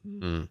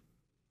 Mm.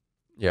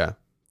 Yeah,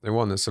 they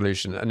want the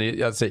solution, and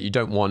that's it. They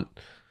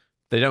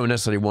don't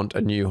necessarily want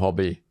a new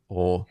hobby,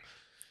 or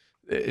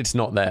it's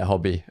not their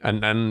hobby,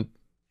 and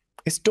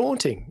it's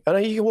daunting. I know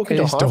you can walk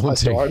into a hi-fi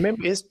store. I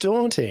remember it's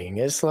daunting.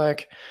 It's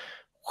like,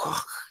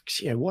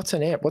 what's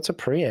an amp? What's a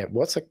preamp?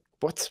 What's a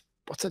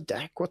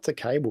DAC? What's a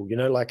cable?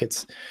 Like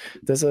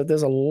there's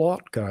a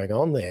lot going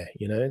on there.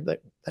 They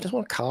just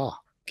want a car.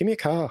 Give me a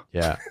car.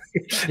 Yeah.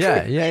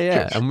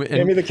 And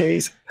give me the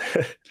keys.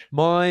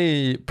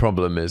 My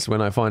problem is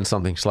when I find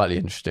something slightly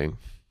interesting,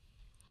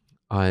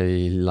 I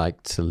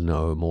like to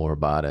know more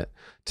about it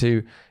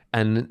too.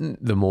 And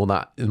the more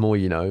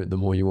you know, the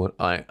more you want.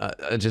 I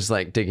just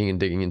like digging and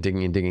digging and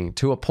digging and digging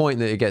to a point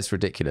that it gets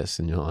ridiculous.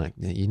 And you're like,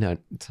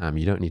 Sam,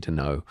 you don't need to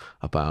know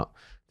about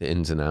the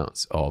ins and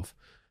outs of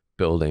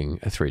building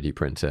a 3D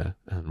printer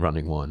and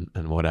running one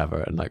and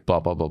whatever, and like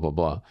blah, blah, blah, blah,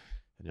 blah.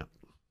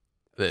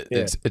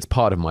 It's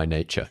part of my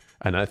nature.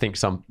 And I think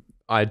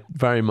my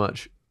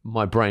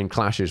brain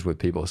clashes with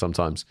people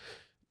sometimes.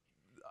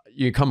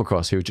 You come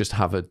across who just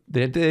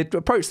they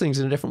approach things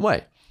in a different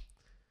way.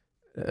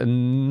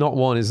 And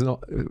one of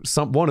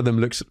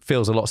them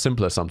feels a lot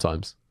simpler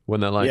sometimes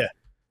when they're like,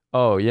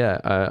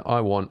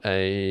 I want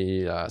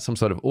some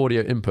sort of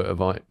audio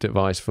input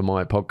device for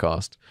my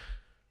podcast.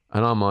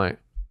 And I'm like,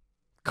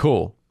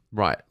 cool,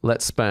 right,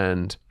 let's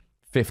spend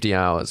 50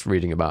 hours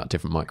reading about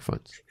different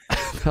microphones.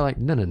 They're like,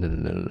 no.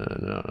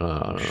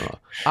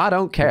 I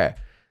don't care.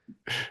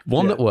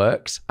 One that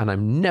works, and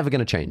I'm never going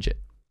to change it.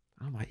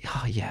 I'm like,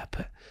 oh yeah,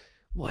 but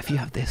what if you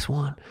have this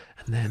one?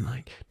 And then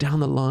like down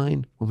the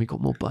line, when we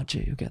got more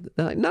budget, you'll get.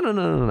 They're like, no.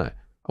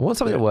 I want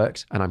something that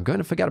works, and I'm going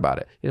to forget about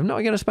it. I'm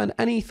not going to spend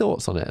any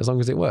thoughts on it as long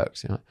as it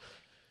works. That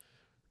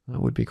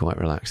would be quite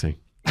relaxing.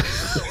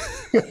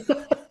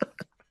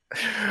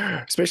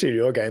 Especially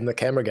your game, the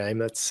camera game.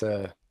 That's.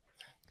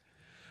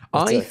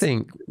 I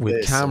think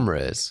with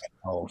cameras,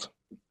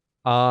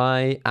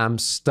 I am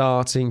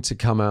starting to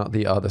come out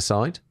the other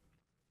side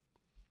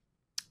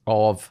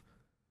of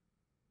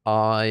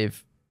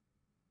I've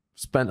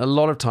spent a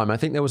lot of time. I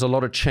think there was a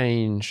lot of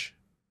change.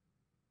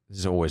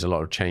 There's always a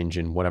lot of change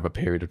in whatever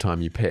period of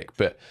time you pick.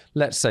 But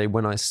let's say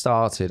when I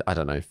started, I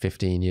don't know,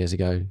 15 years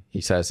ago,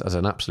 he says, as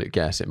an absolute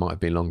guess, it might have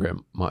been longer, it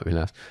might have been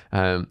less.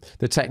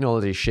 The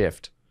technology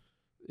shift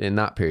in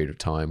that period of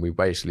time, we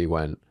basically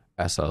went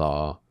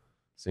SLR,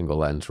 single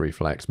lens,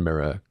 reflex,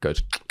 mirror,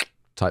 goes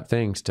type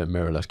things to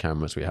mirrorless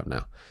cameras we have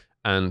now.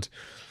 And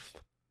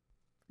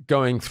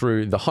going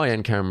through the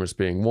high-end cameras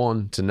being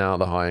one to now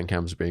the high-end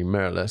cameras being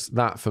mirrorless,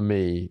 that for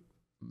me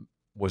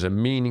was a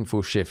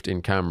meaningful shift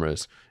in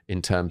cameras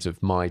in terms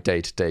of my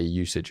day-to-day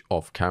usage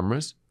of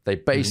cameras. They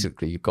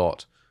basically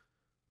got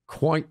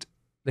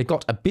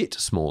a bit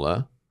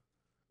smaller,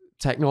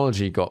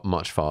 technology got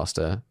much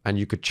faster, and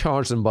you could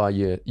charge them by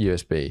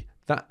USB.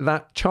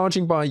 That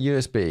charging by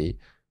USB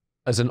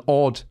as an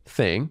odd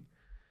thing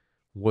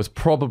was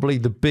probably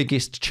the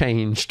biggest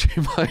change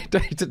to my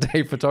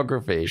day-to-day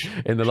photography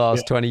in the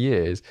last 20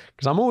 years.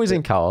 Because I'm always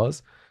in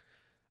cars,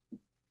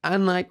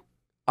 and like,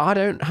 I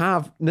don't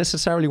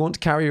necessarily want to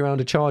carry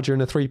around a charger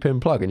and a 3-pin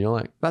plug. And you're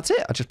like, that's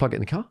it. I just plug it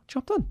in the car,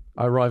 job done.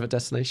 I arrive at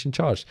destination,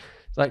 charged.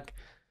 It's like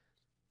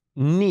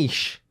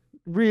niche,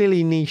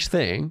 really niche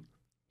thing.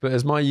 But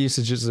as my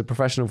usage as a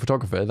professional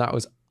photographer, that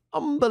was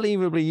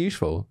unbelievably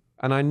useful.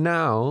 And I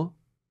now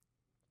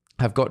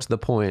have got to the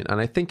point,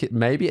 and I think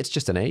maybe it's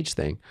just an age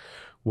thing,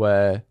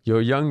 where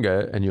you're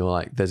younger and you're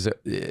like,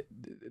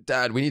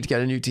 Dad, we need to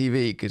get a new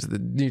TV because the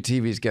new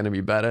TV is going to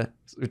be better.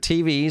 So with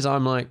TVs,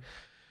 I'm like,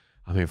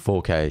 I mean,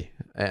 4K.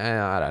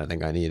 I don't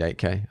think I need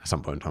 8K. At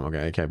some point in time, I'll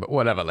get 8K, but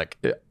whatever. Like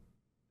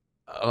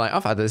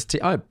I've had this.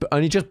 I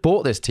only just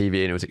bought this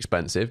TV and it was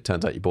expensive.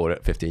 Turns out you bought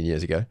it 15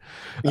 years ago.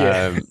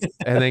 Yeah.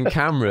 And then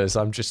cameras,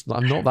 I'm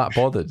not that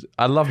bothered.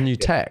 I love new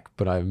tech,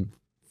 but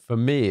for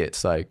me,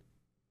 it's like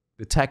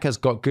the tech has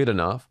got good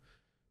enough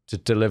to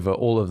deliver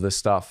all of the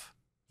stuff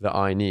that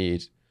I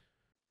need.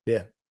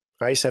 Yeah,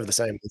 I used to have the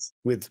same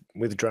with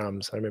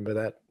drums. I remember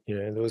that.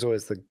 There was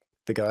always the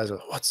guys,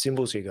 what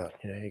cymbals you got?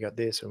 You got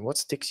this, and what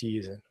sticks you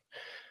using?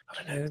 I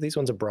don't know. These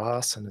ones are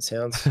brass, and the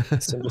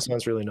cymbal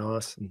sounds really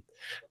nice. And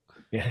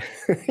yeah,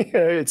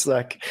 it's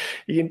like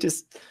you can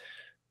just.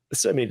 There's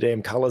so many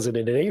damn colors in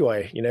it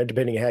anyway.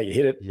 Depending on how you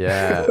hit it.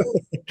 Yeah.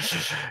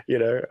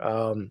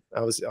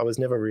 I was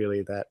never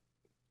really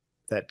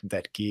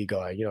that gear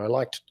guy. I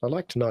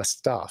liked nice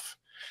stuff,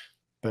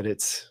 but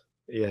it's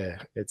I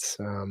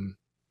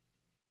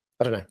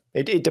don't know.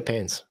 It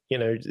depends.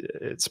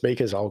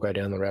 Speakers, I'll go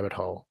down the rabbit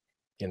hole.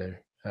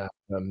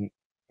 On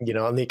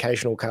the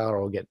occasional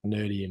car, I'll get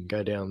nerdy and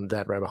go down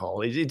that rabbit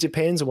hole. It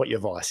depends on what your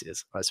vice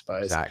is, I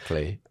suppose.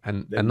 Exactly,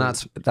 and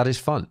that is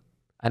fun.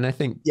 And I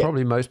think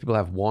probably most people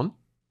have one,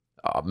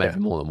 maybe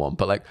more than one,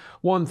 but like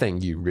one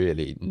thing you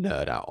really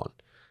nerd out on.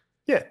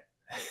 Yeah.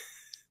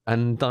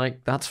 And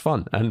like, that's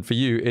fun. And for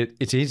you,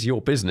 it is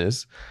your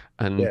business,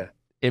 and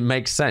it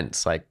makes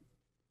sense. Like,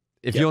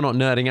 if you're not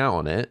nerding out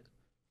on it,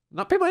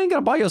 people ain't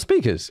going to buy your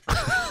speakers.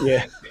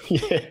 Yeah.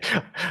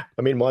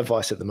 I mean, my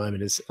vice at the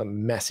moment is a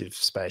massive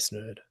space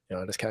nerd. You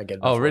know, I just can't get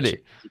enough. Oh,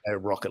 really?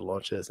 Rocket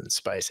launches and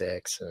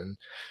SpaceX and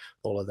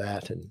all of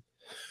that. And,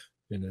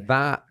 you know,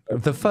 that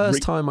the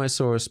first time I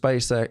saw a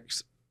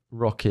SpaceX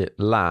rocket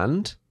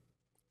land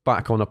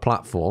back on a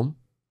platform.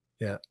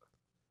 Yeah.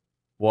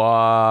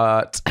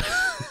 What?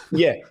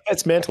 Yeah,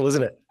 that's mental,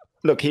 isn't it?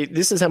 Look,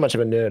 this is how much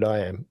of a nerd I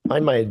am. I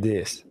made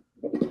this.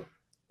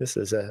 This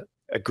is a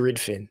grid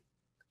fin,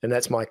 and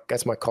that's my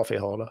coffee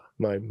holder.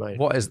 My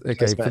what is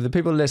okay for the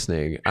people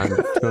listening, and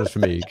to be honest, for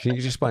me, can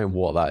you just explain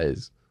what that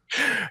is?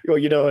 Well,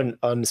 you know,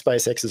 on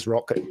SpaceX's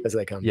rocket as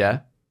they come,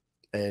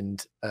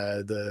 and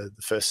the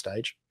first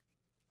stage,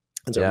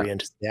 as it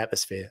re-enters the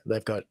atmosphere,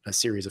 they've got a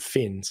series of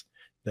fins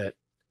that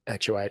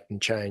actuate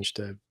and change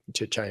to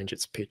change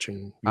its pitch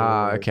and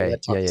okay,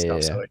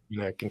 stuff, so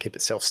it can keep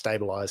itself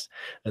stabilized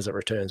as it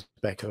returns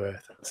back to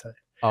Earth. So,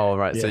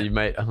 so you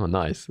made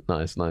nice.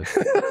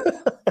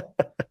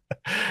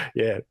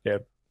 yeah,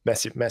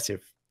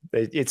 massive.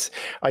 I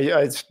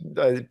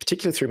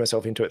particularly threw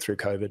myself into it through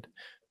COVID.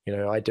 You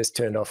know, I just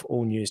turned off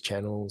all news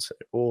channels,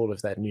 all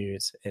of that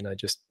news, and I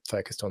just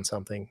focused on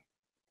something,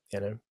 you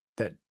know,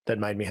 that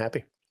made me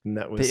happy. And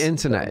that was the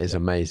internet is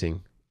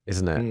amazing,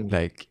 isn't it?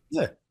 Like,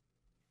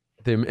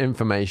 the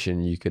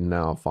information you can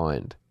now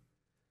find.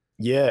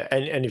 Yeah,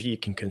 and if you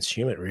can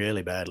consume it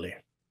really badly,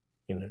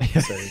 you know,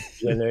 so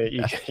you know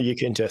you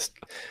can just,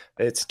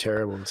 it's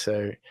terrible.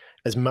 So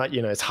as much,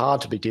 you know, it's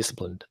hard to be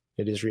disciplined.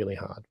 It is really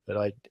hard.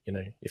 But you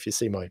know, if you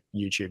see my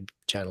YouTube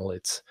channel,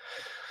 it's,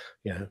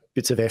 you know,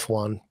 bits of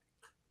F1,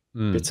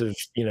 bits of,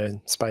 you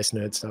know, space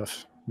nerd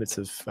stuff, bits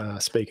of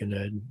speaker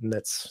nerd, and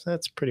that's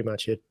pretty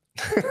much it.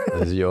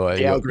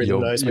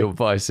 your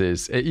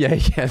vices.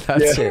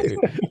 That's it.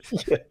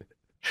 Yeah.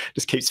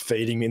 Just keeps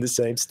feeding me the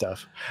same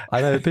stuff.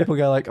 I know people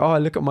go like, oh, I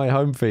look at my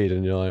home feed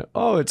and you're like,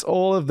 oh, it's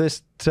all of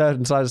this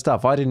certain side of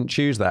stuff. I didn't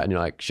choose that. And you're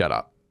like, shut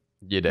up.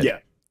 You did. Yeah.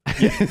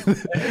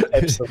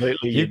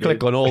 Absolutely. You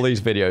click on all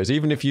these videos,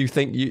 even if you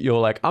think you're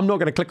like, I'm not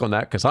going to click on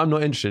that because I'm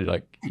not interested.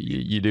 Like,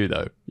 you do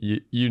though.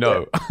 You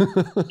know.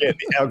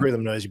 The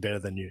algorithm knows you better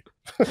than you.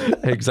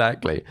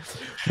 Exactly.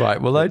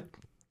 Right. Well,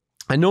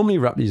 I normally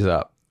wrap these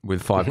up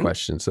with 5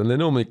 questions, and they're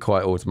normally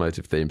quite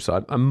automotive themed.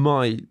 So I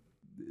might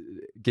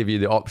give you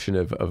the option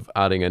of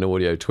adding an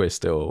audio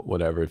twist or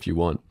whatever if you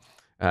want.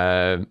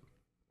 Do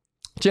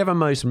you have a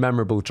most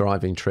memorable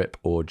driving trip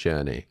or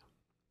journey?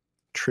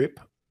 Trip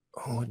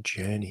or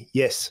journey?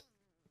 Yes.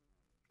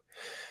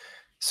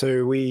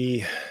 So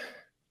in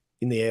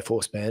the Air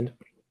Force Band,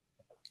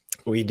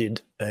 we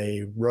did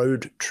a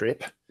road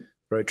trip.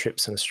 Road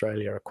trips in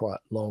Australia are quite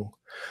long.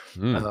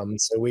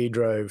 So we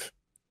drove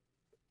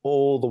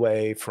all the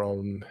way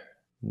from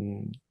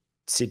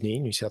Sydney,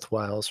 New South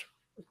Wales,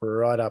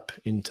 right up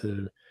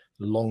into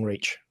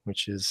Longreach,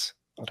 which is,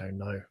 I don't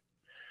know,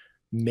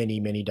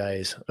 many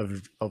days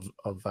of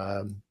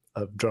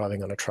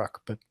driving on a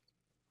truck. But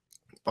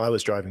I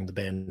was driving the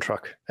band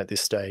truck at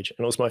this stage,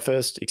 and it was my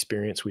first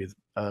experience with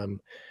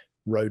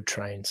road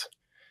trains.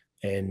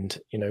 And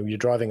you know, you're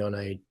driving on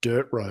a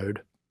dirt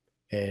road,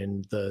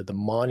 and the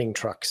mining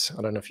trucks,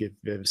 I don't know if you've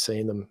ever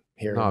seen them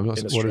here in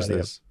Australia. What is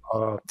this?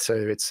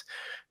 So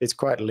it's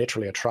quite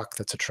literally a truck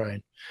that's a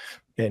train,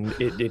 and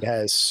it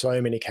has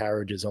so many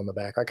carriages on the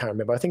back. I can't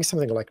remember. I think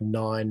something like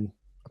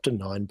up to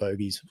 9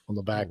 bogies on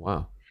the back. Oh,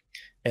 wow.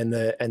 And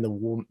the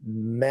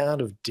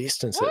amount of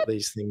distance that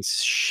these things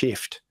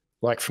shift,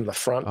 like from the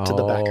front to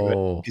the back of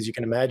it, because you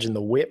can imagine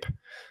the whip,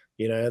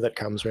 you know, that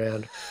comes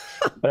around.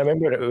 And I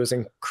remember it was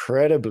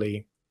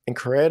incredibly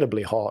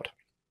hot,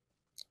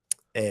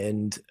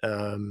 and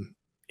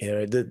you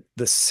know,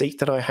 the seat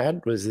that I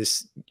had was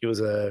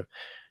the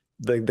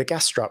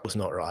gas strut was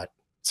not right.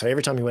 So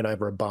every time you went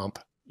over a bump,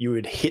 you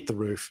would hit the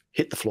roof,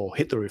 hit the floor,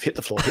 hit the roof, hit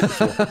the floor, hit the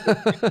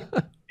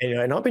floor.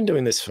 And I've been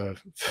doing this for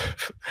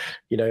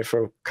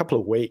a couple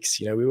of weeks.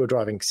 You know, we were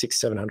driving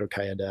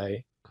 600-700K a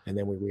day, and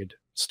then we would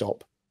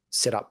stop,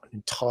 set up an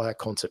entire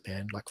concert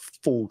band, like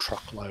full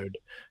truckload,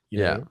 you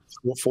know,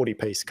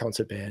 40-piece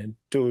concert band,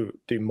 do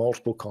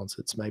multiple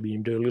concerts, maybe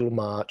even do a little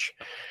march,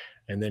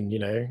 and then, you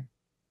know,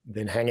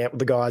 then hang out with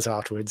the guys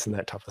afterwards and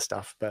that type of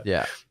stuff. But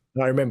I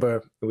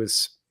remember it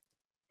was,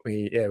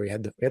 we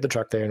had the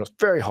truck there, and it was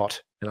very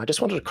hot, and I just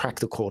wanted to crack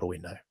the quarter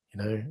window,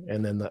 you know,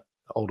 and then the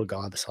older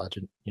guy, the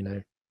sergeant, you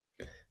know,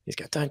 he's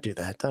going, don't do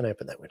that, don't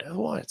open that window.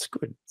 Why? It's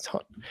good, it's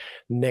hot.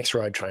 Next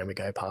road train we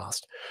go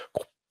past,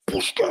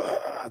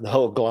 the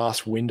whole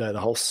glass window, the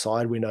whole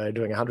side window,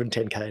 doing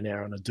 110K an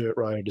hour on a dirt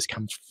road, just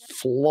comes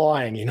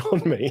flying in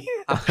on me.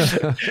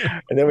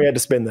 And then we had to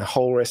spend the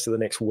whole rest of the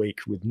next week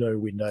with no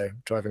window,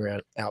 driving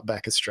around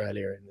outback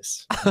Australia in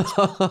this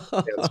truck.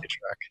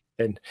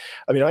 And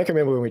I mean, I can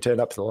remember when we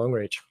turned up to the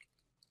Longreach,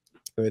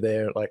 we were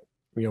there, like,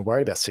 you know,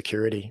 worried about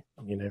security,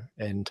 you know,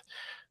 and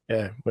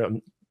well,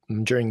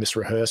 during this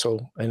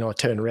rehearsal, and I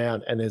turn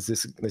around and there's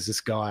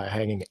this guy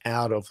hanging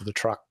out of the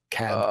truck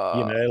cab,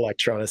 you know, like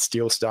trying to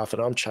steal stuff,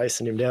 and I'm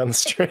chasing him down the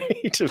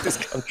street of this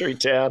country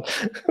town.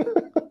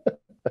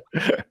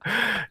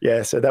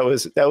 Yeah, so that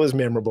was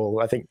memorable.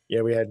 I think,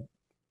 yeah, we had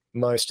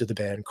most of the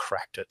band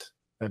cracked it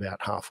about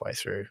halfway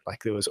through.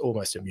 Like there was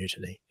almost a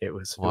mutiny.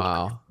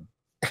 Wow.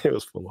 It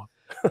was full on.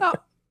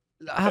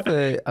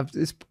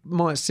 This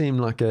might seem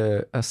like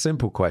a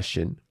simple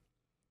question.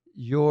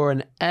 You're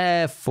an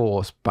Air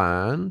Force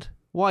band.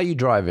 Why are you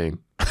driving?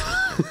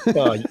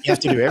 Well, you have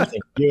to do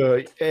everything.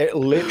 You're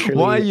literally.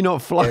 Why are you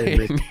not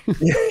flying?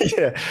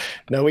 Yeah.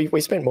 No,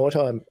 we spent more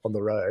time on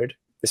the road,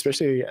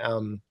 especially.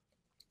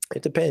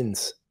 It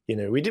depends. You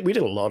know, we did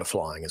a lot of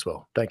flying as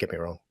well. Don't get me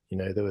wrong. You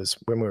know,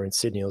 when we were in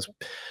Sydney, there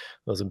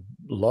was a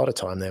lot of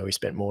time there. We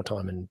spent more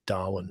time in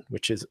Darwin,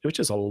 which is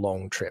a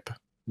long trip.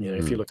 You know,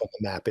 if you look at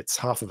the map, it's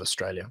half of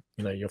Australia.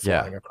 You know, you're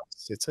flying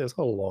across. It's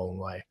a long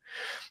way.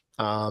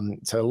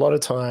 So a lot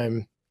of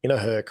time in a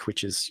Herc,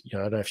 which is, you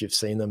know, I don't know if you've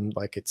seen them,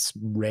 like it's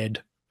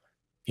red,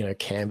 you know,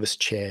 canvas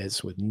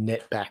chairs with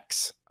net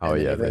backs. Oh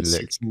yeah, they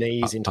look its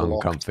knees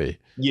interlocked. Uncomfy.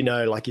 You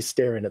know, like you're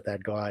staring at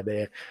that guy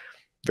there,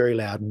 very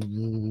loud,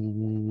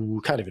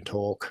 can't even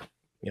talk,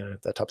 you know,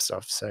 that type of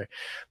stuff. So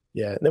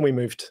yeah, and then we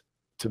moved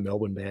to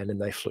Melbourne band,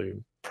 and they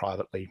flew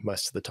privately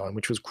most of the time,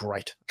 which was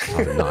great.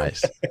 Oh,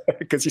 nice.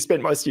 Because you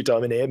spent most of your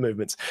time in air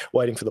movements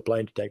waiting for the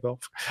plane to take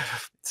off.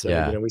 So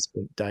you know, we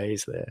spent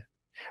days there.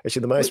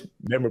 Actually, the most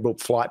memorable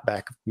flight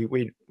back,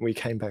 we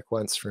came back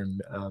once from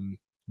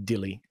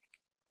Dili,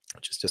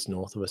 which is just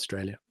north of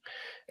Australia,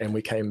 and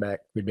we came back.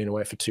 We'd been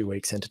away for 2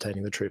 weeks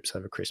entertaining the troops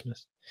over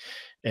Christmas,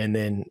 and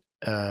then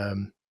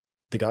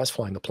the guys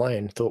flying the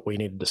plane thought we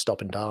needed to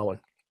stop in Darwin.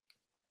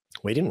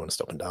 We didn't want to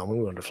stop in Darwin.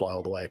 We wanted to fly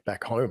all the way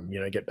back home, you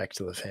know, get back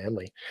to the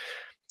family.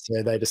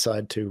 So they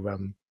decided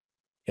to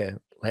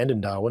land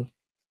in Darwin,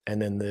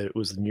 and then the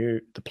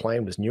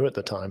plane was new at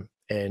the time,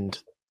 and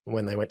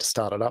when they went to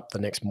start it up the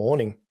next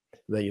morning,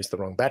 they used the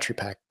wrong battery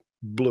pack,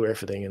 blew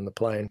everything in the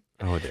plane.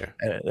 Oh dear.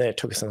 And it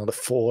took us another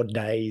 4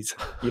 days,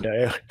 you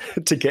know,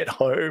 to get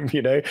home.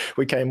 You know,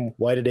 we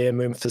waited air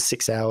movement for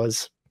 6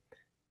 hours.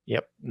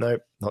 Yep,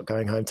 nope, not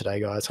going home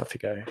today, guys. Off you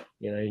go.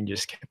 You know, and you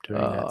just kept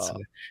doing that. So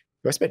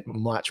I spent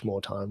much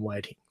more time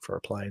waiting for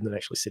a plane than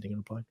actually sitting in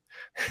a plane.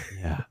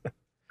 Yeah.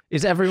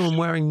 Is everyone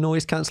wearing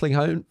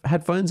noise-cancelling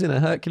headphones in a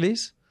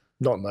Hercules?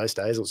 Not in those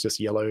days. It was just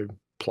yellow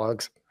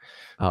plugs.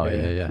 Oh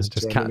yeah.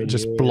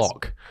 Just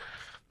block.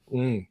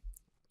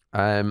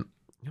 That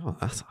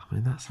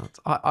sounds.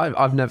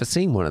 I've never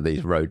seen one of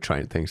these road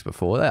train things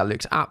before. That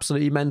looks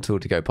absolutely mental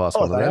to go past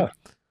one of them.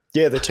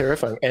 Yeah, they're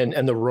terrifying. And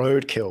the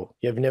roadkill.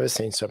 You've never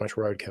seen so much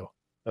roadkill.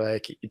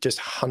 Like just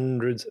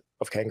hundreds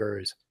of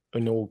kangaroos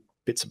in all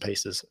bits and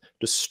pieces,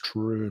 just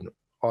strewn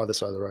either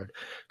side of the road,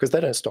 because they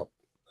don't stop.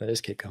 They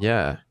just keep going.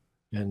 Yeah.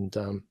 And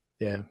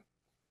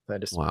they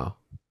just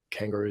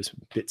kangaroos,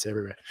 bits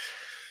everywhere.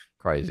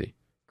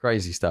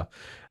 Crazy stuff.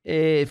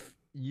 If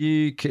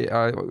you could,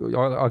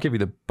 I'll give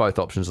you both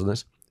options on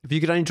this. If you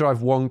could only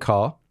drive one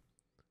car,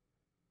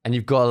 and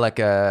you've got like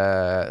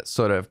a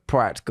sort of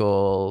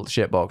practical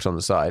shitbox on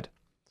the side.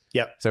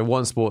 Yep. So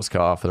one sports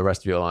car for the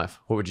rest of your life,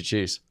 what would you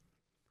choose?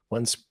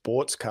 One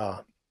sports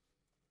car.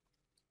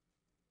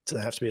 Does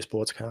it have to be a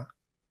sports car?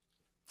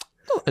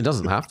 Oh, it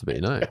doesn't have to be,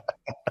 no.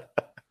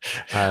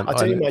 I'll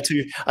tell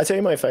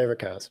you my favorite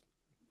cars.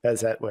 How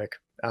does that work?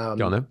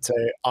 Go on then. So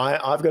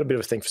I've got a bit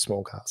of a thing for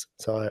small cars.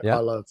 So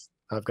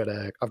I've got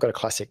a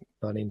classic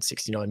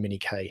 1969 Mini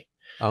K.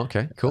 Oh,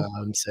 okay, cool.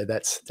 So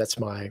that's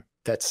my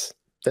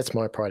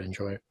pride and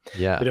joy.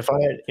 Yeah. But if I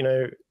had, you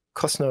know,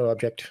 cost no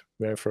object,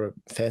 you know, for a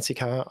fancy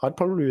car, I'd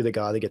probably be the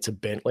guy that gets a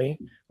Bentley,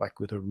 like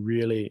with a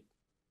really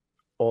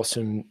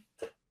awesome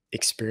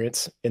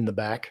experience in the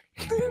back.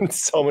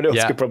 Someone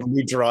else could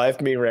probably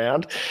drive me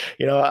around.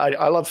 You know,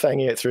 I love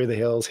fanging it through the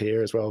hills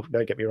here as well.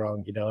 Don't get me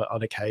wrong, you know,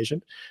 on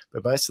occasion.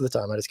 But most of the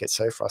time I just get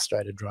so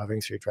frustrated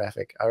driving through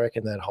traffic. I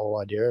reckon that whole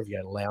idea of,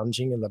 you know,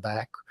 lounging in the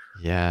back.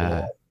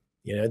 Yeah. Or,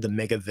 you know, the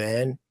mega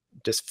van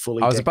just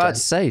fully. I was about to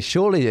say,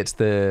 surely it's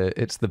the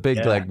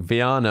big like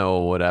Viano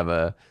or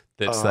whatever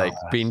that's like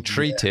being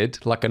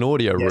treated like an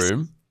audio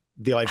room.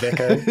 The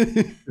Iveco,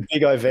 the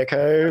big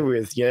Iveco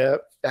with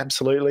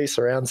absolutely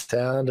surround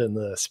sound and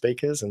the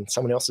speakers, and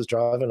someone else is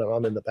driving and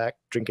I'm in the back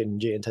drinking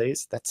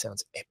G&Ts. That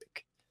sounds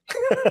epic.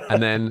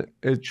 And then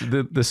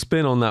the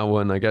spin on that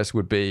one, I guess,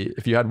 would be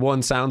if you had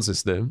one sound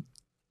system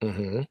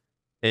and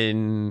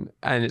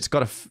it's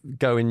got to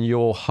go in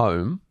your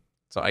home.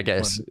 So I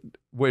guess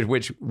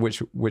which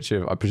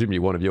I presumably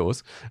one of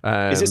yours.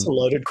 Is this a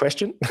loaded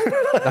question?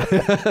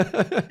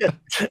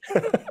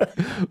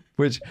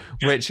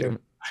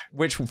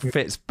 which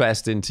fits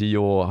best into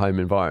your home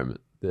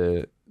environment?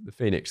 The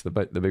Phoenix, the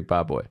big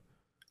bad boy.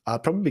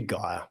 Probably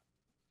Gaia.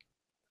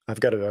 I've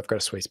got a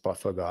sweet spot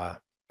for Gaia.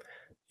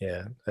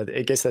 Yeah,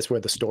 I guess that's where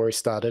the story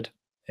started,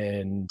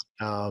 and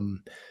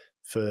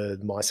for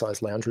my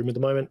size lounge room at the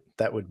moment,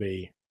 that would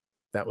be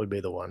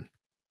the one.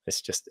 It's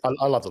just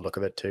I love the look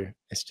of it too.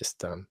 It's just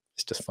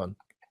fun.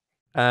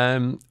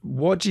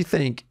 What do you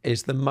think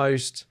is the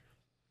most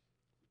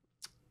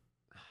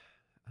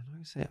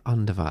would say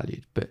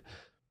undervalued, but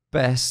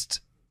best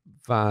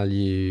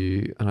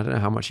value, and I don't know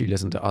how much you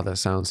listen to other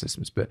sound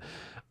systems, but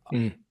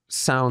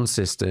sound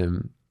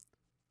system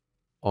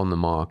on the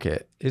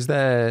market, is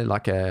there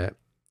like a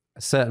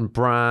certain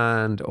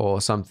brand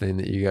or something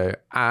that you go,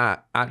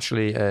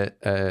 actually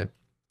I'm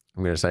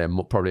going to say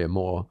probably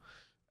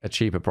a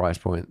cheaper price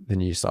point than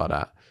you start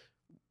at,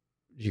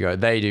 you go,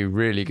 they do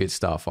really good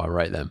stuff, I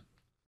rate them?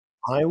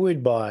 I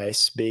would buy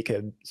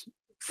speaker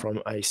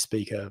from a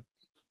speaker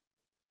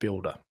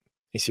builder.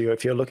 If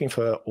you're looking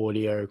for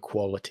audio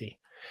quality,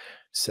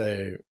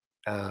 so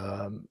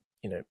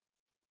you know,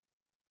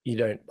 you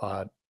don't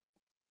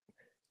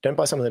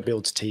buy someone that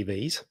builds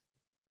TVs.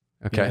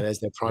 Okay, there's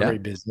their primary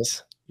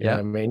business. You know what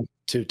I mean?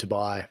 To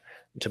buy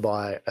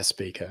a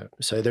speaker.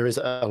 So there is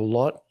a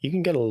lot. You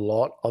can get a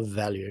lot of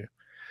value.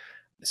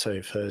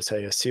 So for,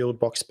 say, a sealed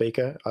box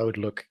speaker, I would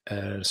look at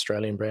an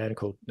Australian brand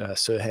called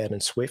Sirhan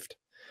and Swift.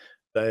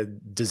 They're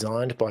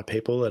designed by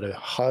people that are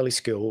highly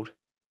skilled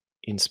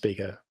in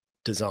speaker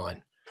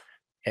design,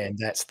 and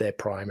that's their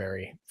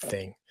primary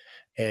thing.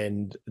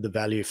 And the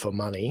value for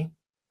money,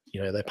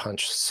 they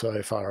punch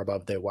so far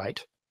above their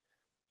weight.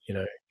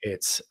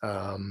 It's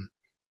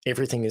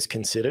everything is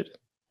considered,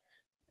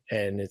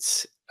 and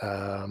it's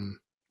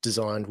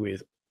designed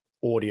with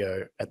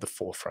audio at the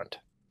forefront.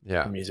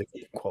 Yeah, music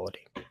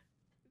quality.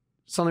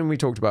 Something we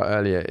talked about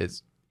earlier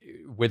is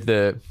with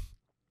the,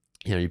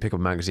 you pick up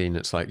a magazine,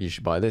 it's like you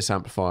should buy this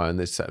amplifier and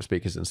this set of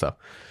speakers and stuff.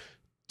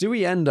 Do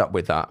we end up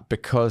with that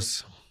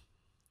because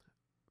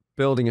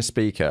building a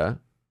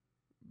speaker,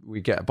 we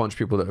get a bunch of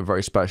people that are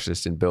very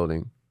specialist in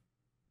building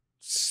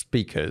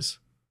speakers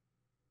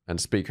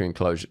and speaker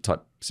enclosure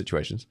type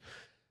situations,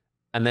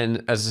 and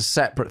then as a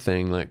separate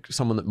thing, like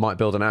someone that might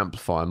build an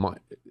amplifier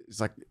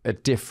it's like a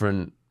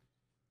different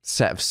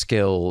set of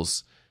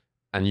skills,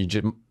 and you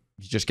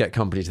just get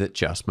companies that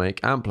just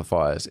make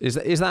amplifiers. Is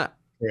that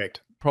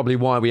correct? Probably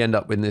why we end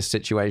up in this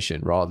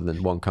situation rather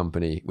than one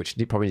company, which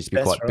probably needs to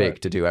be quite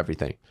big to do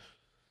everything.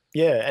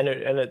 Yeah, and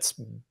it's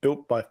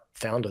built by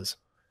founders.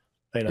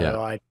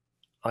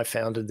 I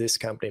founded this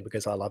company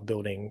because I love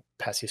building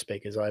passive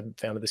speakers. I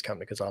founded this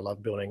company because I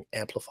love building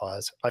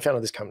amplifiers. I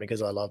founded this company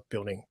because I love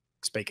building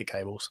speaker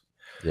cables.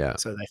 Yeah.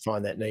 So they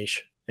find that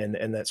niche, and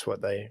that's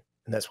what they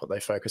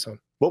focus on.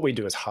 What we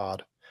do is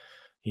hard.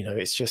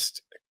 It's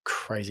just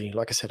crazy.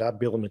 Like I said, our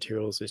bill of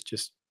materials is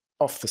just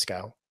off the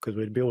scale because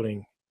we're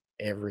building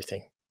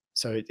everything.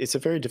 So it's a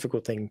very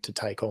difficult thing to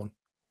take on.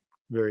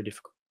 Very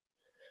difficult.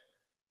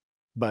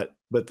 But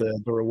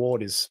the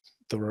reward is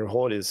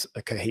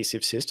a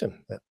cohesive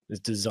system that is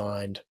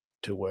designed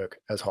to work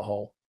as a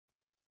whole.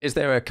 Is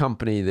there a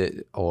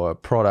company or a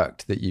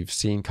product that you've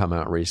seen come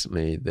out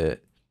recently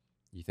that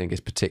you think is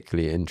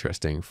particularly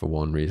interesting for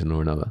one reason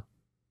or another?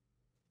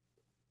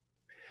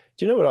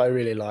 Do you know what I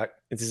really like?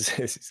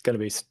 It's going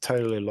to be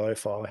totally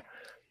lo-fi,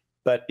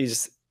 but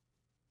is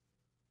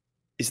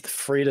the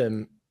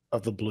freedom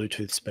of the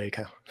Bluetooth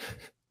speaker.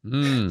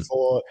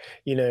 For,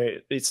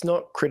 it's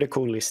not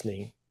critical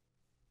listening,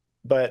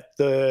 but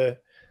my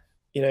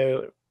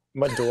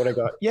daughter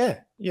got,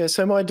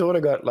 so my daughter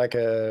got like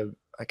I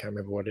can't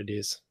remember what it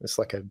is. It's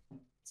like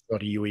it's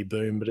not a UE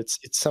boom, but it's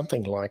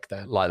something like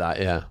that. Like that,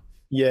 yeah.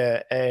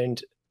 Yeah,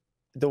 and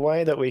the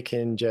way that we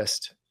can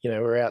just,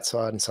 we're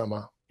outside in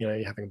summer,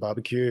 you're having a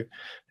barbecue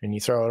and you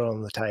throw it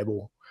on the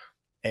table,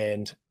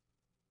 and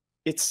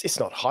it's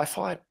not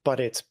hi-fi, but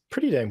it's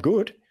pretty damn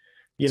good.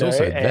 It's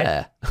also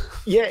there.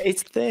 Yeah,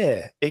 it's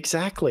there.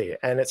 Exactly.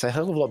 And it's a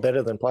hell of a lot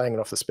better than playing it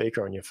off the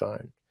speaker on your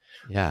phone.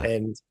 Yeah.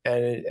 And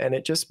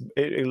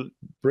it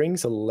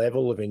brings a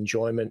level of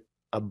enjoyment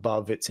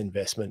above its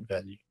investment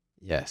value.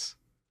 Yes.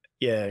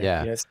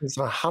 Yeah. It's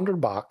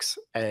 $100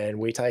 and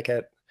we take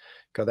it.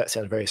 God, that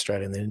sounded very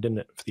Australian then, didn't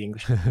it? For the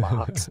English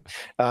bucks.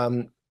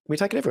 We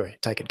take it everywhere.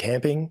 Take it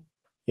camping,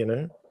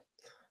 everywhere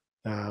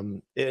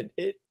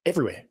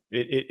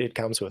it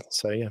comes with.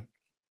 So yeah.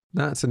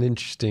 That's an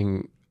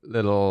interesting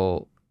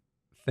little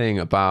thing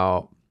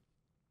about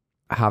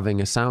having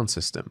a sound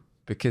system,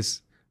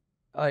 because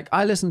like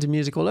I listen to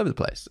music all over the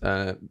place.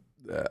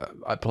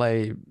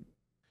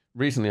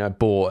 Recently I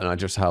bought, and I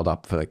just held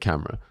up for the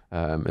camera.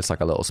 It's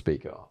like a little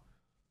speaker.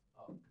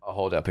 I'll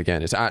hold it up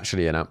again. It's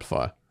actually an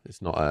amplifier.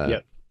 It's not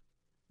a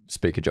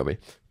speaker jobby,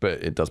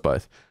 but it does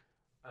both.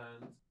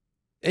 And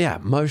yeah,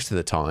 most of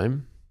the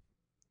time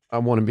I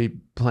want to be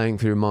playing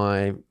through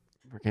my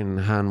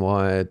freaking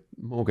hand-wired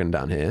Morgan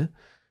down here,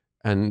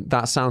 and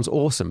that sounds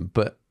awesome,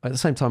 but at the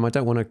same time I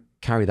don't want to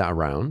carry that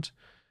around,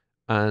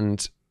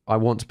 and I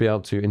want to be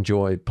able to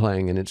enjoy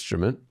playing an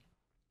instrument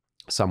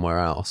somewhere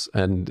else.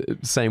 And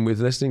same with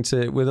listening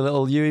with a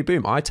little UE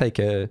boom. I take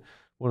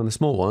one of the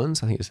small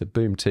ones, I think it's a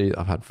Boom 2 that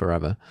I've had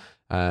forever,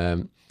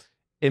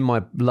 in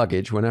my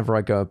luggage whenever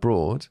I go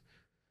abroad,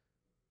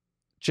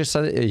 just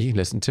so that you can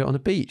listen to it on the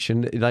beach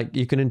and like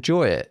you can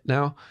enjoy it.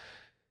 Now,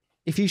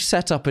 if you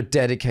set up a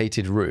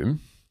dedicated room,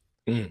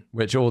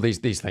 which all these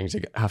things are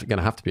going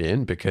to have to be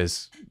in,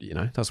 because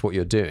that's what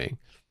you're doing.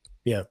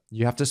 Yeah,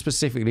 you have to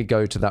specifically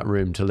go to that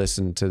room to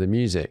listen to the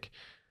music.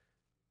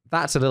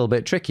 that's a little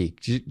bit tricky.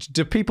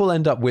 Do people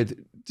end up with,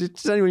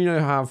 does anyone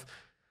have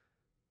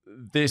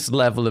this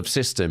level of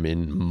system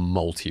in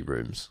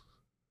multi-rooms?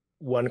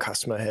 One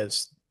customer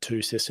has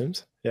 2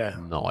 systems. Yeah.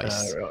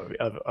 Nice.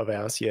 Of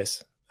ours,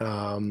 yes.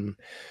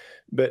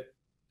 But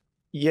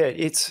yeah,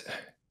 it's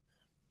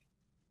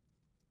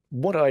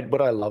what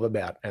I love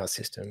about our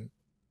system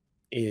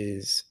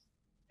is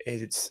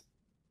it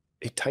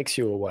takes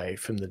you away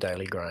from the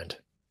daily grind.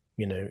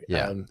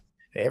 Yeah.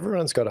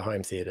 Everyone's got a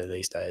home theater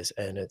these days,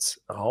 and it's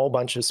a whole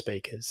bunch of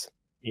speakers,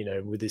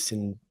 with this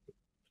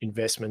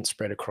investment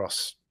spread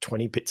across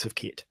 20 bits of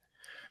kit.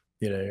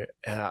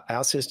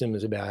 Our system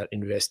is about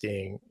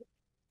investing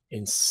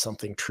in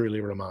something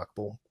truly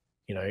remarkable,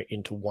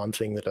 into one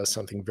thing that does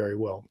something very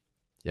well.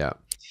 Yeah.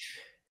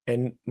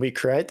 And we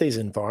create these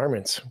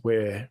environments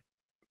where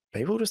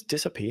people just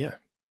disappear.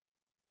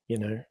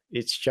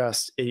 It's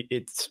just,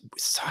 it's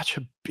such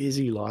a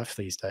busy life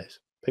these days.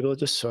 People are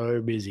just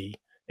so busy,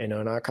 and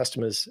our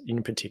customers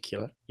in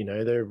particular,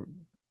 they're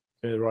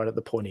right at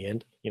the pointy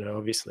end,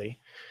 obviously.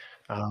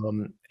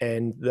 And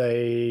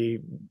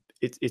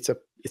it's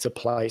a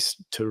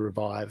place to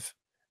revive,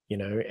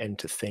 and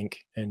to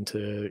think, and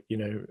to,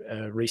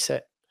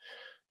 reset.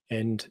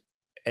 And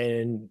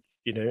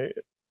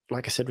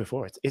like I said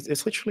before,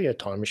 it's literally a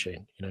time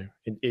machine.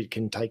 It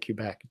can take you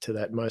back to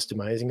that most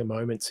amazing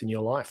moments in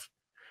your life.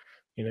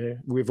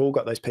 We've all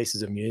got those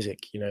pieces of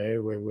music,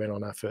 where we went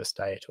on our first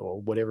date or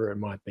whatever it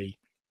might be.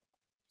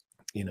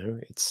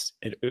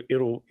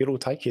 It'll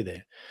take you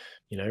there.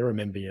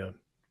 Remember your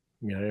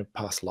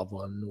past loved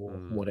one, or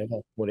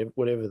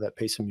whatever that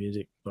piece of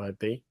music might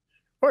be.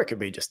 Or it could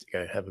be just to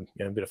go have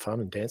a bit of fun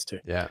and dance to.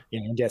 Yeah.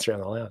 Dance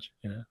around the lounge.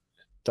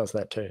 Does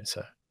that too.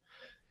 So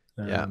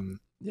yeah.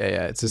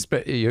 It's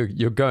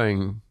you're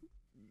going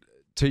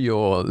to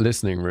your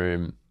listening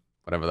room,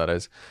 whatever that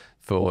is,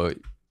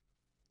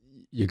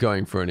 you're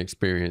going for an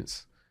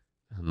experience,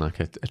 and like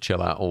a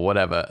chill out or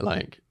whatever.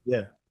 Like,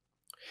 yeah.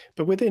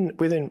 But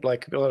within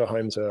like a lot of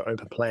homes are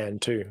open plan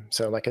too.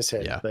 So like I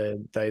said,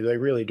 they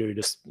really do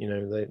just,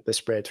 they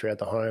spread throughout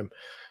the home.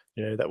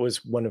 That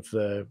was one of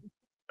our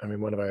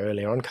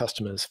early on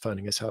customers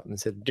phoning us up and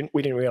said,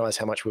 we didn't realize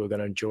how much we were going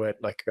to enjoy it.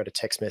 Like, I got a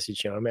text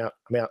message, I'm out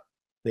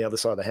the other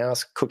side of the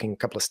house cooking a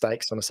couple of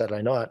steaks on a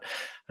Saturday night,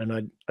 and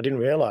I didn't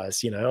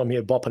realize, I'm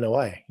here bopping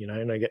away,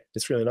 and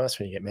it's really nice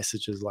when you get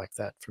messages like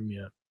that from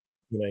your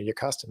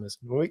customers.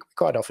 We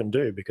quite often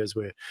do, because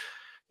we're,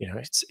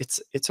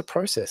 it's a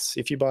process.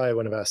 If you buy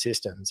one of our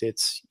systems,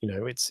 it's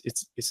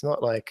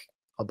not like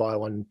I'll buy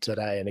one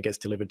today and it gets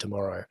delivered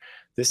tomorrow.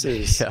 This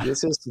is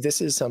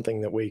this is something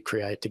that we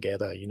create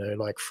together,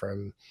 like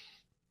from,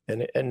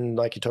 and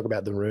like you talk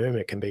about the room,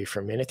 it can be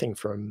from anything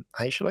from,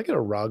 hey, should I get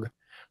a rug,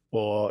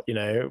 or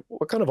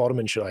what kind of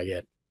ottoman should I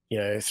get,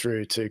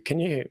 through to, can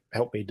you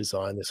help me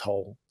design this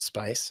whole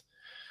space?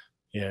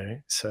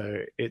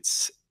 So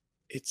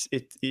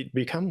it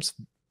becomes,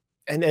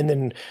 and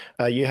then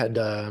you had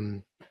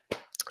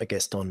a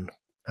guest on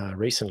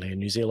recently, a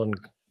New Zealand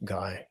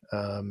guy.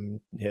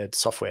 He had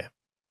software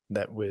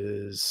that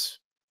was,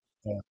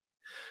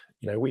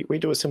 we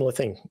do a similar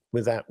thing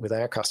with that with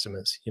our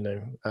customers.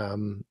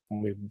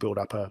 We build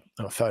up a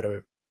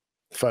photo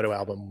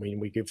album.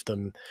 We give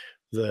them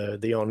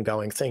the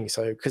ongoing thing.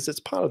 So because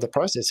it's part of the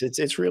process,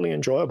 it's really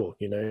enjoyable.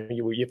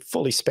 You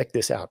fully spec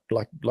this out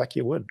like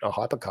you would a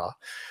hypercar,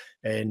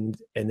 and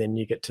then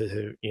you get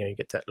to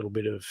get that little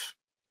bit of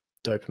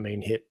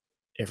dopamine hit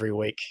every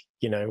week,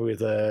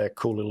 with a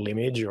cool little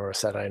image or a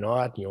Saturday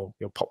night, and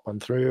you'll pop one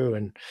through,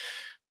 and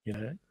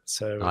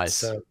so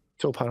nice.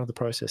 It's all part of the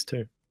process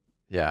too.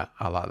 Yeah,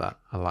 I like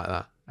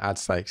that.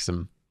 Adds like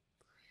some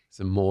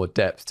more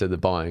depth to the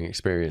buying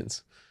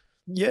experience.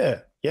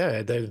 Yeah,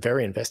 they're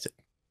very invested.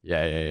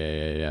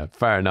 Yeah.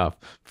 Fair enough.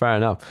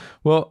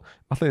 Well,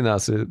 I think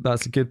that's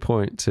a good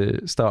point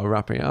to start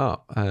wrapping it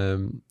up.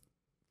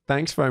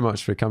 Thanks very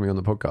much for coming on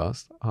the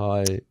podcast.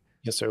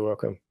 You're so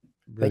welcome.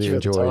 Really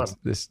enjoyed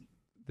this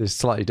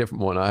slightly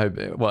different one. I hope,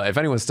 if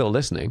anyone's still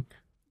listening,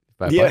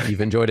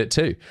 you've enjoyed it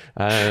too.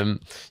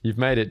 You've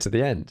made it to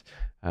the end.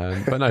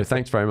 But no,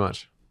 thanks very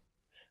much.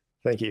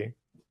 Thank you.